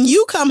see, when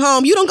you come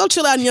home, you don't go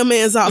chill out in your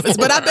man's office.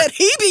 But I bet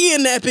he be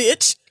in that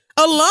bitch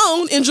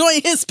alone,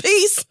 enjoying his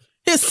peace.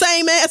 His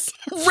same ass,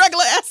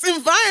 regular ass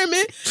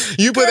environment.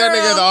 You put that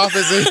nigga in the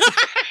office.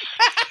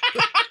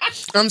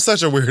 I'm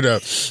such a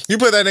weirdo. You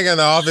put that nigga in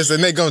the office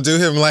and they gonna do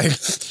him like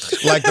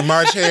the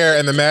March Hare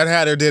and the Mad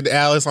Hatter did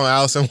Alice on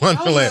Alice in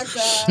Wonderland.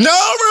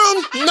 No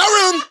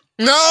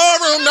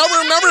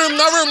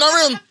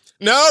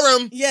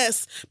room.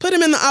 Yes. Put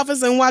him in the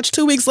office and watch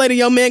 2 weeks later,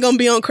 your man gonna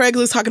be on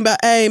Craigslist talking about,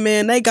 hey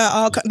man, they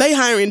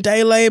hiring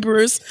day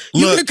laborers.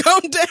 You can go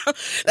down.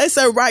 They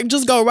said, right,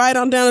 just go right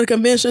on down to the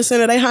convention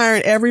center. They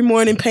hiring every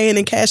morning, paying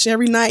in cash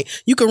every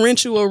night. You can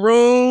rent you a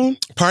room.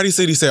 Party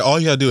City said all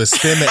you gotta do is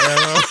spin the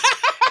arrow.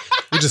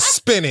 You just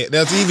spin it.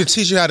 They'll even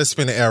teach you how to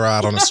spin an arrow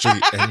out on the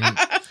street.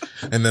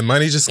 And the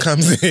money just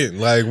comes in.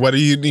 Like, what do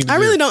you need to do? I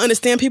really don't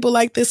understand people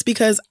like this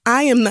because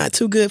I am not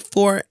too good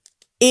for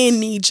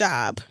any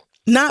job.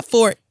 Not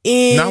for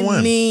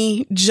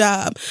any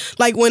job.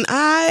 Like when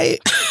I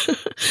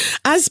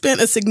spent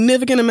a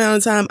significant amount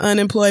of time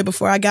unemployed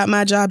before I got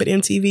my job at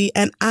MTV,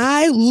 and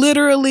I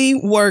literally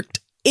worked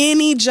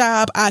any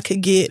job I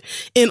could get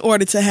in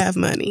order to have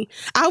money.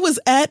 I was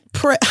at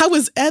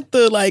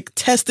the like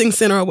testing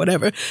center or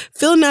whatever,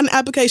 filling out an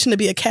application to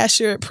be a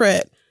cashier at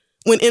Pret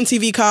when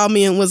MTV called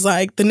me and was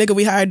like, the nigga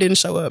we hired didn't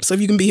show up. So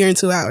if you can be here in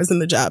 2 hours, then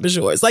the job is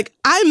yours. Like,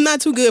 I'm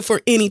not too good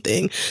for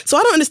anything. So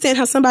I don't understand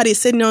how somebody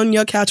is sitting on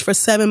your couch for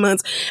 7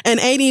 months and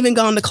ain't even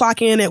gone to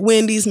clock in at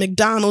Wendy's,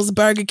 McDonald's,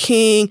 Burger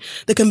King,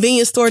 the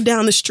convenience store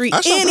down the street,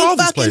 any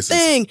fucking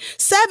thing.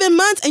 7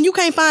 months and you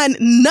can't find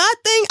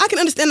nothing. I can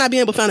understand not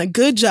being able to find a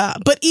good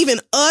job, but even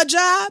a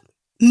job,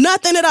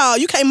 nothing at all.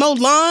 You can't mow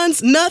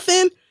lawns,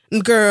 nothing.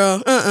 Girl,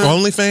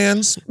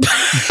 OnlyFans?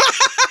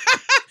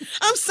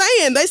 I'm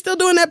saying, they still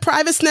doing that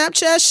private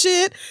Snapchat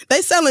shit.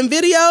 They selling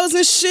videos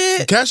and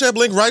shit. Cash App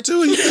link right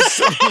to you.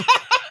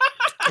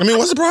 I mean,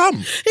 what's the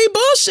problem? He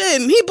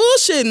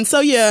bullshitting. So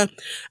yeah,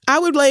 I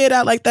would lay it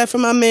out like that for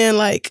my man.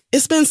 Like,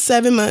 it's been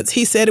 7 months.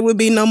 He said it would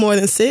be no more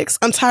than 6.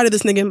 I'm tired of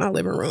this nigga in my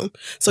living room.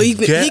 So he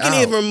can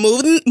either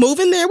move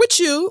in there with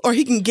you, or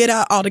he can get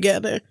out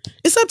altogether.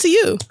 It's up to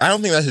you. I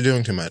don't think that's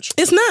doing too much.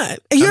 It's not.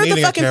 You're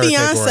the fucking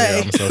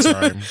fiance. I'm so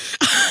sorry.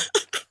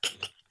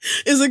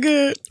 Is it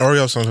good?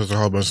 Oreo sent us a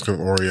whole bunch of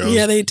Oreos.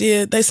 Yeah, they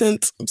did. They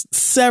sent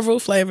several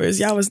flavors.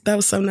 That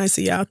was so nice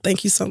of y'all.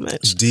 Thank you so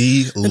much.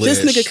 Delish. If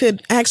this nigga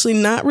could actually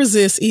not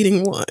resist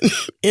eating one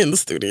in the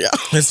studio.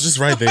 It's just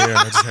right there.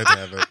 I just had to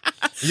have it.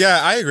 Yeah,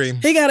 I agree.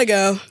 He gotta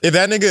go. If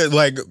that nigga,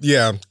 like,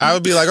 yeah, I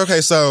would be like, okay,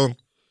 so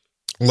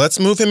let's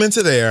move him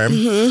into there,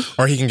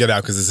 or he can get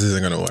out because this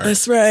isn't going to work.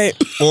 That's right.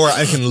 Or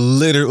I can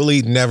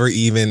literally never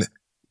even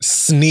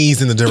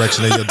sneeze in the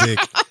direction of your dick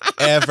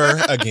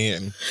ever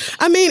again.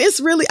 I mean, it's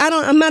really,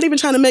 I'm not even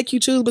trying to make you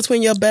choose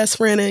between your best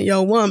friend and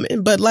your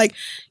woman, but like,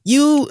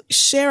 you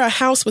share a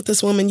house with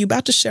this woman, you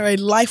about to share a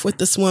life with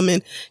this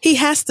woman. He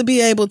has to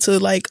be able to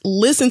like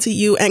listen to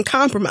you and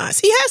compromise.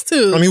 He has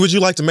to. I mean, would you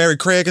like to marry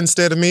Craig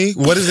instead of me?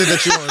 What is it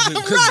that you want to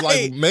do? Because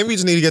like, maybe we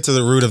just need to get to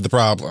the root of the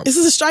problem. Is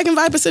this a striking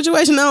Viper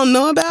situation? I don't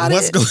know about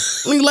it.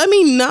 Like, let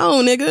me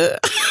know, nigga.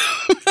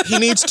 He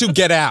needs to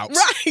get out.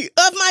 Right.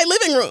 Of my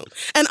living room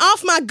and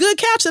off my good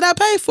couch that I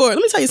paid for. Let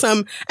me tell you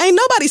something. Ain't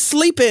nobody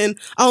sleeping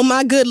on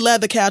my good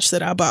leather couch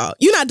that I bought.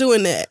 You're not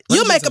doing that.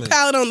 You'll make a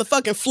pallet on the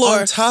fucking floor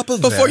on top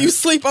of before you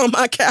sleep on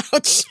my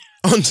couch.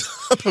 On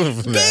top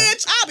of that.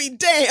 Bitch, I'll be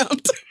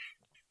damned.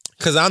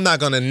 Because I'm not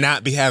going to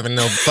not be having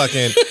no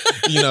fucking,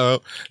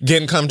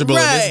 getting comfortable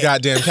in this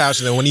goddamn couch.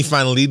 And then when you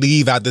finally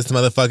leave out this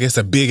motherfucker, it's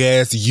a big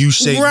ass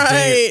U-shaped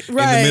dent in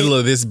the middle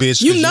of this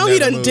bitch. You know he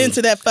done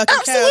dented that fucking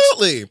couch.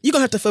 Absolutely. You're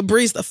going to have to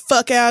Febreze the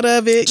fuck out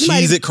of it.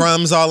 Cheez-It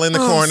crumbs all in the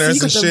corners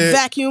so and shit. You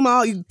vacuum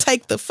all. You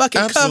take the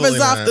fucking covers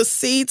off the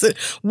seats and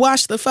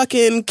wash the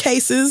fucking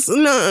cases.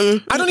 No.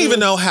 I don't even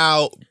know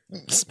how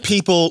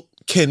people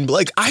can,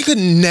 like, I could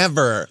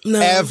never,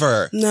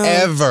 ever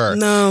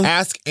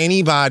ask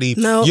anybody,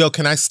 yo,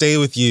 can I stay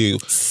with you?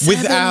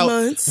 7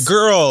 months.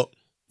 Girl.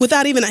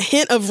 Without even a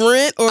hint of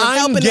rent or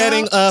helping out. I'm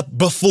getting up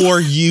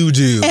before you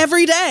do.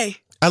 Every day.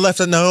 I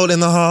left a note in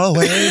the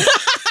hallway.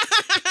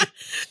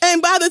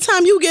 And by the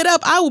time you get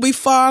up, I will be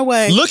far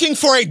away. Looking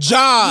for a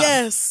job.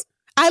 Yes.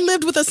 I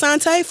lived with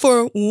Asante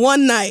for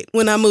one night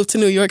when I moved to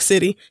New York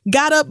City.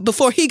 Got up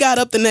before he got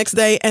up the next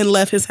day and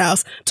left his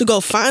house to go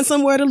find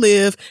somewhere to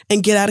live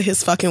and get out of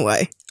his fucking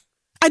way.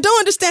 I don't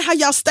understand how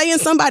y'all stay in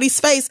somebody's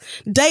face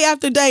day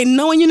after day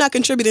knowing you're not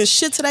contributing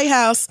shit to their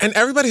house. And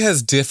everybody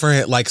has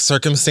different like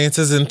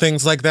circumstances and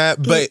things like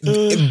that. But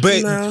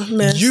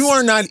you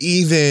are not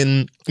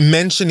even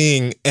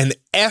mentioning an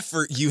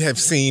effort you have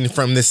seen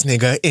from this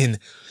nigga in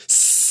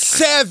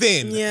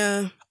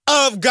 7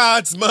 of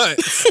God's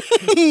months.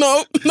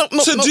 No.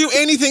 To do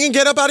anything and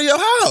get up out of your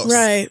house.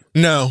 Right.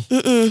 No.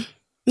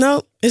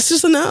 No, it's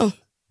just a no.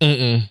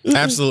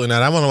 Absolutely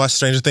not. I want to watch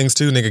Stranger Things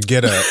too, nigga.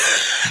 Get up.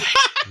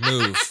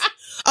 Move.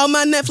 On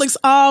my Netflix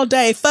all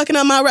day, fucking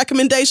on my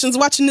recommendations,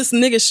 watching this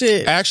nigga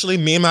shit. Actually,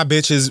 me and my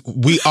bitches,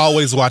 we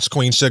always watch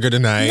Queen Sugar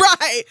tonight.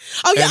 Right.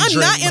 Oh yeah, I'm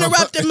not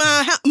interrupting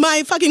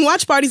my fucking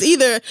watch parties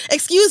either.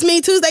 Excuse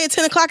me, Tuesday at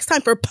 10 o'clock, it's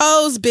time for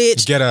Pose,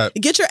 bitch. Get up.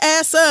 Get your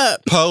ass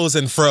up. Pose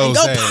and froze.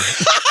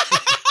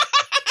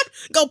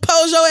 Go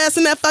pose your ass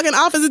in that fucking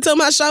office until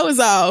my show is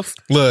off.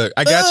 Look,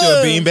 I got you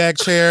a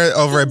beanbag chair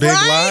over a Big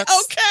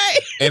Lots. Okay.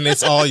 And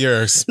it's all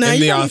yours in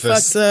the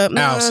office.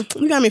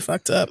 You got me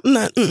fucked up. I'm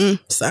not,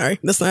 sorry.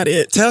 That's not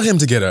it. Tell him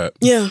to get up.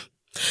 Yeah.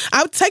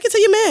 I would take it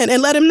to your man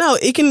and let him know.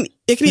 It can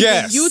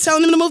be you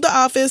telling him to move the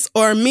office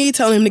or me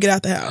telling him to get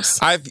out the house.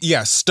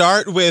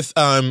 Start with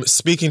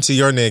speaking to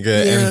your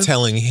nigga and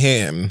telling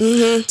him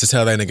to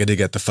tell that nigga to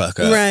get the fuck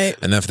up. Right.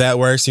 And if that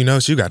works, you know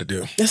what you got to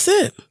do. That's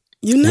it.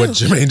 You know. What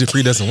Jermaine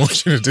Dupri doesn't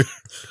want you to do.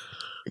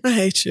 I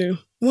hate you.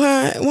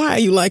 Why are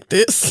you like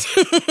this?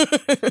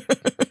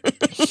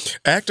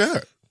 Act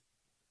up.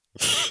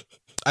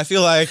 I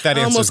feel like that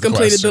answers almost the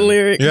completed question. the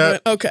lyric. Yeah.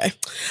 Okay.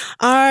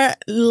 Our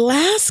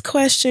last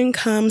question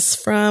comes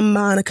from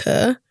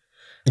Monica.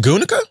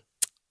 Gunica?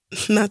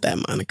 Not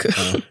that Monica.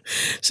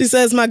 She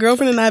says, my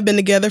girlfriend and I have been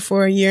together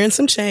for a year and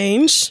some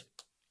change.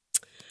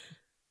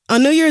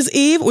 On New Year's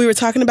Eve, we were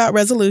talking about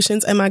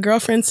resolutions, and my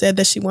girlfriend said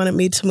that she wanted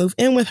me to move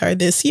in with her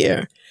this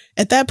year.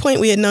 At that point,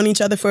 we had known each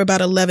other for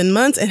about 11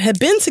 months and had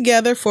been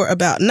together for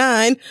about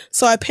 9,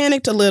 so I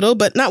panicked a little,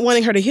 but not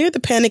wanting her to hear the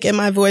panic in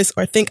my voice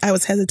or think I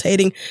was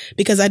hesitating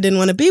because I didn't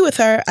want to be with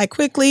her, I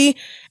quickly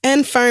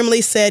and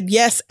firmly said,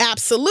 yes,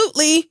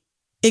 absolutely,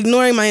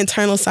 ignoring my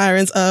internal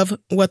sirens of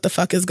what the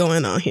fuck is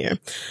going on here.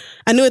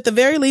 I knew at the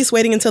very least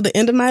waiting until the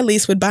end of my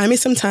lease would buy me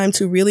some time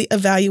to really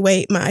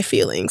evaluate my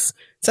feelings.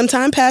 Some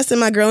time passed and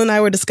my girl and I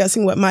were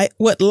discussing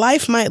what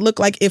life might look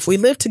like if we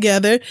lived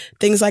together.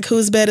 Things like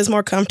whose bed is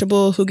more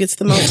comfortable, who gets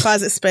the most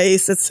closet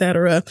space,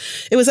 etc.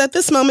 It was at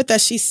this moment that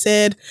she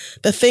said,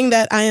 the thing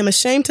that I am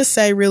ashamed to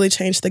say really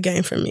changed the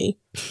game for me.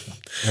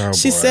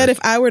 She said if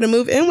I were to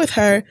move in with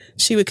her,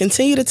 she would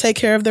continue to take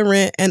care of the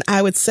rent and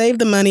I would save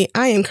the money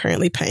I am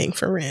currently paying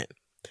for rent.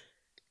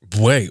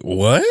 Wait,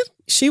 what?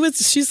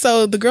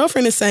 So the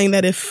girlfriend is saying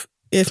that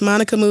if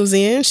Monica moves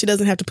in, she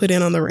doesn't have to put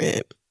in on the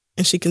rent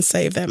and she can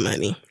save that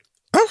money.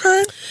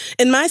 Okay.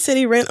 In my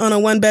city, rent on a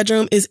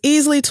 1-bedroom is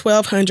easily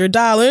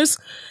 $1,200,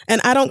 and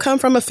I don't come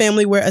from a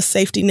family where a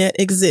safety net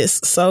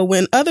exists. So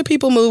when other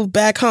people move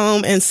back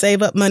home and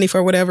save up money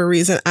for whatever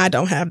reason, I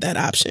don't have that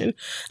option.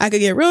 I could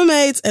get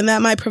roommates, and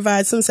that might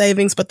provide some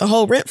savings, but the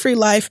whole rent-free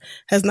life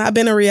has not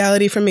been a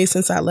reality for me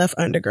since I left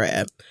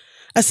undergrad.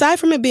 Aside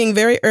from it being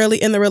very early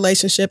in the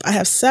relationship, I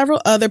have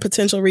several other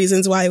potential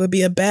reasons why it would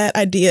be a bad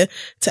idea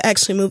to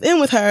actually move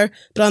in with her.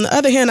 But on the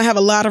other hand, I have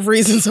a lot of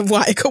reasons of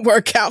why it could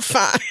work out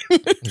fine.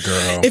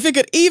 Girl. If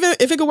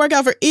it could work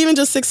out for even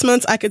just 6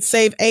 months, I could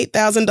save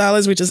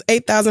 $8,000, which is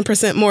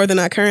 8,000% more than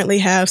I currently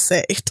have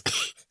saved.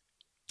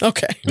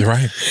 Okay. You're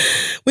right.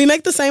 We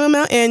make the same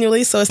amount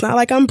annually, so it's not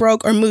like I'm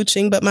broke or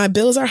mooching, but my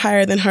bills are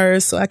higher than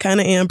hers, so I kind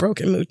of am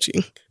broke and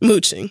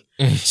mooching.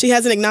 She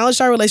hasn't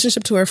acknowledged our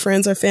relationship to her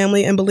friends or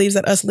family and believes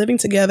that us living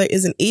together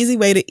is an easy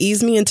way to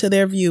ease me into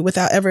their view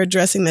without ever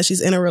addressing that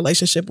she's in a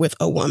relationship with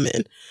a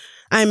woman.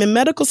 I am in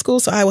medical school,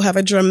 so I will have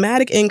a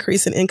dramatic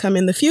increase in income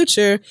in the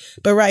future,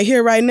 but right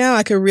here, right now,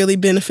 I could really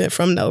benefit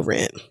from no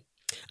rent.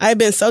 I've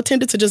been so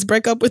tempted to just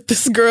break up with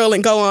this girl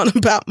and go on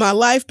about my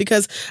life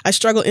because I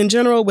struggle in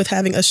general with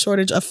having a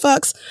shortage of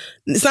fucks.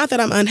 It's not that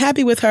I'm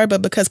unhappy with her,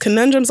 but because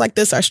conundrums like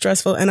this are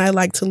stressful and I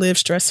like to live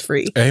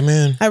stress-free.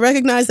 Amen. I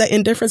recognize that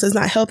indifference is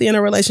not healthy in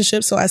a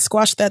relationship, so I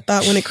squash that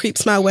thought when it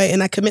creeps my way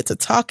and I commit to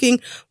talking,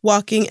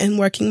 walking, and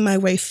working my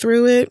way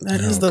through it. That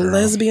is the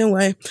lesbian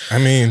way. I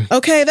mean...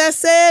 Okay, that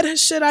said,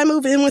 should I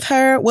move in with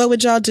her? What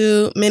would y'all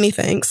do? Many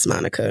thanks,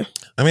 Monica.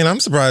 I mean,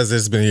 I'm surprised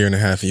it's been a year and a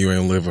half and you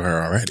ain't live with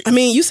her already. I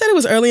mean, you said it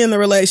was early in the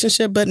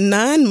relationship, but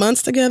 9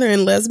 months together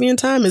in lesbian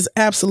time is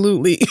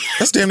absolutely...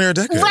 That's damn near a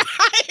decade.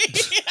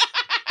 Right.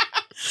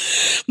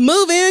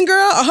 Move in,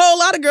 girl. A whole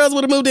lot of girls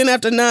would have moved in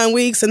after 9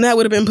 weeks, and that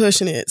would have been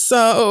pushing it.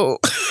 So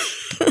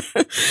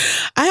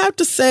I have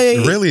to say...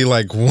 Really?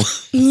 Like...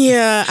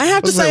 Yeah, I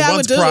have to say I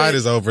would do it. Once Pride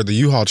is over, the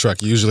U-Haul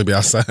truck usually be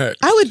outside.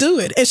 I would do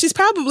it. And she's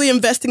probably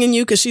investing in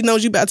you because she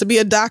knows you about to be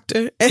a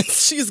doctor, and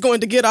she's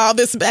going to get all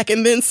this back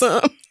and then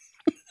some.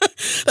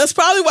 That's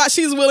probably why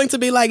she's willing to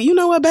be like, you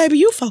know what, baby,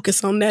 you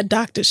focus on that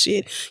doctor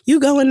shit. You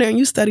go in there and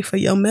you study for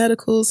your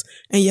medicals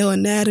and your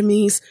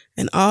anatomies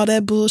and all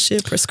that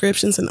bullshit,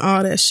 prescriptions and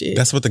all that shit.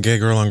 That's what the gay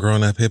girl on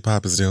Growing Up Hip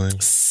Hop is doing.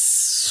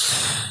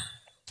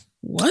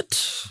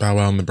 What? Bow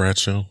Wow and the Brat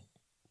Show.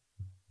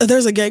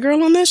 There's a gay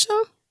girl on that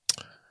show?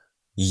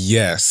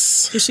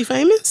 Yes. Is she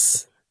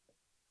famous?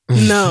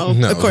 No,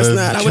 of course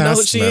not. I would know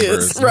who she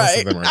is.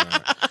 Right.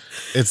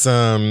 It's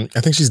I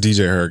think she's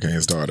DJ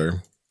Hurricane's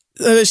daughter.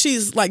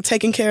 She's like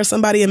taking care of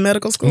somebody in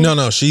medical school?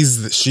 No,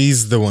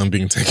 she's the one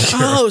being taken care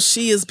of. Oh,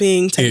 she is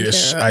being taken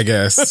care of. I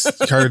guess.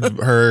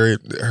 Her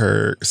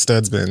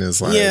studsman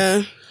is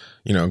like,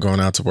 you know, going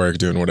out to work,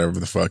 doing whatever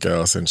the fuck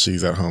else, and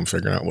she's at home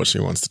figuring out what she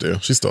wants to do.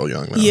 She's still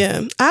young now.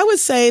 Yeah. I would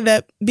say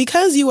that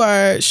because you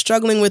are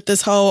struggling with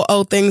this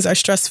whole, things are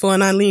stressful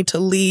and I need to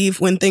leave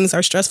when things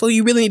are stressful,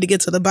 you really need to get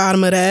to the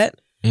bottom of that.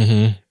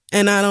 Mm-hmm.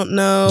 And I don't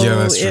know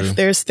if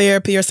there's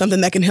therapy or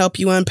something that can help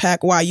you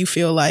unpack why you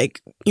feel like,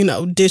 you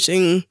know,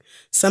 ditching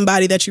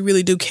somebody that you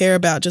really do care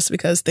about just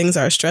because things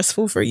are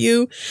stressful for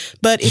you.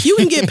 But if you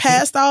can get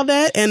past all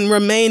that and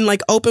remain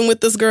like open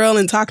with this girl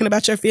and talking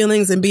about your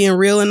feelings and being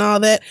real and all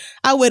that,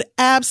 I would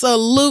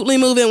absolutely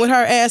move in with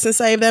her ass and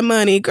save that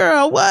money.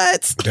 Girl,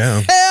 what?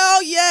 Damn.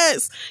 Hell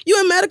yes. You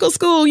in medical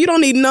school. You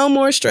don't need no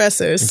more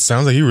stressors. It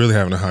sounds like you really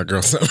having a hot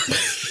girl summer.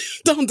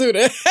 Don't do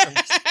that.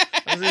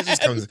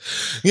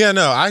 Yeah,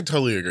 no, I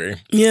totally agree.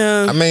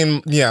 Yeah. I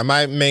mean, yeah,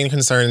 my main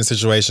concern in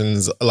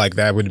situations like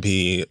that would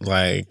be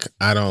like,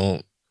 I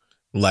don't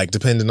like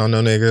depending on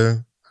no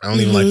nigga. I don't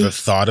even like the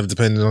thought of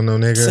depending on no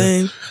nigga.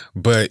 Same.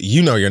 But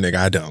you know your nigga,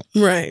 I don't.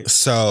 Right.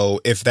 So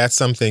if that's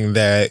something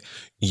that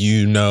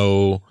you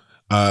know,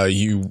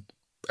 you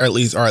at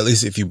least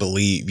if you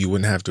believe, you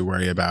wouldn't have to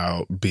worry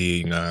about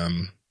being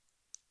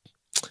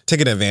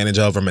taken advantage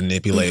of or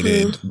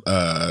manipulated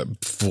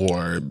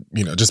for,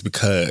 you know, just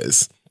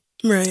because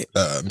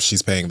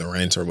she's paying the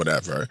rent or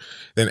whatever,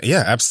 then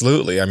yeah,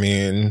 absolutely. I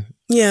mean,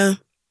 yeah,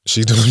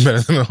 she's doing better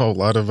than a whole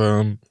lot of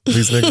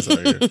these niggas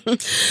out here.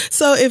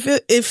 So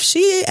if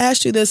she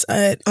asked you this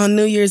on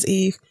New Year's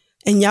Eve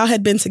and y'all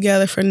had been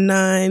together for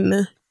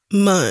 9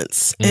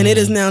 months and it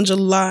is now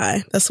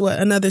July, that's what,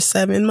 another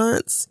 7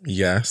 months?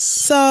 Yes.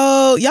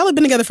 So y'all have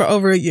been together for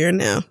over a year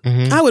now.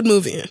 I would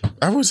move in.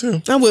 I would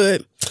too. I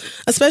would.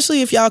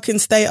 Especially if y'all can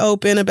stay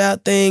open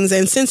about things.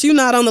 And since you're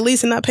not on the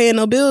lease and not paying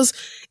no bills,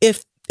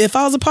 if it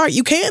falls apart,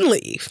 you can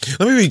leave.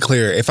 Let me be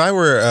clear. If I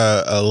were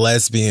a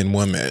lesbian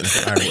woman,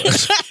 I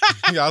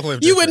would. Y'all live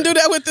you wouldn't do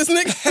that with this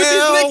nigga?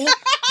 Hell,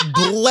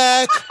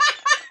 black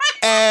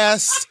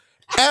ass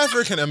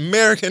African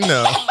American,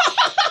 no.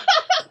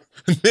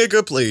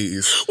 Nigga,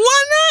 please.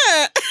 Why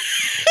not?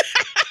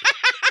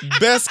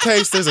 Best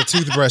case, there's a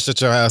toothbrush at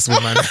your house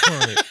with my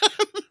name on it.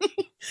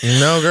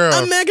 No, girl.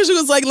 I'm mad because she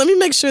was like, let me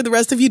make sure the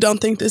rest of you don't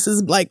think this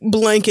is like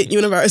blanket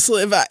universal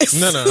advice.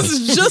 No. This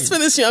is just for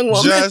this young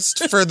woman.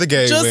 Just for the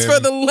gay Just women. for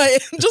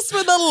the just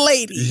for the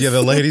ladies. Yeah,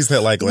 the ladies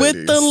that like ladies.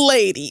 With the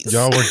ladies.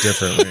 Y'all work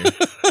differently.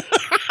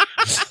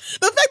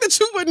 The fact that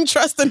you wouldn't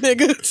trust a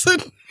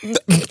nigga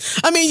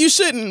I mean, you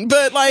shouldn't,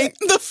 but like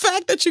the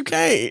fact that you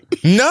can't.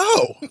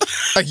 No.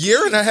 A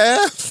year and a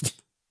half.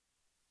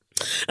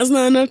 That's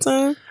not enough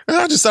time.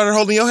 I just started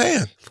holding your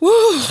hand.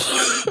 Woo.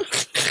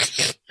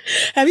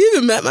 Have you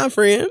even met my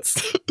friends?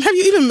 Have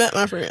you even met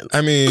my friends?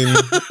 I mean,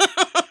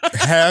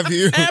 have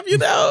you? Have you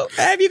though?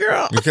 Have you,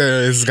 girl?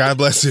 Because God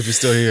bless you if you're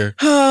still here.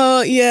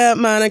 Oh, yeah,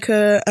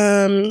 Monica.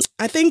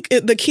 I think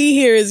the key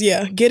here is,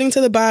 getting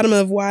to the bottom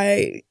of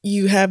why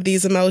you have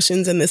these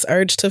emotions and this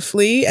urge to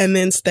flee and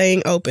then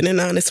staying open and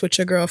honest with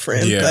your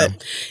girlfriend. Yeah.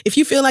 But if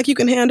you feel like you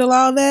can handle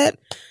all that,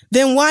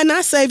 then why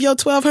not save your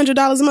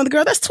 $1,200 a month?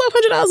 Girl, that's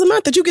 $1,200 a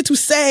month that you get to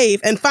save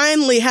and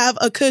finally have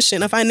a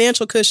cushion, a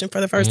financial cushion for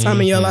the first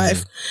time in your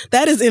life.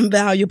 That is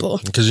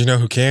invaluable. Because you know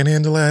who can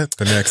handle that?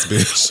 The next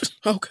bitch.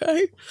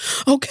 Okay.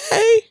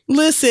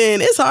 Listen,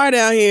 it's hard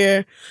out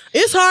here.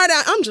 It's hard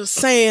out. I'm just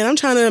saying. I'm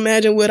trying to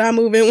imagine would I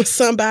move in with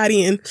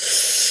somebody and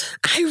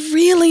I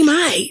really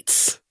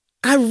might.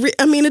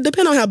 I mean, it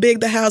depends on how big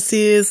the house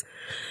is.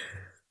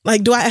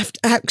 Like, do I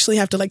actually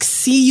have to like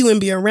see you and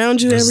be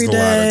around you every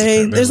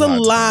day? There's a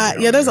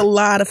lot. Yeah, there's a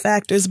lot of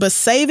factors. But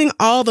saving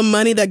all the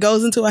money that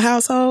goes into a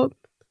household,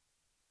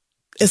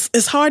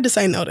 it's hard to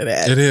say no to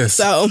that. It is.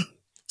 So,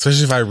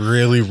 especially if I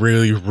really,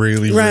 really,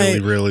 really,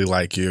 really, really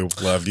like you,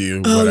 love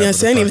you. Oh,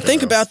 yes. I didn't even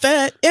think about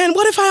that. And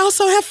what if I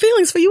also have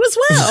feelings for you as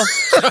well?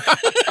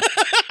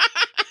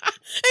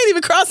 Ain't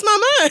even crossed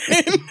my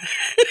mind.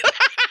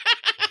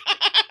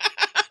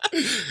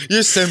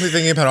 You're simply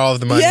thinking about all of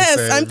the money. Yes,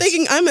 saved. I'm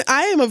thinking.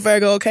 I am a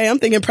Virgo. Okay, I'm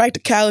thinking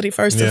practicality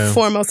first and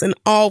foremost, and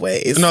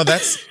always. No,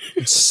 that's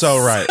so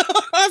right.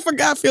 I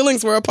forgot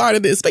feelings were a part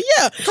of this, but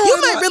yeah, you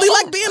might really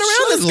like being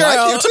around this girl.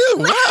 Like you too.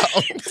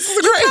 Wow, this is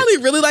You great. probably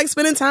really like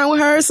spending time with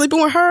her,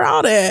 sleeping with her,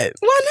 all that.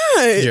 Why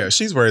not? Yeah,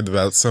 she's worried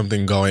about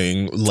something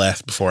going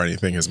left before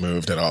anything has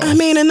moved at all. I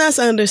mean, and that's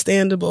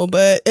understandable.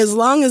 But as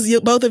long as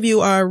both of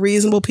you are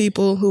reasonable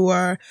people who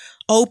are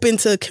open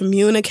to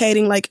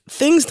communicating, like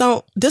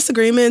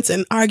disagreements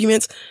and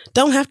arguments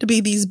don't have to be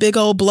these big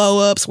old blow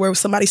ups where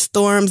somebody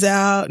storms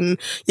out and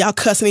y'all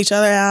cussing each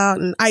other out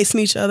and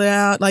icing each other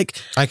out.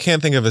 Like, I can't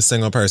think of a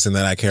single person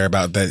that I care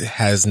about that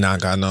has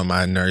not gotten on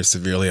my nerves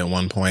severely at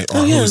one point, or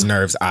whose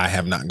nerves I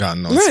have not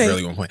gotten on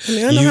severely at one point. I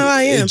mean, I know how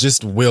I am. It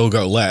just will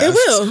go left. It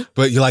will.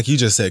 But like you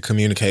just said,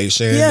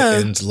 communication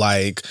and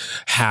like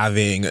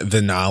having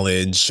the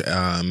knowledge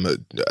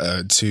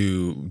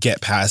to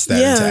get past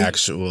that and to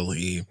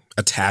actually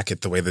attack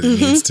it the way that it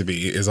needs to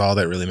be is all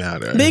that really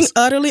matters. Being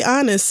utterly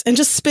honest and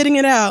just spitting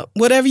it out,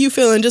 whatever you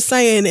feel, and just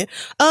saying it.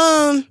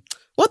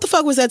 What the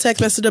fuck was that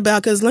text message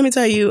about? Because let me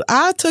tell you,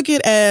 I took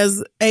it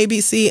as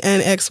ABC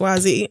and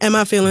XYZ, and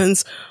my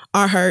feelings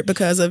are hurt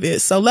because of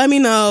it. So let me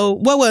know,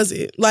 what was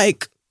it?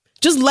 Like,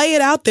 just lay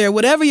it out there,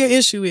 whatever your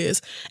issue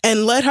is,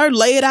 and let her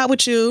lay it out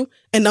with you.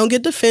 And don't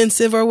get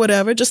defensive or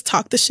whatever. Just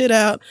talk the shit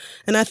out.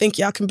 And I think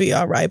y'all can be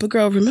all right. But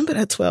girl, remember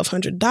that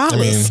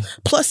 $1,200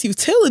 plus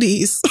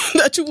utilities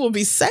that you will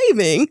be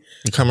saving.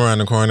 You come around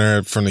the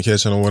corner from the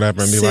kitchen or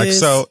whatever and be like,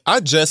 so I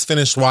just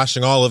finished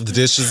washing all of the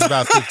dishes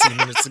about 15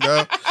 minutes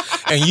ago.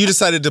 And you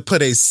decided to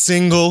put a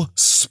single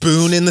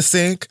spoon in the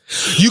sink.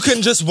 You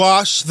couldn't just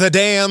wash the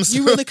damn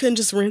spoon. You really couldn't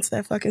just rinse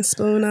that fucking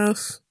spoon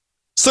off.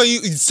 So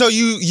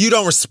you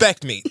don't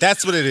respect me.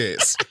 That's what it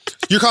is.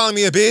 You're calling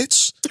me a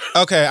bitch?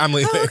 Okay, I'm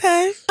leaving.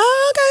 Okay,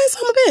 so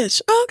I'm a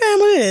bitch. Okay,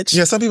 I'm a bitch.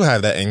 Yeah, some people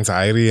have that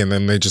anxiety and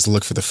then they just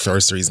look for the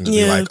first reason to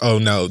be like, oh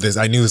no,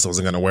 I knew this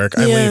wasn't going to work.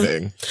 I'm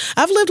leaving.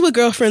 I've lived with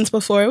girlfriends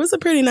before. It was a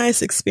pretty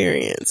nice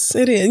experience.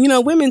 It is. You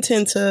know, women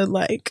tend to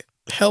like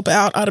help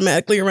out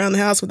automatically around the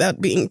house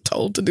without being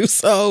told to do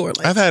so. Or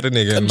like, I've had a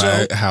nigga in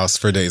my house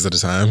for days at a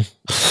time.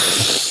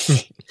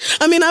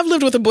 I mean, I've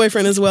lived with a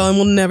boyfriend as well and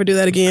we'll never do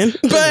that again.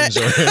 But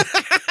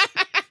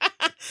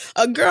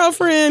a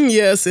girlfriend,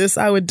 yes, sis,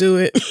 I would do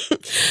it.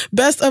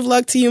 Best of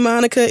luck to you,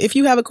 Monica. If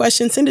you have a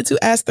question, send it to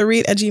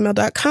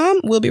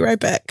asktheread@gmail.com. We'll be right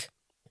back.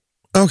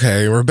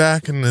 Okay, we're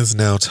back and it's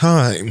now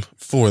time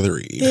for the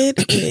read.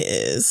 It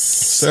is.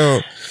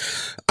 So,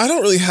 I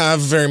don't really have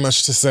very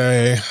much to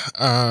say.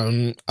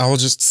 I will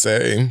just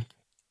say,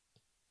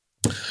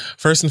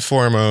 first and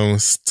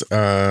foremost,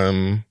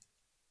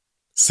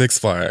 Six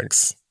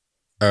Flags.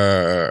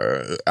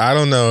 I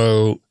don't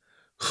know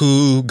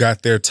who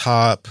got their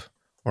top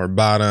or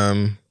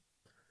bottom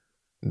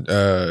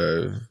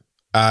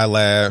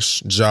eyelash,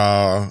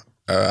 jaw.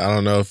 I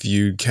don't know if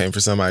you came for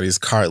somebody's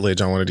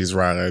cartilage on one of these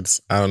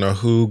rides. I don't know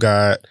who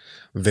got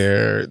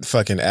their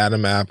fucking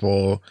Adam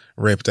apple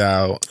ripped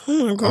out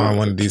on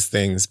one of these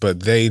things,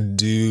 but they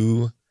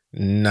do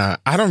not.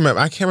 I don't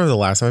remember. I can't remember the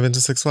last time I've been to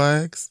Six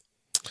Flags.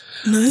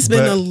 No, it's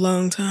been a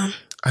long time.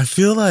 I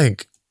feel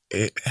like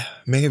it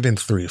may have been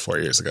 3 to 4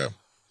 years ago.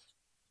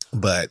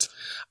 But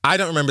I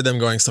don't remember them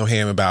going so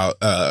ham about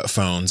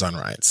phones on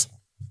rides.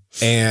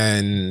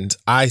 And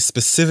I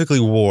specifically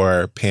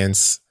wore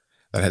pants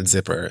that had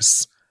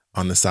zippers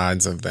on the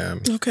sides of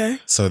them. Okay.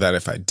 So that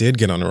if I did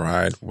get on a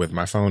ride with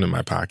my phone in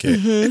my pocket,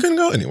 it couldn't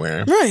go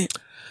anywhere. Right.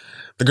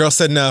 The girls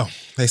said no.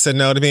 They said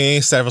no to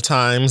me several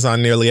times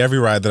on nearly every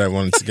ride that I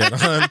wanted to get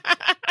on.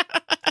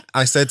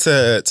 I said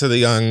to the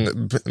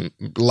young,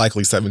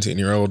 likely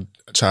 17-year-old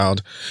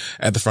child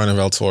at the front of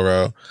El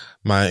Toro,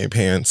 my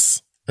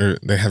pants,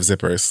 they have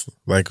zippers.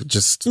 Like,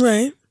 just,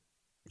 right.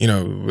 You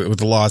know, with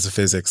the laws of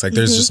physics, like,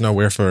 there's just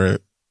nowhere for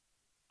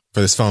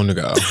this phone to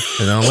go.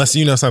 You know, unless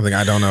you know something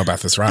I don't know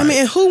about this ride. I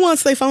mean, who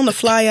wants their phone to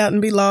fly out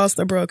and be lost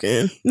or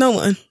broken? No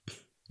one.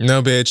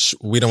 No, bitch,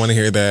 we don't want to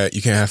hear that.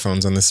 You can't have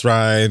phones on this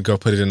ride. Go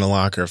put it in the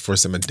locker for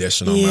some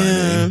additional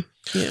money.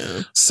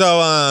 Yeah. So,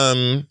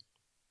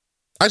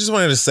 I just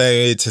wanted to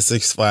say to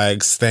Six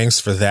Flags, thanks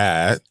for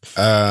that.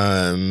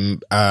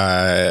 The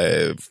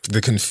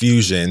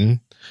confusion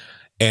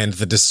and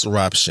the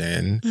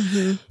disruption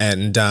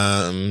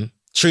and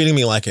treating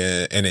me like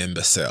an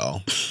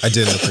imbecile. I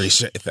didn't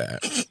appreciate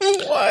that.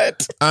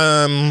 What?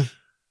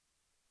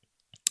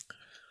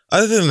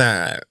 Other than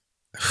that,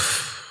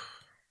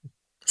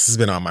 this has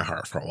been on my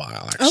heart for a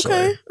while,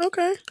 actually.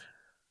 Okay.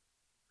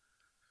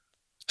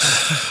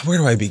 Where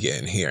do I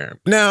begin here?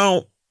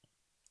 Now,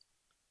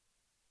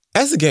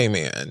 as a gay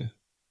man,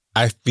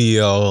 I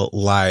feel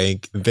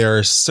like there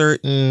are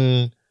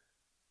certain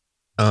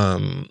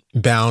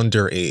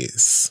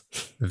boundaries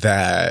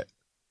that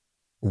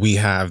we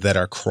have that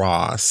are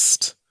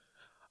crossed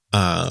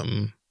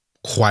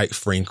quite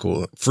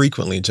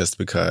frequently just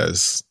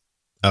because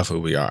of who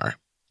we are.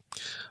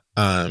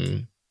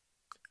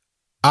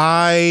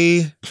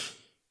 I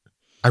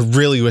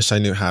really wish I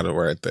knew how to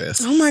word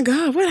this. Oh my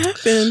God, what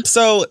happened?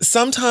 So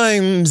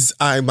sometimes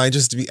I might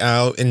just be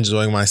out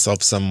enjoying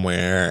myself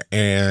somewhere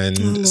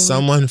and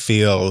someone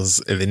feels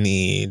the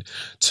need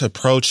to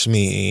approach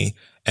me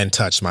and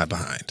touch my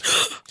behind.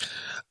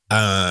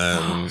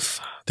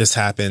 This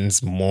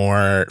happens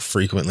more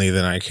frequently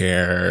than I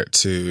care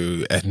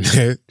to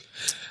admit.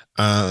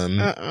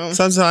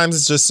 Sometimes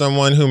it's just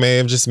someone who may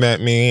have just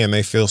met me and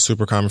they feel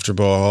super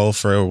comfortable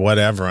for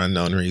whatever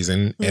unknown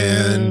reason.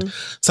 And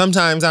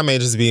sometimes I may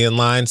just be in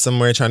line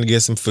somewhere trying to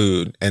get some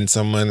food and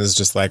someone is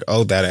just like,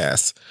 oh, that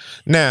ass.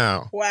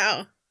 Now,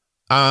 wow.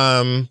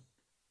 I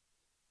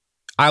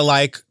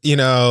like,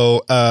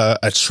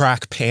 a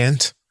track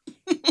pant.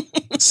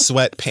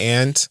 Sweat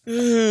pant.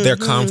 They're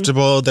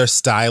comfortable. They're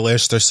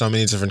stylish. There's so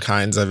many different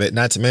kinds of it.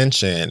 Not to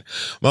mention,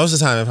 most of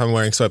the time, if I'm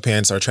wearing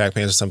sweatpants or track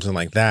pants or something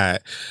like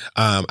that,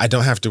 I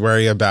don't have to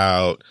worry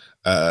about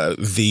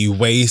the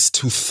waist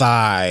to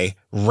thigh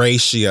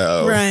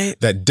ratio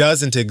that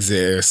doesn't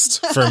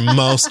exist for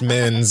most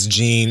men's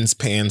jeans,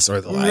 pants,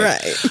 or the like.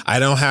 Right. I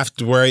don't have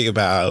to worry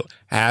about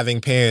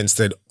having pants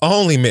that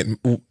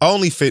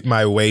only fit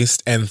my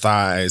waist and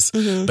thighs,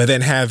 but then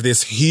have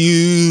this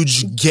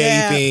huge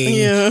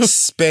gaping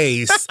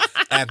space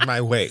at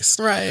my waist.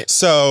 Right.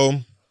 So,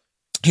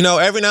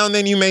 every now and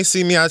then you may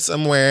see me out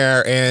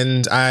somewhere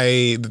and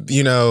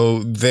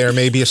there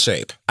may be a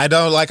shape. I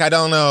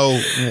don't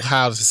know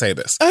how to say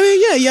this. I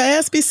mean, yeah, your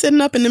ass be sitting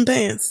up in them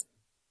pants.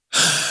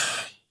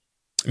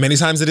 Many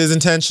times it is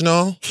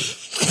intentional.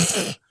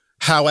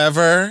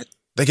 However,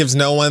 that gives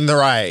no one the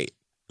right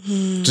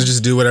to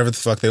just do whatever the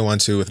fuck they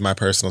want to with my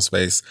personal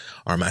space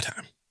or my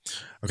time.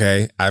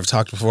 Okay? I've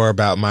talked before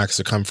about my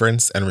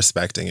circumference and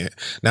respecting it.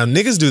 Now,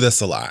 niggas do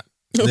this a lot.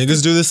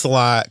 Niggas do this a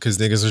lot because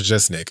niggas are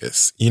just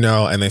niggas,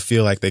 and they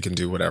feel like they can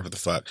do whatever the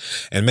fuck.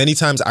 And many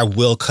times I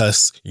will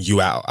cuss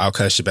you out. I'll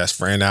cuss your best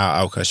friend out.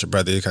 I'll cuss your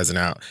brother, your cousin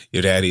out,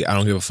 your daddy. I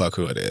don't give a fuck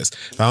who it is.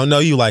 If I don't know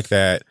you like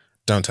that,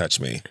 don't touch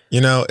me,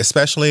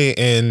 especially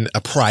in a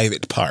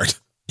private part.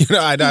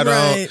 I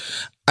don't.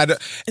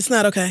 It's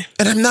not okay.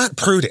 And I'm not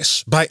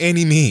prudish by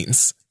any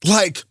means.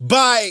 Like,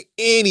 by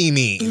any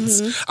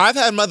means. I've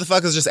had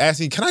motherfuckers just ask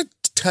me, can I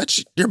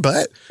touch your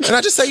butt? And I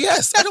just say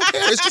yes. I don't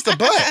care. It's just a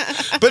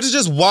butt. But to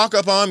just walk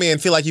up on me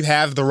and feel like you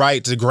have the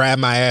right to grab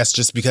my ass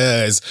just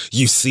because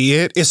you see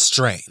it is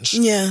strange.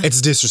 Yeah.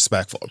 It's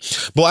disrespectful.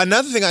 But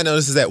another thing I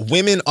notice is that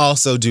women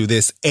also do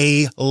this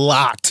a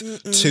lot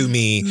to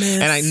me.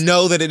 Man. And I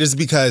know that it is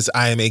because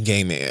I am a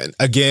gay man.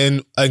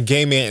 Again, a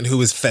gay man who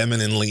is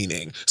feminine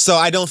leaning. So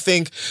I don't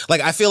think,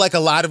 I feel like a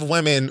lot of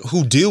women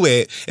who do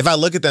it, if I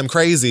look at them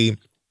crazy,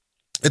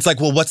 it's like,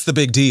 well, what's the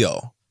big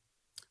deal?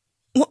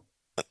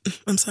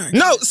 I'm sorry.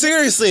 No,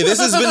 seriously, this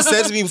has been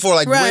said to me before.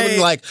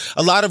 Women,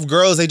 a lot of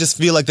girls, they just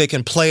feel like they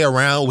can play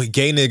around with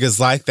gay niggas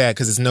like that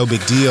because it's no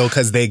big deal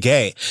because they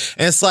gay.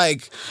 And it's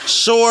like,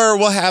 sure,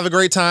 we'll have a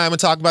great time and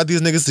talk about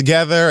these niggas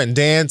together and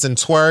dance and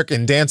twerk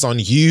and dance on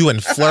you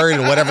and flirt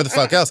and whatever the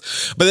fuck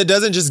else. But it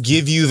doesn't just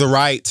give you the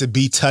right to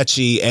be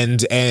touchy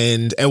and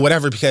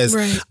whatever,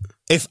 because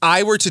if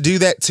I were to do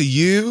that to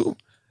you,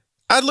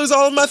 I'd lose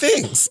all of my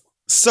things.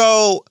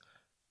 So.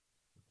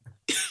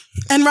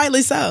 And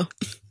rightly so.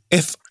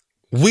 If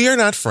we are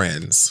not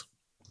friends,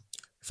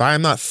 if I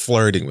am not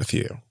flirting with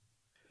you,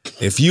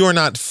 if you are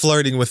not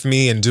flirting with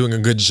me and doing a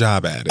good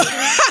job at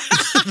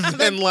it,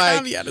 then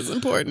caveat is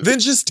important. Then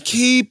just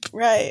keep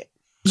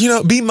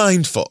be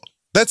mindful.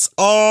 That's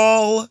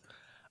all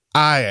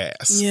I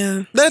ask.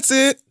 Yeah. That's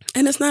it.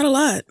 And it's not a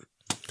lot.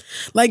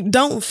 Like,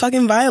 don't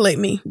fucking violate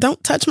me.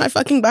 Don't touch my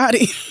fucking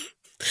body.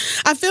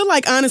 I feel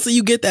like, honestly,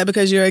 you get that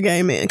because you're a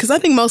gay man. Because I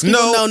think most people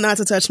know not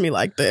to touch me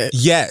like that.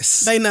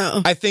 Yes. They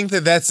know. I think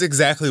that's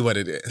exactly what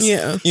it is.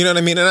 Yeah. You know what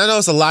I mean? And I know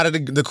it's a lot of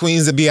the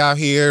queens that be out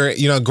here,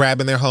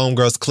 grabbing their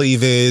homegirls'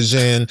 cleavage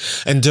and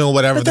doing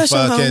whatever the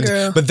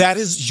fuck. But that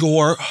is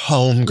your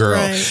homegirl.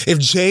 Right. If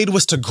Jade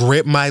was to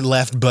grip my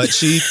left butt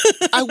cheek,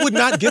 I would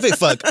not give a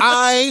fuck.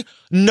 I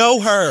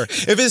know her.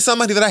 If it's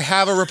somebody that I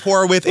have a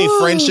rapport with, a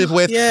friendship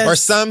with, or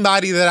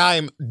somebody that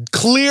I'm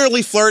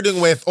clearly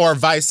flirting with, or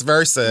vice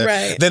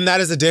versa, then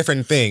that is a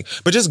different thing.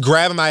 But just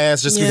grabbing my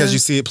ass just because you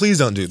see it, please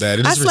don't do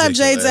that. I slap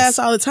Jade's ass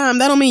all the time.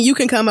 That don't mean you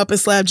can come up and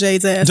slap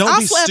Jade's ass. Don't I'll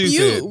be slap stupid.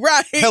 you.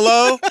 Right.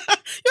 Hello? You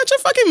out your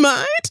fucking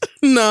mind?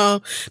 No.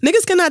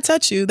 Niggas cannot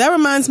touch you. That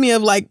reminds me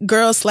of like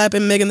girls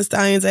slapping Megan Thee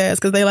Stallion's ass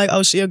because they like,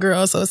 oh, she a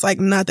girl, so it's like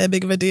not that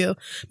big of a deal.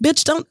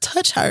 Bitch, don't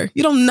touch her.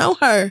 You don't know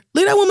her.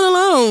 Leave that woman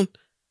alone.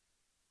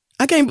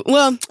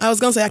 I was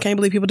going to say I can't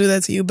believe people do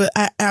that to you, but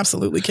I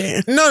absolutely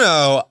can.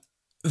 No.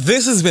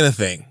 This has been a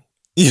thing.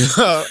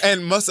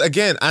 And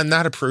I'm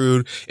not a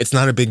prude. It's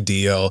not a big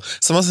deal.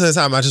 So most of the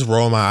time I just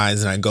roll my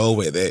eyes and I go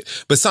with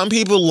it. But some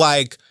people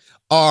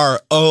are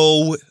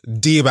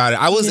OD about it.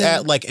 I was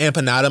at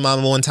Empanada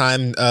Mama one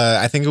time.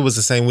 I think it was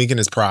the same weekend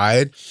as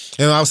Pride.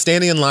 And I was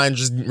standing in line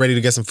just ready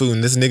to get some food.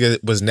 And this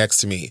nigga was next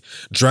to me,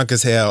 drunk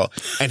as hell.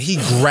 And he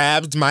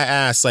grabbed my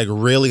ass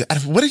really.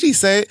 What did he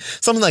say?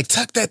 Something like,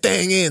 tuck that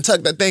thing in.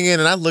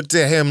 And I looked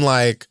at him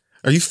like,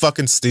 are you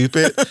fucking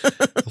stupid?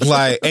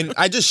 And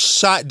I just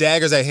shot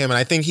daggers at him. And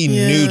I think he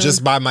knew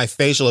just by my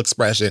facial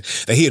expression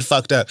that he had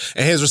fucked up.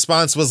 And his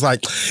response was like,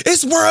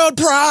 it's World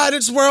Pride.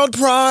 It's World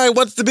Pride.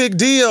 What's the big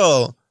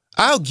deal?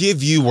 I'll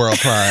give you World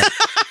Pride.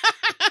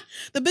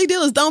 The big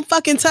deal is don't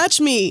fucking touch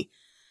me.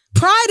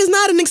 Pride is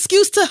not an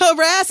excuse to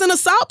harass and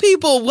assault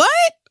people.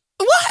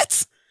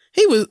 What?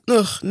 He was,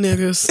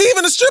 niggas.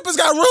 Even the strippers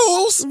got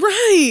rules.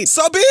 Right.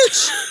 So,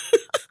 bitch.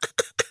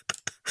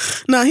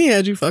 Nah, he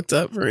had you fucked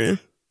up, friend.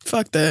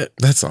 Fuck that.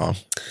 That's all.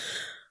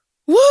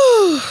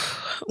 Woo.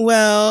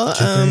 Well,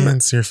 keep your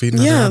hands to your feet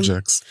and other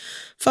objects.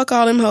 Fuck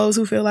all them hoes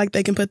who feel like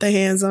they can put their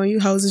hands on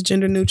you. Hoes is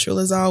gender neutral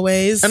as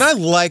always. And I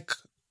like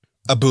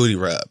a booty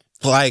rub.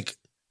 But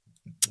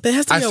it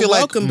has to be I feel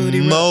welcome like booty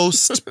rub.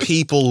 most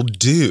people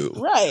do.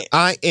 Right.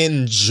 I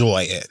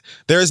enjoy it.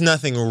 There's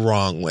nothing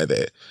wrong with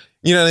it.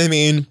 You know what I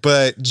mean?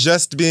 But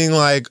just being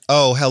like,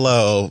 oh,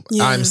 hello,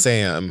 I'm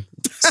Sam.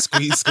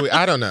 Squeeze.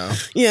 I don't know.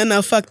 Yeah,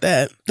 no, fuck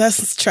that.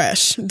 That's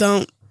trash.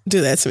 Don't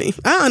do that to me.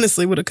 I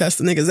honestly would have cussed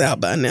the niggas out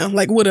by now.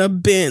 Would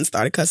have been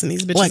started cussing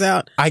these bitches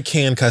out. I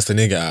can cuss the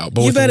nigga out,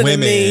 but with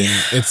women,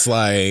 it's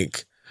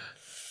like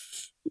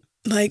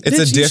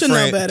it's a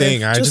different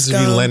thing. I just be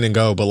letting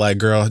go. But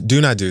girl,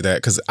 do not do that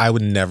because I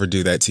would never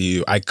do that to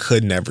you. I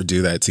could never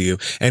do that to you.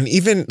 And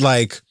even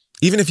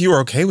if you were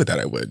okay with that,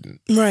 I wouldn't.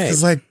 Right.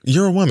 Because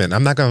you're a woman.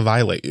 I'm not going to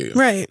violate you.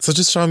 Right. So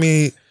just show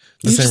me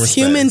the same respect.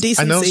 Human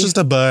decency. I know it's just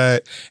a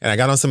butt and I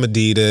got on some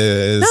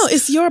Adidas. No,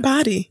 it's your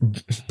body.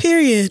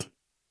 Period.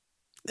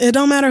 It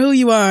don't matter who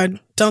you are.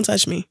 Don't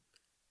touch me.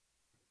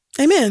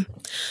 Amen.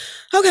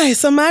 Okay,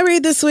 so my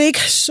read this week,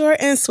 short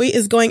and sweet,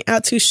 is going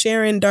out to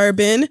Sharon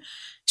Durbin.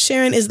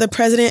 Sharon is the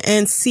president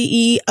and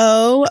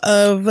CEO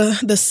of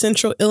the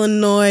Central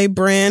Illinois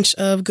branch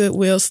of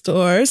Goodwill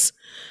Stores.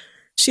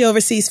 She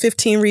oversees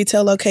 15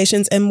 retail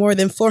locations and more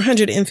than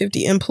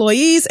 450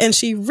 employees. And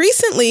she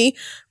recently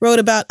wrote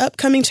about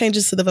upcoming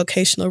changes to the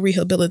vocational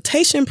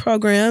rehabilitation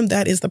program.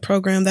 That is the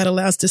program that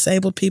allows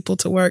disabled people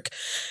to work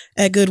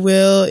at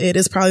Goodwill. It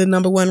is probably the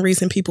number one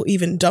reason people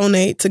even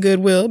donate to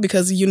Goodwill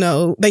because,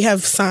 they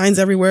have signs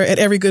everywhere at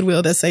every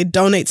Goodwill that say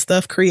donate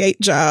stuff,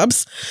 create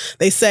jobs.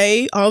 They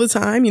say all the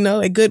time,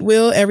 at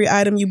Goodwill, every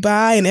item you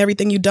buy and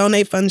everything you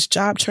donate funds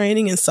job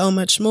training and so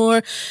much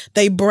more.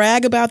 They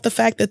brag about the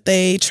fact that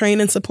they train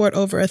and support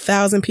over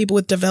 1,000 people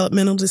with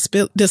developmental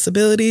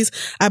disabilities.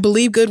 I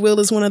believe Goodwill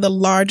is one of the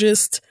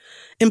largest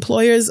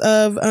employers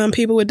of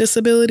people with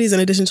disabilities, in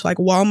addition to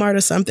Walmart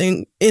or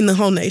something, in the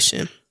whole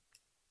nation.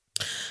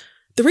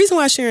 The reason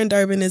why Sharon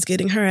Durbin is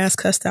getting her ass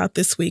cussed out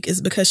this week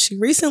is because she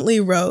recently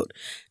wrote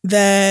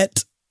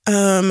that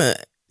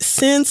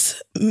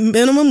since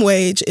minimum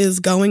wage is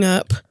going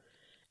up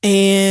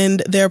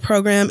and their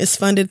program is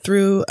funded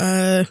through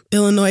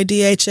Illinois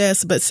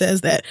DHS, but says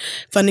that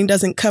funding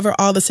doesn't cover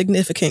all the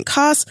significant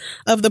costs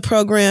of the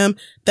program,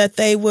 that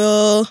they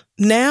will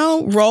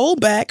now roll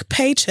back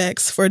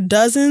paychecks for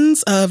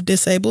dozens of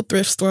disabled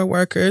thrift store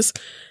workers.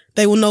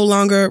 They will no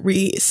longer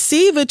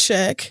receive a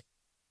check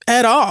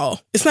at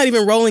all. It's not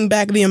even rolling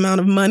back the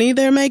amount of money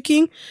they're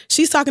making.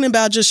 She's talking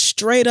about just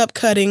straight up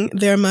cutting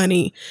their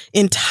money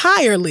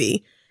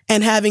entirely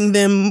and having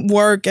them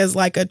work as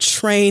a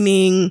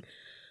training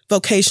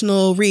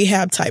vocational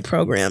rehab type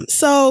program.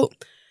 So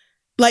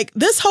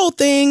this whole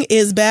thing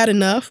is bad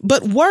enough,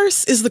 but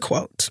worse is the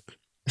quote.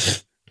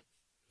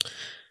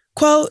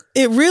 Quote,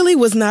 "It really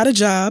was not a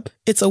job.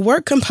 It's a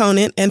work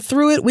component, and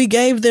through it, we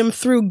gave them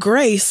through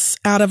grace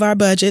out of our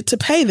budget to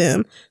pay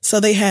them, so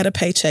they had a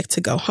paycheck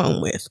to go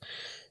home with."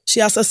 She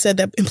also said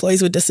that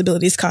employees with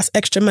disabilities cost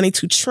extra money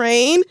to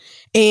train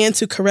and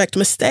to correct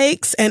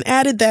mistakes, and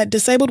added that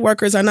disabled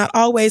workers are not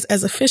always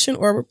as efficient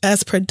or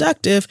as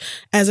productive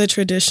as a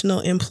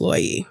traditional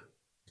employee.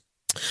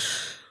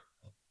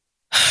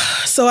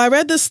 So I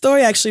read this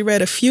story. I actually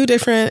read a few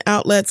different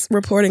outlets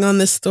reporting on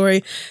this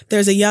story.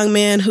 There's a young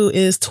man who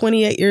is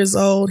 28 years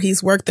old.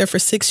 He's worked there for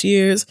 6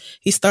 years.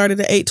 He started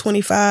at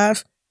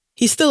 $8.25.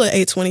 He's still at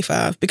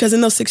 $8.25 because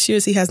in those 6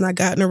 years, he has not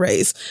gotten a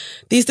raise.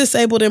 These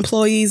disabled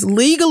employees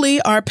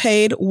legally are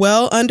paid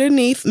well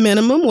underneath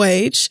minimum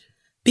wage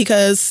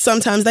because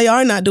sometimes they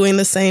are not doing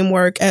the same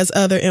work as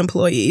other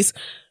employees.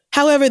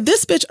 However,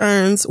 this bitch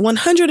earns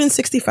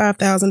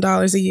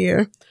 $165,000 a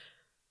year.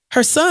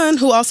 Her son,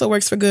 who also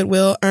works for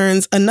Goodwill,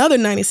 earns another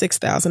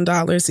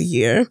 $96,000 a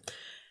year.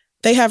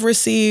 They have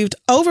received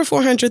over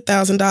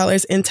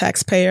 $400,000 in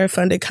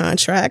taxpayer-funded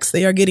contracts.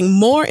 They are getting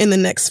more in the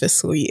next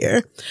fiscal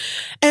year.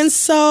 And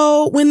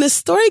so when this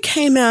story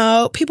came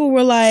out, people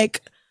were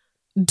like,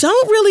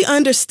 don't really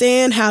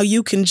understand how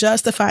you can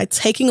justify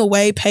taking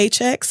away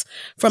paychecks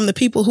from the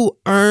people who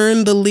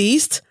earn the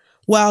least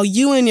while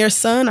you and your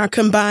son are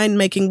combined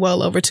making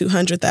well over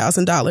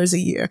 $200,000 a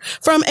year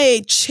from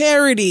a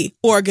charity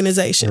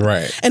organization.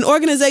 Right. An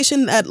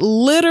organization that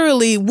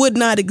literally would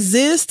not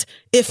exist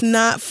if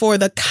not for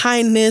the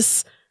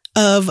kindness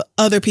of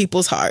other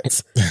people's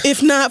hearts,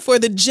 if not for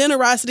the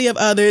generosity of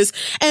others.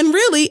 And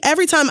really,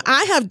 every time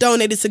I have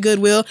donated to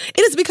Goodwill,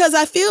 it is because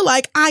I feel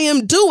like I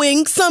am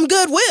doing some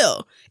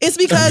goodwill. It's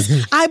because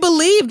I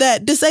believe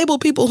that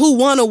disabled people who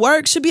want to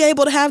work should be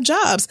able to have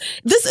jobs.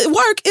 This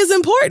work is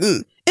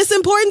important. It's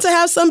important to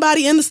have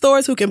somebody in the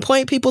stores who can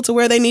point people to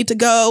where they need to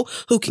go,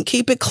 who can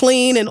keep it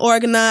clean and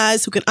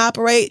organized, who can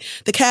operate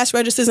the cash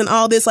registers and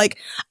all this. Like,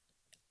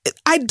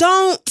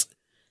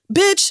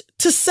 bitch,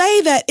 to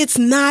say that it's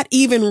not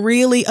even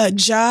really a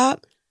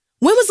job.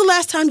 When was the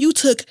last time you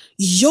took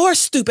your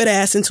stupid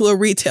ass into a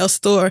retail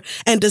store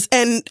and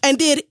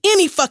did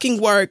any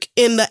fucking work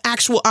in the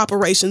actual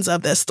operations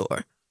of that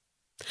store?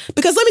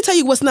 Because let me tell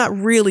you what's not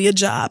really a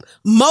job.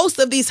 Most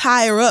of these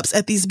higher ups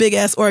at these big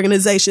ass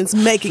organizations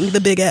making the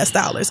big ass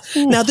dollars.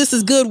 Now, this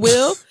is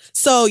Goodwill.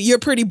 So you're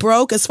pretty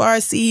broke as far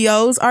as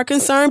CEOs are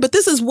concerned, but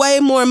this is way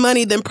more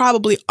money than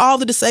probably all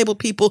the disabled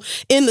people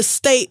in the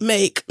state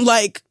make,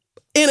 like,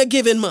 in a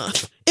given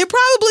month. It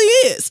probably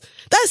is.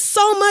 That's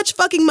so much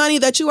fucking money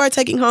that you are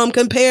taking home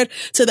compared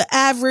to the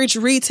average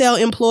retail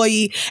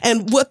employee.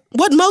 And what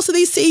most of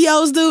these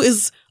CEOs do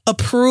is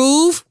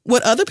approve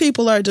what other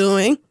people are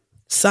doing,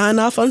 sign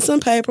off on some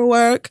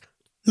paperwork,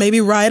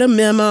 maybe write a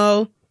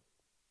memo,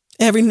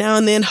 every now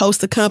and then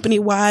host a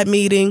company-wide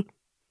meeting,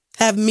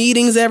 have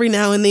meetings every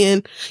now and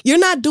then. You're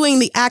not doing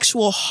the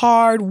actual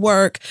hard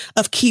work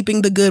of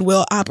keeping the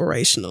Goodwill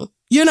operational.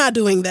 You're not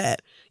doing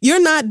that. You're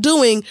not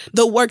doing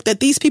the work that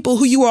these people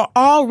who you are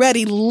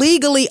already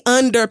legally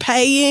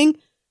underpaying,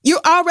 you're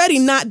already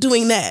not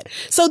doing that.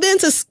 So then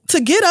to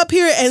get up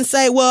here and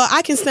say, well,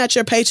 I can snatch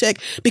your paycheck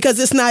because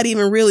it's not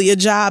even really a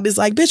job is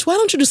like, bitch, why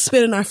don't you just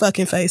spit in our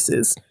fucking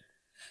faces?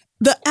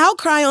 The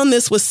outcry on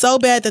this was so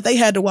bad that they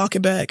had to walk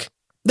it back.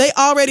 They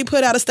already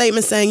put out a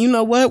statement saying, you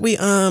know what, we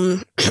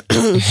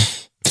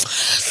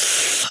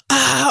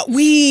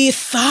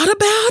thought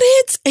about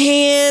it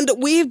and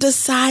we've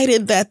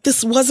decided that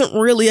this wasn't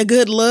really a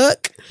good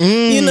look.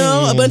 You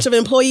know, a bunch of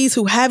employees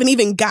who haven't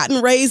even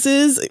gotten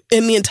raises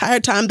in the entire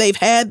time they've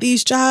had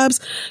these jobs.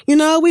 You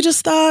know, we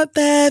just thought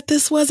that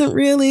this wasn't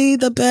really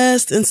the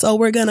best. And so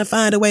we're going to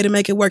find a way to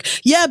make it work.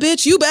 Yeah,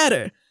 bitch, you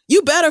better.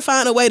 You better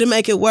find a way to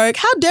make it work.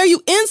 How dare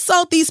you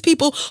insult these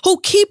people who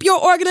keep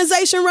your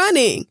organization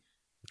running?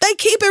 They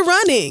keep it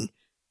running.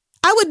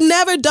 I would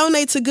never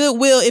donate to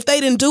Goodwill if they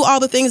didn't do all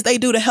the things they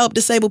do to help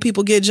disabled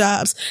people get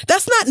jobs.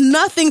 That's not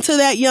nothing to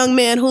that young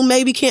man who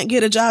maybe can't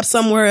get a job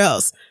somewhere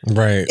else.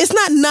 Right. It's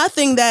not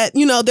nothing that,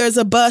 you know, there's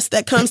a bus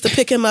that comes to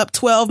pick him up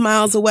 12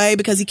 miles away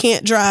because he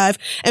can't drive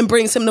and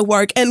brings him to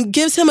work and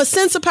gives him a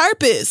sense of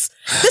purpose.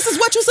 This is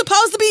what you're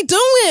supposed to be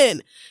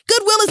doing.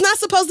 Goodwill is not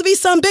supposed to be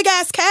some big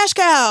ass cash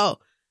cow.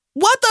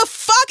 What the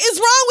fuck is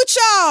wrong with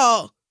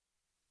y'all?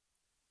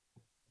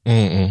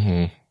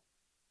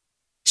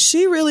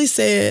 She really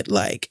said,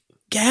 like,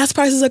 gas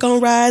prices are going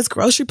to rise,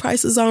 grocery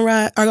prices are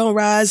going to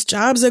rise,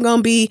 jobs are going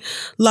to be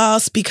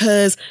lost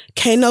because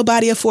can't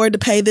nobody afford to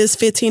pay this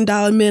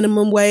 $15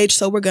 minimum wage,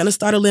 so we're going to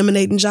start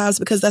eliminating jobs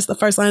because that's the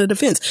first line of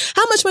defense.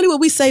 How much money would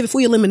we save if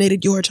we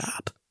eliminated your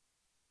job?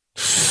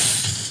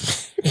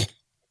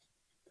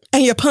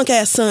 And your punk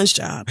ass son's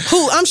job,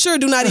 who I'm sure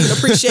do not even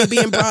appreciate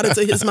being brought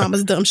into his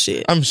mama's dumb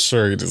shit. I'm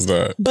sure he does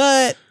not.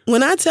 But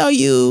when I tell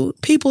you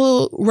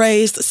people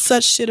raised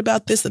such shit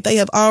about this that they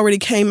have already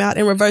came out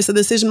and reversed the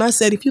decision, I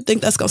said, if you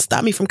think that's going to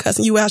stop me from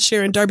cussing you out,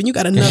 Sharon Durbin, you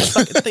got another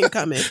fucking thing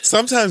coming.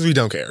 Sometimes we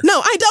don't care.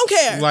 No, I don't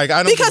care. Like,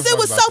 I don't because it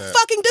was so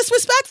fucking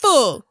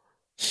disrespectful.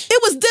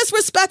 It was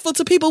disrespectful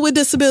to people with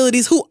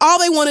disabilities who all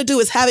they want to do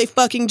is have a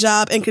fucking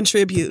job and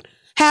contribute.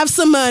 have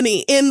some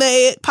money in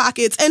their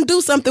pockets and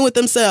do something with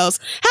themselves.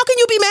 How can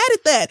you be mad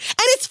at that?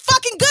 And it's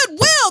fucking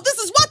goodwill. This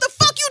is what the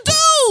fuck you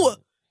do.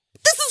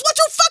 This is what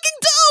you fucking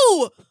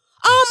do.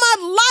 All my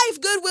life,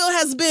 Goodwill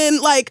has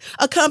been like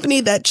a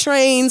company that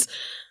trains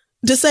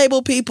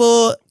disabled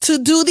people to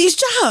do these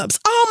jobs.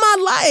 All my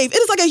life. It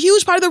is like a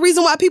huge part of the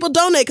reason why people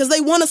donate, because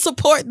they want to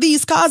support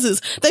these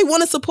causes. They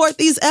want to support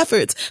these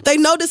efforts. They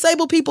know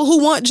disabled people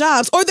who want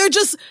jobs, or they're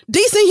just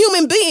decent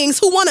human beings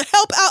who want to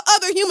help out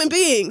other human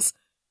beings.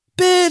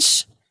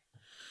 Bitch.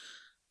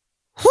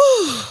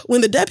 Whew. When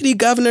the deputy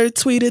governor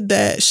tweeted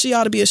that she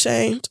ought to be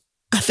ashamed,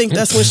 I think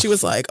that's when she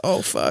was like,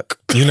 oh, fuck.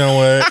 You know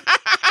what?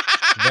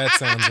 That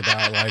sounds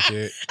about like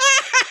it.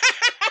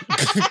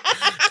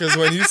 Because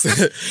when you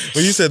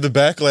said the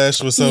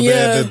backlash was so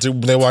bad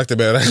that they walked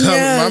about it, in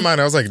my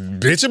mind I was like,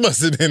 bitch, it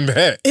must have been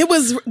bad. It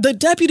was, the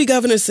deputy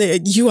governor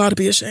said, you ought to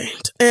be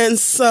ashamed. And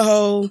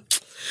so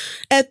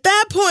at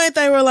that point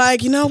they were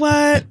like, you know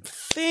what?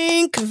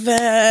 Think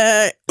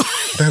that.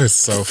 That is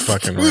so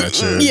fucking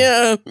ratchet.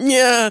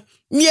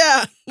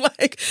 Yeah.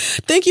 Like,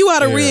 think you ought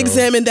to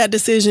re-examine that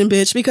decision,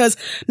 bitch. Because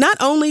not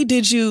only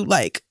did you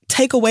like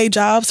take away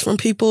jobs from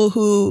people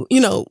who, you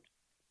know,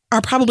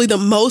 are probably the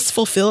most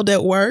fulfilled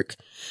at work,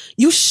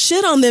 you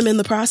shit on them in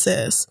the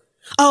process.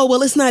 Oh,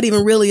 well, it's not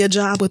even really a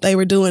job what they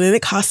were doing, and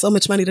it costs so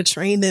much money to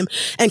train them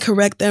and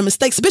correct their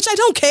mistakes. Bitch, I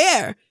don't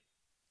care.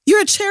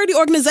 You're a charity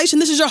organization.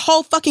 This is your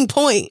whole fucking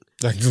point.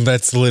 Like,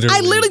 that's literally.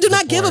 I literally do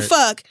not give a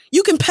fuck.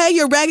 You can pay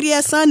your raggedy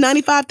ass son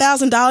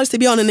 $95,000 to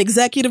be on an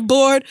executive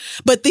board,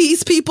 but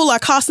these people are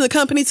costing the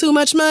company too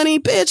much money.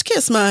 Bitch,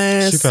 kiss my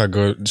ass. She thought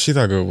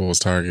Goodwill was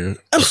Target.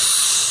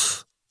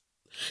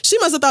 She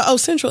must have thought, oh,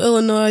 Central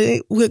Illinois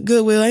with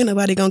Goodwill, ain't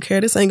nobody gonna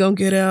care. This ain't gonna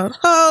get out.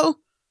 Oh.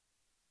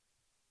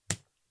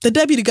 The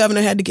deputy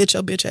governor had to get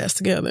your bitch ass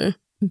together.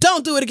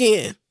 Don't do it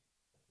again.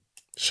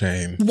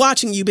 Shame.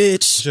 Watching you,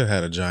 bitch. Should have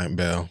had a giant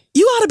bell.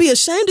 You ought to be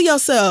ashamed of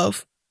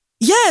yourself.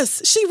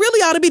 Yes, she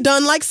really ought to be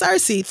done like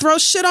Cersei. Throw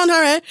shit on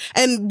her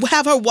and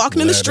have her walking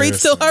in the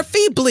streets till her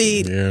feet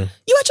bleed. Yeah.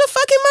 You out your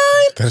fucking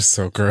mind? That is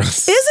so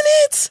gross. Isn't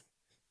it?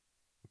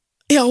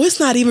 Yo, it's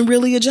not even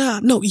really a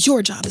job. No,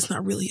 your job is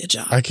not really a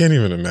job. I can't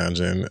even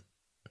imagine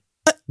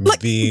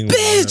being one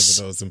of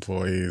those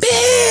employees.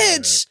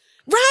 Bitch!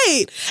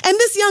 Right. And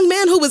this young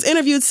man who was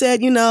interviewed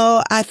said, you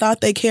know, I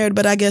thought they cared,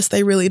 but I guess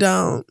they really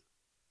don't.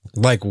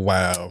 Like,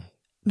 wow.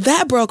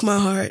 That broke my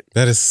heart.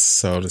 That is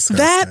so disgusting.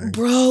 That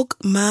broke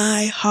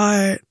my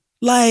heart.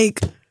 Like,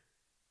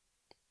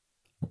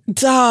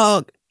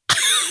 dog.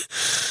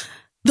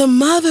 The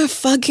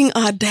motherfucking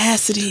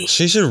audacity.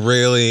 She should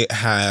really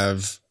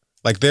have,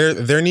 like,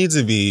 there needs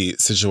to be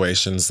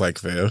situations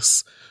like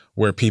this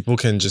where people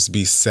can just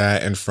be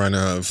sat in front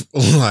of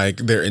like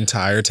their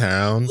entire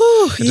town.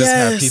 Ooh, and just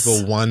have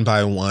people one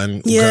by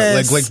one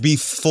like be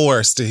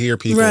forced to hear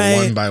people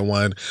one by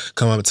one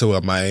come up to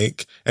a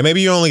mic, and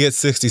maybe you only get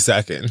 60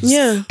 seconds.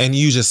 Yeah. And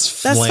you just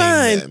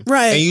flame them.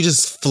 Right. And you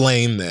just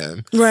flame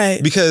them.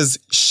 Right. Because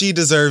she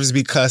deserves to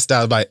be cussed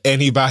out by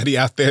anybody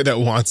out there that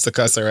wants to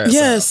cuss her ass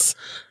out.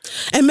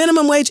 And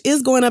minimum wage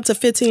is going up to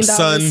 $15.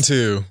 Son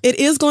too. It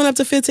is going up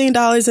to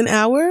 $15 an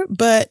hour,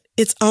 but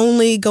it's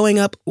only going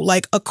up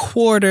like a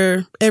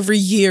quarter every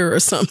year or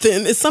something.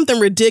 It's something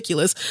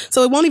ridiculous.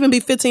 So it won't even be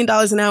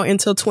 $15 an hour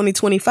until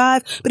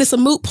 2025, but it's a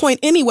moot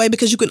point anyway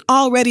because you can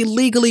already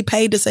legally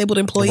pay disabled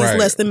employees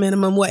less than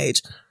minimum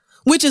wage,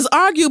 which is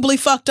arguably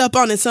fucked up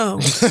on its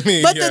own. I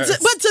mean, but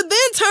to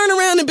then turn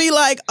around and be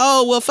like,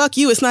 oh, well, fuck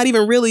you. It's not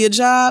even really a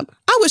job.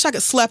 I wish I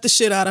could slap the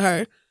shit out of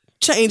her.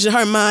 Changing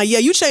her mind. Yeah,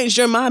 you changed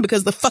your mind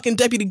because the fucking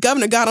deputy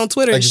governor got on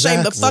Twitter and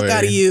shamed the fuck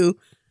out of you.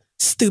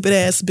 Stupid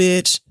ass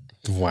bitch.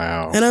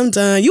 Wow. And I'm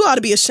done. You ought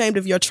to be ashamed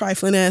of your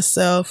trifling ass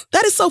self.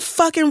 That is so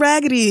fucking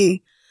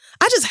raggedy.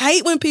 I just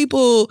hate when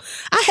people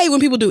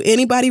do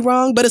anybody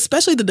wrong, but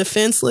especially the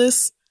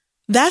defenseless.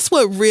 That's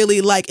what really,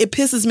 like, it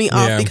pisses me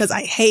off because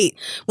I hate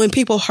when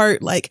people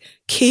hurt, like,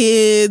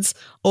 kids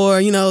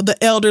or, you know, the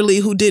elderly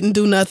who didn't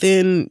do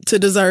nothing to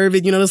deserve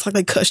it. You know, it's like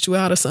they cussed you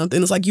out or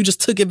something. It's like you just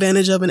took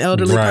advantage of an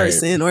elderly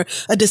person or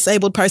a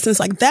disabled person.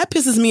 It's like that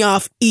pisses me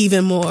off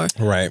even more.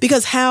 Right.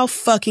 Because how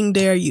fucking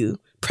dare you?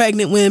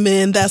 Pregnant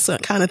women, that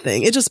kind of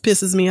thing. It just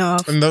pisses me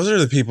off. And those are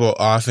the people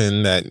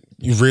often that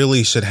you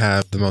really should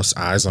have the most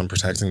eyes on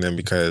protecting them,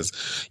 because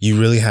you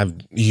really have,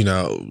 you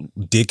know,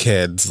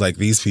 dickheads like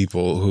these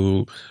people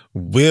who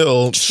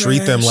will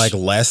treat them like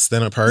less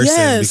than a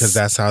person because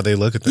that's how they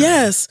look at them.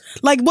 Yes.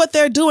 Like what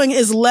they're doing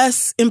is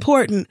less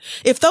important.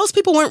 If those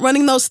people weren't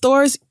running those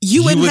stores,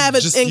 you wouldn't have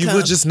an income. You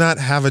would just not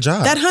have a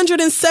job. That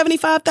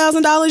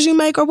 $175,000 you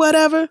make or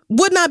whatever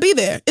would not be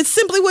there. It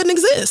simply wouldn't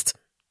exist.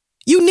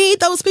 You need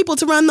those people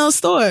to run those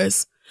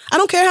stores. I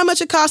don't care how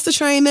much it costs to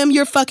train them.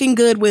 You're fucking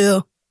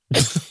Goodwill.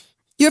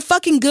 You're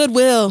fucking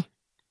Goodwill.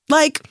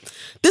 Like,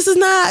 this is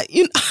not,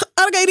 you know,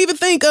 I can't even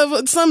think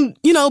of some,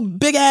 you know,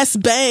 big ass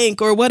bank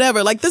or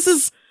whatever. Like,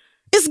 it's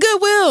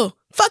Goodwill.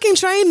 Fucking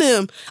train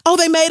them. Oh,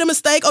 they made a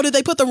mistake. Oh, did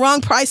they put the wrong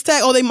price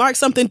tag? Oh, they marked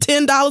something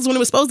 $10 when it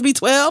was supposed to be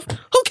 $12.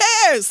 Who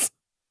cares?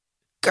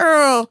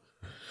 Girl.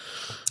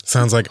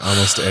 Sounds like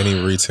almost any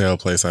retail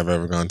place I've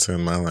ever gone to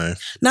in my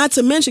life. Not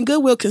to mention,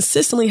 Goodwill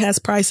consistently has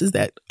prices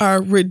that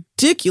are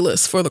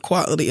ridiculous for the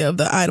quality of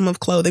the item of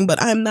clothing,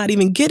 but I'm not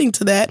even getting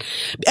to that.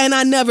 And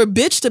I never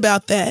bitched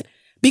about that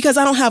because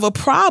I don't have a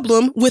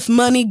problem with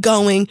money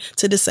going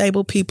to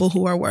disabled people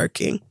who are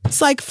working.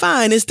 It's like,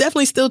 fine, it's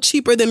definitely still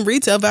cheaper than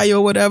retail value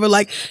or whatever.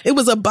 Like, it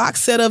was a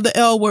box set of the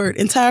L Word,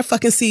 entire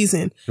fucking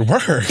season.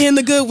 Word. In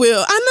the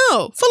Goodwill. I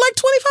know, for like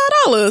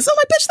 $25. I'm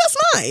like, bitch, that's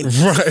mine.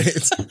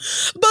 Right.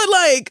 But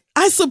like,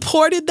 I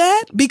supported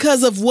that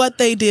because of what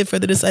they did for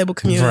the disabled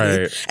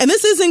community. Right. And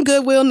this isn't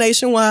Goodwill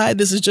nationwide.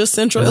 This is just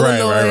Central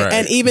Illinois. Right.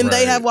 And even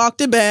they have walked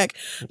it back.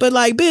 But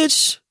like,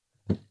 bitch,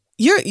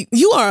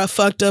 you are a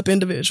fucked up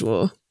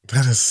individual.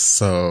 That is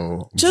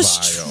so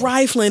just vile.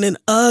 trifling and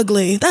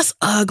ugly. That's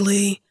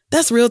ugly.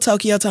 That's real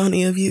Tokyo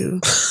Tony of you.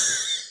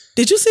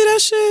 Did you see that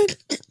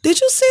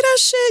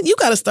shit? You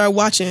got to start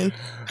watching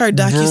her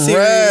docuseries.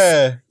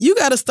 Bruh. You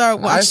got to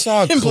start watching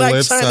I saw Black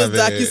clips China's of it.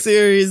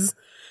 docuseries.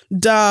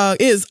 Dog,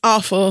 it is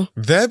awful.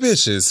 That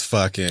bitch is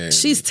fucking.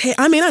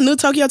 I knew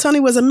Tokyo Tony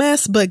was a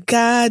mess, but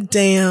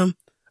goddamn.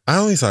 I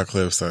only saw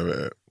clips of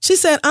it. She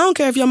said, I don't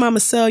care if your mama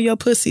sell your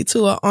pussy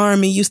to an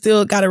army, you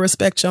still gotta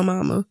respect your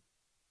mama.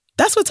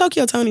 That's what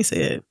Tokyo Tony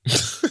said.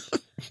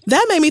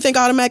 That made me think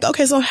automatic,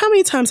 okay, so how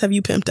many times have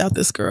you pimped out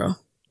this girl?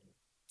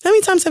 How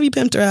many times have you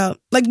pimped her out?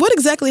 Like, what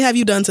exactly have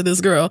you done to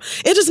this girl?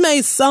 It just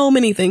made so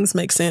many things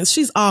make sense.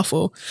 She's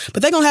awful.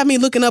 But they're going to have me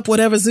looking up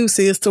whatever Zeus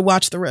is to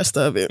watch the rest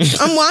of it.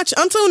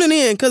 I'm tuning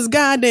in because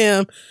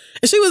goddamn.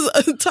 And she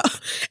was,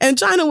 and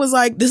China was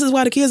like, this is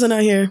why the kids are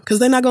not here because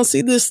they're not going to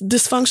see this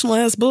dysfunctional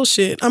ass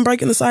bullshit. I'm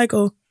breaking the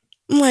cycle.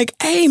 I'm like,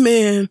 hey,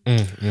 man.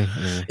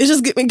 It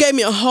just gave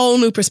me a whole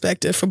new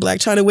perspective for Black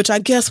China, which I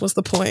guess was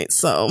the point.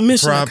 So,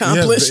 mission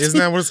accomplished. Yeah, isn't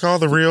that what it's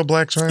called? The real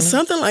Black China?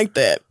 Something like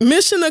that.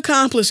 Mission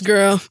accomplished,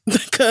 girl.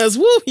 Because,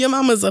 your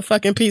mama's a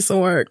fucking piece of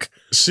work.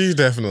 She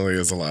definitely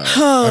is alive.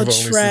 Oh, I've only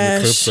seen the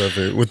clips of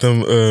it with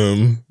them,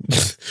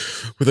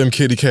 with them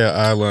kitty cat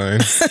eye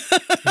lines.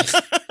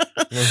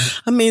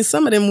 I mean,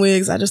 some of them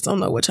wigs, I just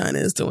don't know what China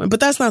is doing. But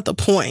that's not the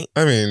point.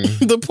 I mean,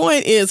 the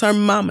point is her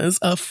mama's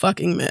a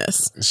fucking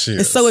mess. She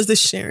and is. so is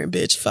this Sharon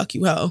bitch. Fuck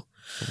you, hoe.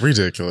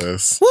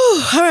 Ridiculous. Woo.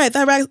 All right.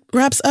 That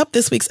wraps up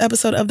this week's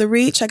episode of The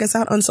Read. Check us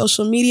out on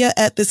social media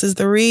at This Is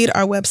The Read.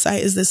 Our website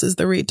is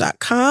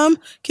thisistheread.com.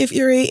 Kif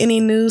Yuri, any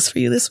news for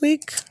you this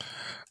week?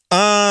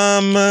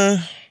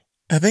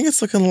 I think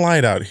it's looking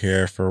light out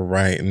here for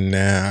right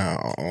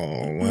now.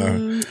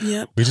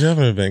 Yep. We do have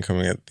an event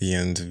coming at the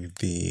end of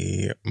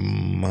the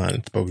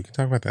month, but we can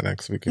talk about that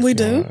next week. If we you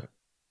do? want.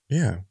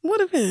 Yeah.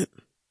 What event?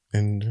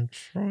 In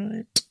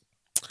Detroit.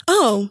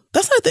 Oh,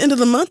 that's not at the end of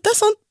the month.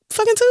 That's on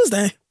fucking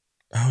Tuesday.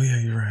 Oh, yeah,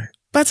 you're right.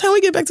 By the time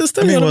we get back to the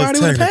studio, it'll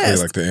already went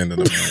past. Like the end of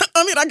the month.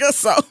 I guess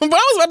so. But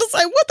I was about to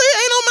say, what the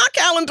ain't on my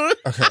calendar?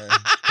 Okay.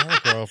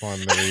 I'll go up on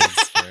the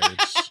Read's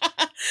page.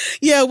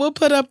 Yeah, we'll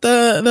put up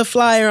the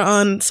flyer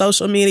on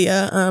social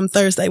media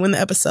Thursday when the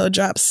episode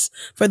drops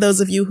for those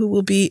of you who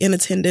will be in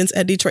attendance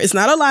at Detroit. It's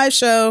not a live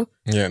show.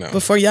 Yeah, no.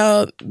 Before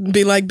y'all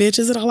be like, bitch,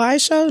 is it a live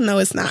show? No,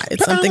 it's not.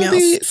 It's something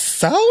else.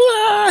 So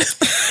live.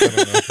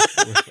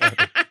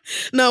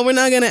 No, we're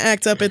not going to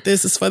act up at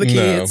this. It's for the kids.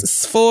 No.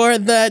 It's for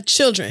the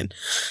children.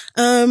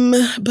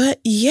 But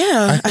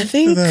yeah, I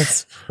think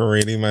that's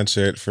pretty much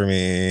it for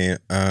me. Yeah,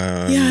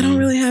 I don't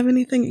really have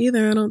anything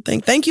either, I don't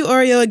think. Thank you,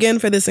 Oreo, again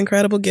for this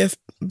incredible gift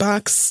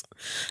box.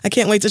 I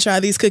can't wait to try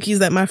these cookies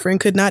that my friend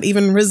could not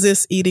even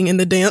resist eating in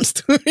the damn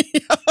studio.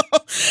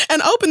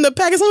 And open the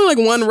pack. It's only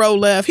like one row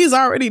left. He's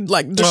already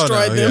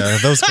destroyed them. Yeah,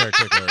 those carrot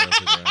cake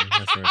Oreos are done.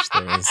 I finished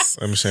those.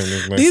 I'm ashamed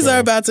of myself. These are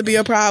about to be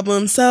a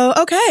problem. So,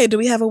 okay, do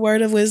we have a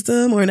word of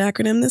wisdom or an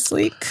acronym this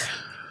week?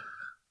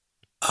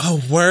 A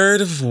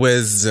word of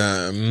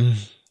wisdom.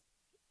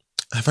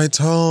 Have I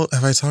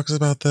talked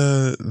about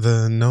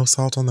the no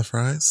salt on the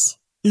fries?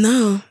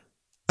 No.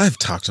 I've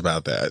talked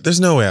about that. There's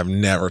no way I've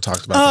never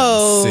talked about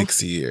that in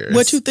 6 years.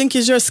 What you think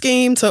is your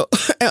scheme to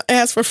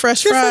ask for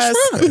fresh fries?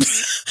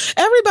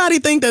 Everybody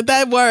think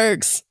that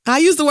works. I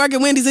used to work at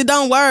Wendy's. It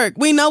don't work.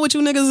 We know what you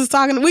niggas is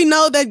talking. We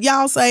know that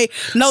y'all say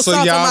no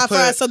salt on my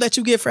fries so that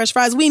you get fresh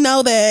fries. We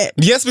know that.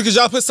 Yes, because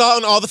y'all put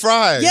salt on all the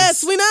fries.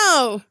 Yes, we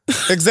know.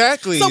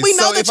 Exactly. So we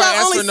know that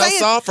y'all only saying no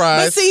salt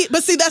fries.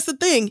 But see, that's the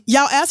thing.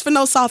 Y'all ask for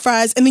no salt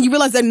fries, and then you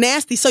realize they're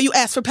nasty, so you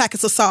ask for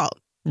packets of salt.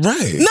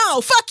 Right.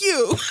 No, fuck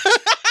you.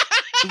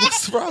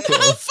 What's the problem?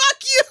 No,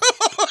 fuck you.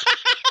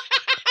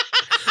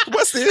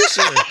 What's the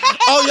issue?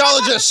 Oh,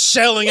 y'all are just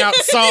shelling out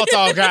salt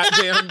all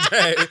goddamn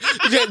day.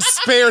 You can't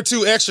spare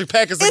 2 extra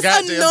packets of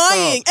goddamn salt. It's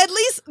annoying. At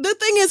least, the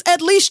thing is,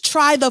 at least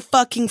try the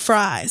fucking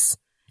fries.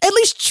 At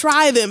least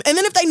try them. And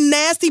then if they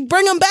nasty,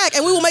 bring them back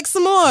and we will make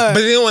some more. But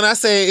then when I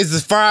say, is the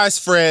fries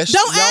fresh?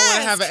 Don't y'all ask.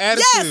 want to have an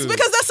attitude. Yes,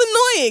 because that's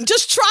annoying.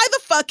 Just try the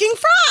fucking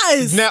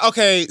fries. Now,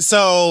 okay,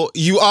 so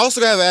you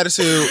also have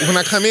attitude when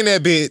I come in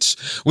that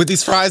bitch with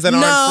these fries that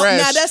aren't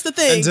fresh. Now that's the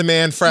thing. And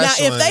demand fresh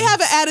Now, if they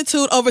have an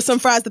attitude over some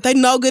fries that they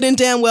know good and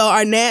damn well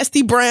are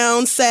nasty,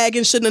 brown,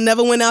 sagging, shouldn't have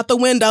never went out the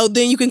window,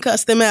 then you can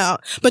cuss them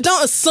out. But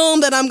don't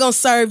assume that I'm going to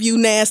serve you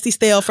nasty,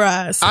 stale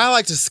fries. I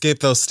like to skip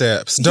those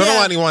steps. Don't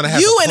nobody want to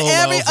have you to and pull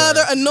every over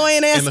other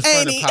annoying ass in the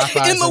front of Annie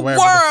Popeyes in the or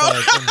wherever world.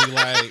 the fuck and be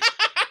like,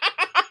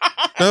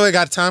 no, I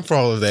got time for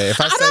all of that. If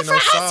I say no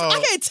salt,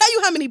 I can't tell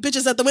you how many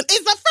bitches at the window.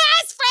 Is the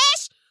fries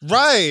fresh?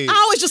 right.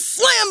 I always just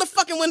slam the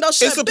fucking window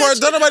shut. It's the part.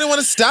 Don't nobody want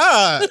to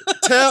stop.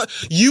 Tell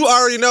you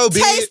already know,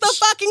 bitch. Taste the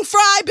fucking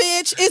fry,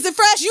 bitch. Is it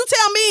fresh? You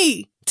tell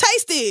me.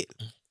 Taste it.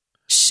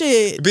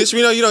 Shit. Bitch,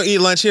 we know you don't eat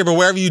lunch here, but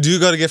wherever you do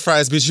go to get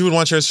fries, bitch, you would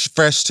want yours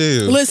fresh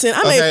too. Listen,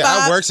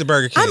 I worked at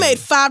Burger King. I made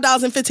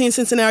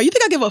 $5.15 an hour. You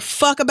think I give a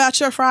fuck about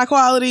your fry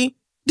quality?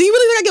 Do you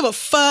really think I give a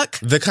fuck?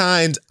 The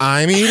kind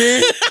I'm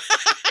eating?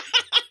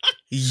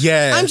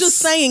 Yes. I'm just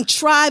saying,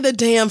 try the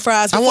damn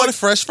fries. I want a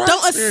fresh fry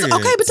experience.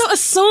 Okay, but don't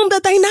assume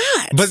that they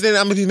not. But then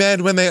I'm going to be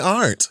mad when they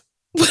aren't.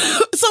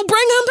 So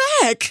bring them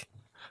back.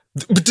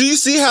 But do you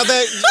see how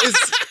that is?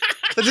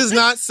 That does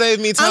not save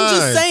me time. I'm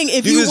just saying,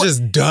 if you could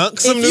just dunk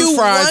some new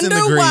fries in the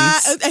grease.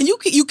 Why, and you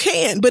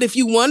can, but if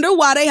you wonder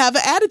why they have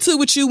an attitude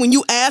with you when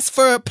you ask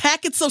for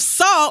packets of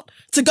salt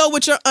to go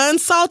with your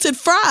unsalted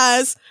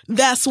fries,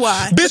 that's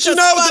why. Bitch, you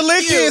know what the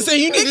lick is, and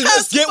you need to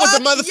just get with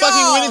the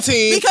motherfucking winning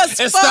team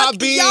and stop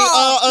being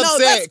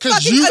upset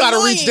because you got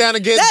to reach down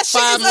and get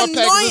 5 more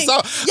packets of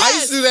salt. Yes. I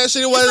used to do that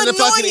shit. It wasn't a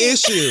fucking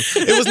issue.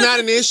 It was not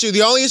an issue.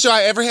 The only issue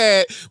I ever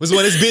had was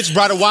when this bitch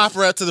brought a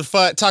Whopper up to the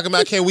front talking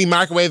about can we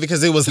microwave it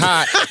because it was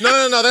hot.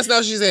 No, that's not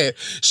what she said.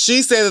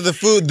 She said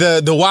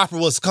that the Whopper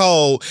was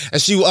cold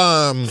and she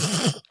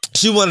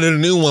wanted a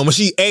new one when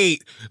she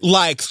ate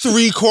like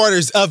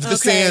 3/4 of the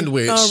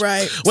sandwich. All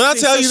right. When I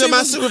tell you that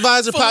my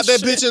supervisor popped that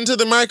bitch into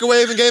the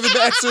microwave and gave it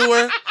back to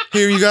her,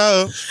 here you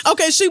go.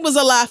 Okay, she was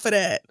a lie for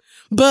that.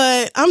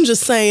 But I'm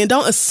just saying,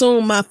 don't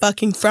assume my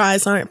fucking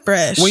fries aren't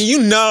fresh. When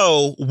you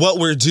know what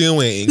we're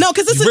doing,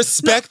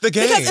 respect the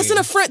game. Because it's an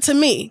affront to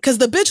me. Because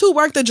the bitch who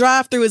worked the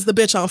drive-thru is the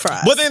bitch on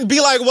fries. Well, then be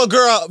like, well,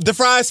 girl, the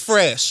fries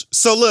fresh.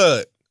 So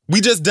look. We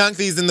just dunk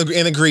these in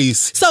the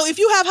grease. So if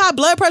you have high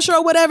blood pressure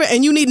or whatever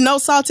and you need no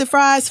salted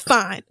fries,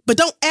 fine. But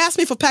don't ask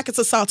me for packets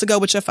of salt to go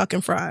with your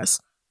fucking fries.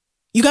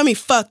 You got me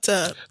fucked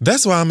up.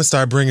 That's why I'm going to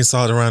start bringing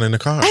salt around in the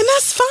car. And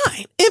that's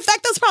fine. In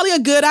fact, that's probably a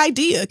good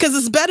idea because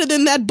it's better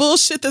than that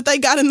bullshit that they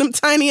got in them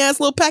tiny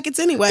ass little packets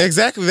anyway.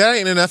 Exactly. That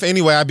ain't enough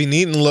anyway. I be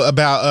needing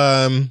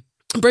about...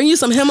 Bring you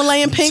some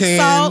Himalayan pink 10.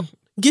 salt.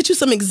 Get you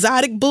some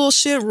exotic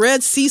bullshit,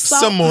 Red Sea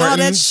salt, some and all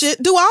that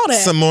shit. Do all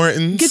that. Some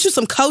Mortons. Get you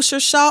some kosher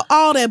salt,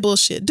 all that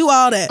bullshit. Do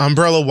all that.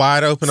 Umbrella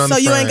wide open on the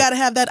front. So you ain't got to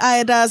have that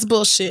iodized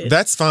bullshit.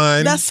 That's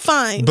fine. That's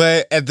fine.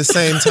 But at the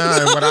same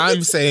time, what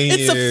I'm saying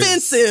it's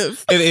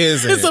offensive. It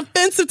isn't. It's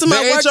offensive to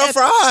my work ethic.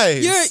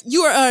 Fries.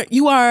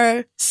 You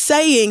are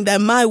saying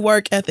that my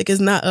work ethic is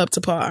not up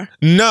to par.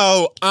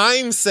 No,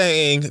 I'm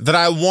saying that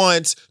I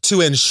want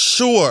to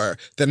ensure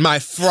that my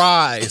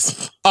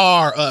fries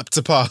are up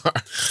to par.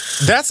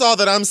 That's all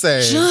that I'm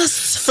saying.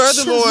 Just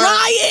furthermore,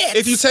 try it.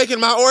 If you taking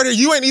my order,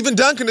 you ain't even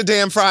dunking the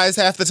damn fries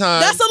half the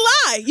time. That's a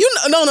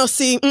lie.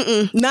 See,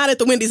 not at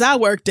the Wendy's I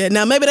worked at.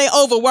 Now maybe they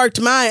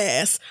overworked my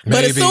ass,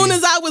 but as soon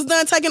as I was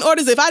done taking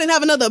orders, if I didn't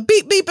have another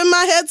beep beep in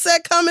my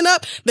headset coming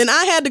up, then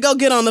I had to go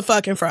get on the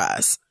fucking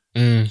fries.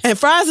 And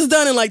fries is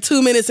done in like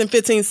 2 minutes and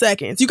 15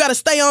 seconds. You got to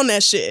stay on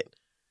that shit.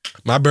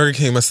 My Burger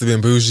King must have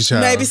been bougie,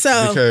 child. Maybe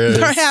so.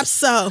 Perhaps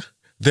so.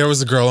 There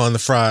was a girl on the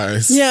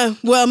fries. Yeah,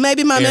 well,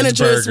 maybe my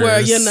managers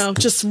were,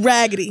 just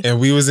raggedy. And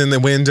we was in the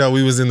window,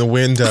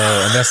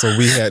 and that's what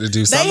we had to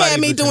do. They had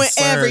me doing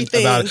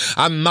everything.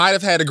 I might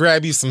have had to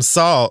grab you some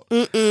salt. But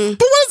what does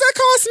that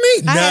cost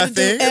me?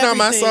 Nothing. Not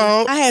my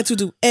salt. I had to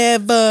do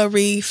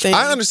everything.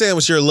 I understand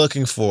what you're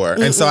looking for,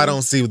 and so I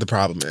don't see what the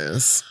problem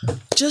is.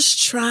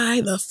 Just try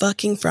the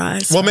fucking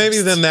fries. Well, maybe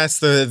then that's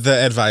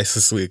the advice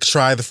this week.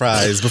 Try the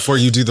fries before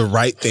you do the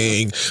right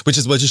thing, which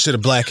is what you should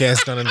have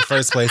black-assed done in the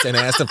first place and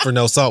asked them for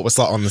no salt with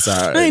salt on the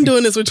side. I ain't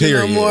doing this with you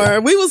no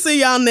more. We will see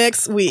y'all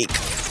next week.